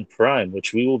Ruben Prime,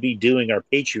 which we will be doing our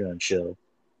Patreon show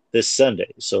this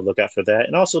Sunday. So look out for that.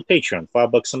 And also Patreon,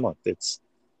 $5 a month.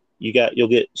 You'll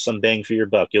get some bang for your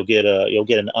buck. You'll get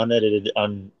an unedited,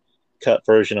 uncut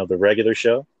version of the regular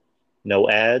show. No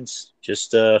ads,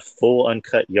 just full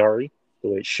uncut Yari, the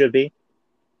way it should be.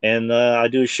 And I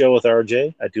do a show with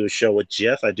RJ. I do a show with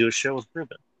Jeff. I do a show with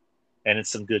Ruben, and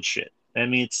it's some good shit. I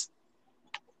mean,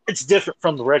 it's different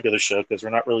from the regular show because we're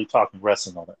not really talking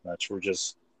wrestling all that much. We're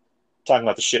just talking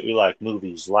about the shit we like: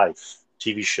 movies, life,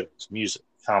 TV shows, music,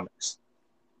 comics.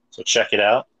 So check it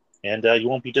out, and you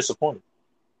won't be disappointed.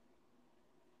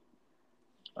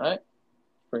 All right,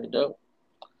 pretty dope.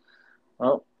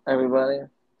 Well, everybody,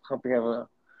 hope you have a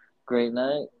great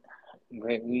night,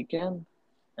 great weekend,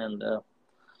 and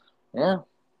yeah,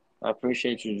 I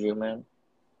appreciate you, Drew, man.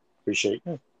 Appreciate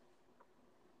you.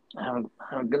 Have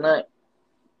a good night.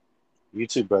 You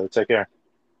too, brother. Take care.